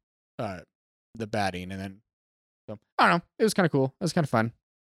in the batting, and then so I don't know. It was kind of cool. It was kind of fun.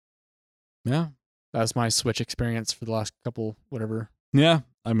 Yeah. That's my Switch experience for the last couple, whatever. Yeah.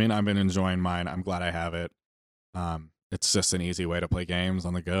 I mean, I've been enjoying mine. I'm glad I have it. It's just an easy way to play games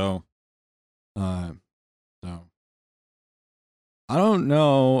on the go. So I don't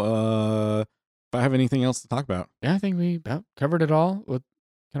know if I have anything else to talk about. Yeah, I think we about covered it all with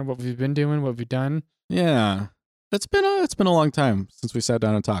kind of what we've been doing, what we've done. Yeah. It's been a long time since we sat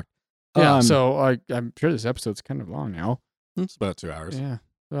down and talked. Yeah, so I'm sure this episode's kind of long now. It's about 2 hours. Yeah.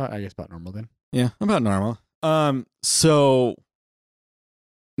 Well, I guess about normal then. Yeah, about normal. So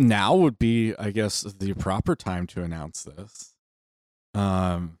now would be, I guess, the proper time to announce this.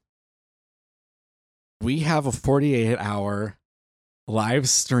 We have a 48-hour live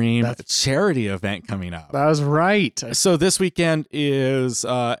stream charity event coming up. That was right. So this weekend is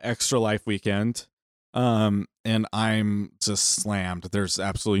Extra Life weekend. And I'm just slammed. There's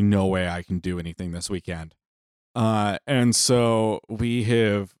absolutely no way I can do anything this weekend. And so we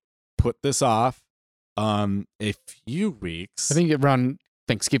have put this off a few weeks. I think around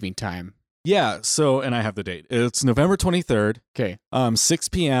Thanksgiving time. Yeah, so and I have the date. It's November 23rd. Okay. 6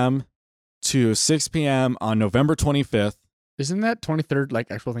 p.m. to 6 p.m. on November 25th. Isn't that 23rd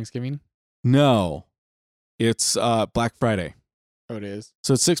like actual Thanksgiving? No. It's Black Friday. Oh, it is.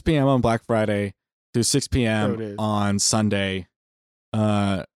 So it's 6 p.m. on Black Friday to 6 p.m. on Sunday.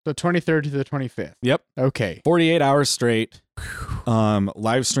 So 23rd to the 25th. Yep. Okay. 48 hours straight.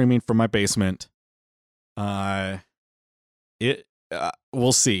 Live streaming from my basement. We'll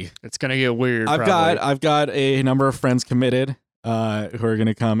see. It's gonna get weird. I've got a number of friends committed who are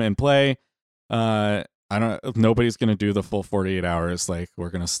gonna come and play. I don't. Nobody's gonna do the full 48 hours. Like we're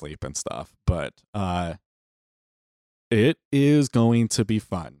gonna sleep and stuff, but it is going to be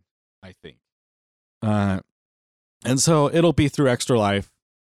fun, I think. And so it'll be through Extra Life.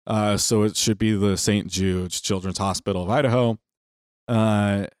 So it should be the St. Jude's Children's Hospital of Idaho.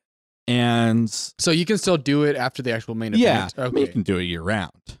 And so you can still do it after the actual main yeah, event. Okay. you can do it year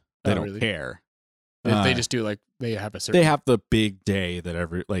round. They don't really? care. They just do they have a certain. They have the big day that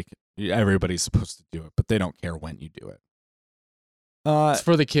everybody's supposed to do it, but they don't care when you do it. It's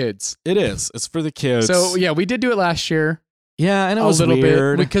for the kids. It is. It's for the kids. So yeah, we did do it last year. Yeah, and it was a little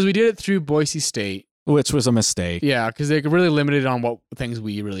weird bit because we did it through Boise State, which was a mistake. Yeah, because they really limited on what things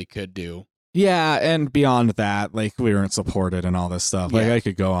we really could do. Yeah, and beyond that, like we weren't supported and all this stuff. Like I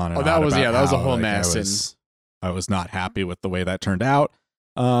could go on and on. That was about that was a how, whole like, mess. I was not happy with the way that turned out.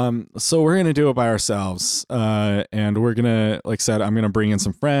 So we're gonna do it by ourselves. And we're gonna, like I said, I'm gonna bring in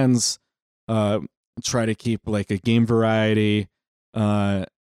some friends. Try to keep like a game variety. And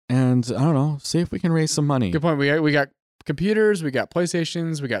I don't know, see if we can raise some money. Good point. We got computers, we got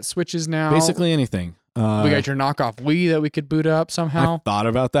PlayStations, we got Switches now. Basically anything. We got your knockoff Wii that we could boot up somehow. I thought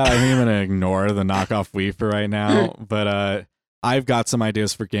about that. I think I'm gonna ignore the knockoff Wii for right now. But I've got some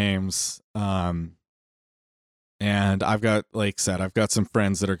ideas for games. And I've got, like I said, I've got some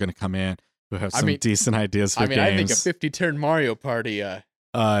friends that are gonna come in who have some decent ideas for games. I think a 50-turn Mario Party.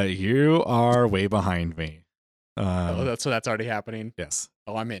 You are way behind me. That's already happening. Yes.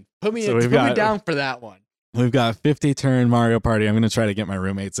 Oh, I'm in. Put me down for that one. We've got 50-turn Mario Party. I'm gonna try to get my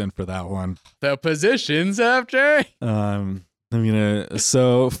roommates in for that one. The positions after.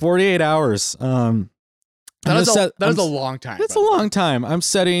 So 48 hours. That is a long time. It's a long time. I'm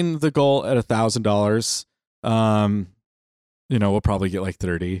setting the goal at $1,000. We'll probably get like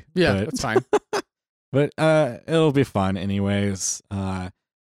 30. Yeah, that's fine. But it'll be fun anyways.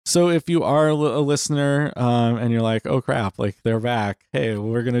 So if you are a listener and you're like, oh crap, like they're back. Hey,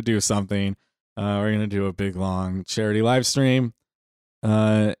 we're gonna do something. We're gonna do a big long charity live stream.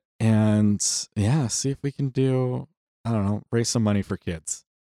 And yeah, see if we can do, I don't know, raise some money for kids.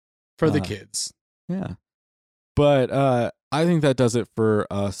 For the kids. Yeah. But I think that does it for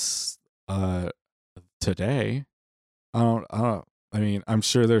us today. I mean, I'm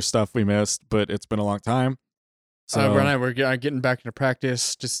sure there's stuff we missed, but it's been a long time. So we're getting back into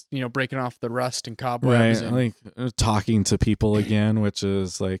practice, just breaking off the rust and cobwebs. Right, like talking to people again, which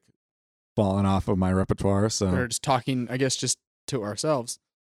is like falling off of my repertoire. So we're just talking, I guess, just to ourselves.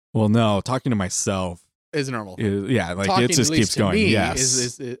 Well, no, talking to myself is normal. Yeah, like talking, it just keeps going.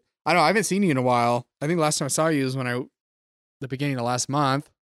 Yes, I know. I haven't seen you in a while. I think the last time I saw you was the beginning of last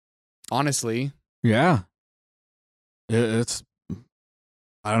month. Honestly. Yeah. It's.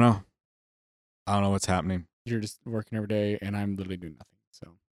 I don't know. I don't know what's happening. You're just working every day, and I'm literally doing nothing. So,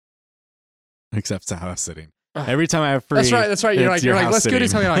 except house sitting. Every time I have free. That's right. You're like, let's go do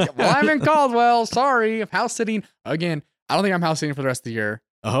something. Like, well, I'm in Caldwell. Sorry, I'm house sitting again. I don't think I'm house sitting for the rest of the year.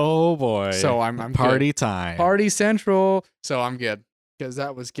 Oh boy. So I'm party good. Time. Party central. So I'm good because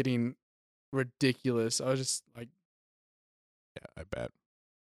that was getting ridiculous. I was just like, yeah, I bet.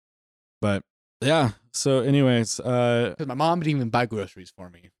 But yeah. So, anyways, because my mom didn't even buy groceries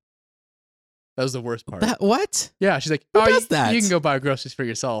for me. That was the worst part. What? Yeah, she's like, Who does that? You can go buy groceries for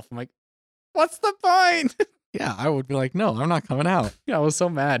yourself. I'm like, what's the point? Yeah, I would be like, no, I'm not coming out. Yeah, I was so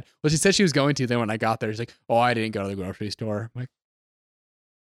mad. Well, she said she was going to. Then when I got there, she's like, oh, I didn't go to the grocery store. I'm like,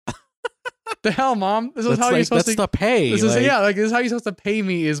 the hell, Mom? This is how you're supposed to pay. This is how you're supposed to pay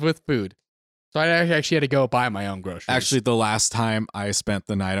me is with food. So I actually had to go buy my own groceries. Actually, the last time I spent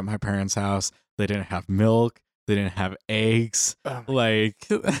the night at my parents' house, they didn't have milk. They didn't have eggs. Oh my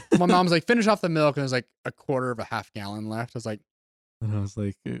mom's like, finish off the milk. And there's like a quarter of a half gallon left. I was like, so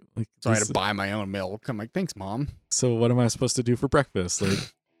I had to buy my own milk. I'm like, thanks, Mom. So what am I supposed to do for breakfast?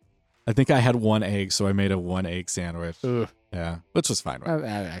 Like, I think I had one egg, so I made a 1 egg sandwich. Ugh. Yeah, which was fine. I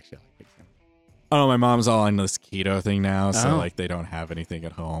actually like egg sandwich. I don't know. My mom's all on this keto thing now, so like they don't have anything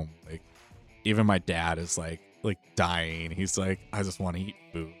at home. Like, even my dad is like dying. He's like, I just want to eat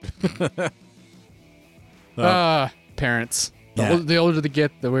food. Parents. Yeah. The older they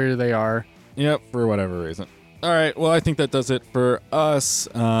get, the weirder they are. Yep, for whatever reason. All right, well, I think that does it for us.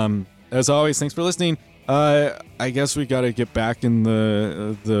 As always, thanks for listening. I guess we got to get back in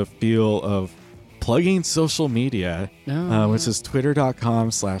the feel of plugging social media, which is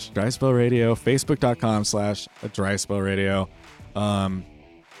twitter.com/dryspellradio, facebook.com/dryspellradio.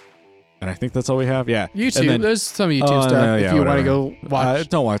 And I think that's all we have. Yeah. YouTube. There's some YouTube stuff if you want to go watch.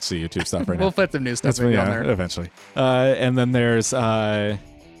 Don't watch the YouTube stuff right now. We'll put some new stuff on there. Eventually. And then there's, you can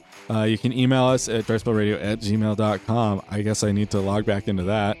email us at dryspellradio@gmail.com. I guess I need to log back into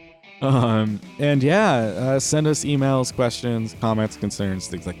that. And yeah, send us emails, questions, comments, concerns,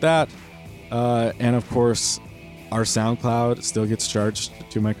 things like that. And of course, our SoundCloud still gets charged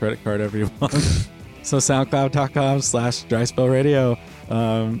to my credit card every month. So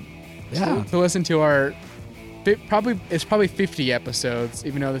soundcloud.com/dryspellradio. Yeah. To listen to our it's probably 50 episodes,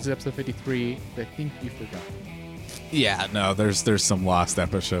 even though this is episode 53. I think you forgot. Yeah, no, there's some lost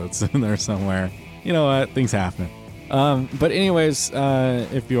episodes in there somewhere. You know what? Things happen. But anyways,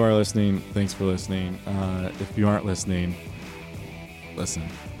 if you are listening, thanks for listening. If you aren't listening, listen.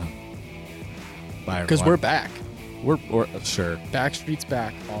 Bye, everyone. Because we're back. We're sure. Backstreet's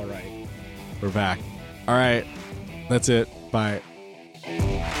back. All right. We're back. All right. That's it. Bye.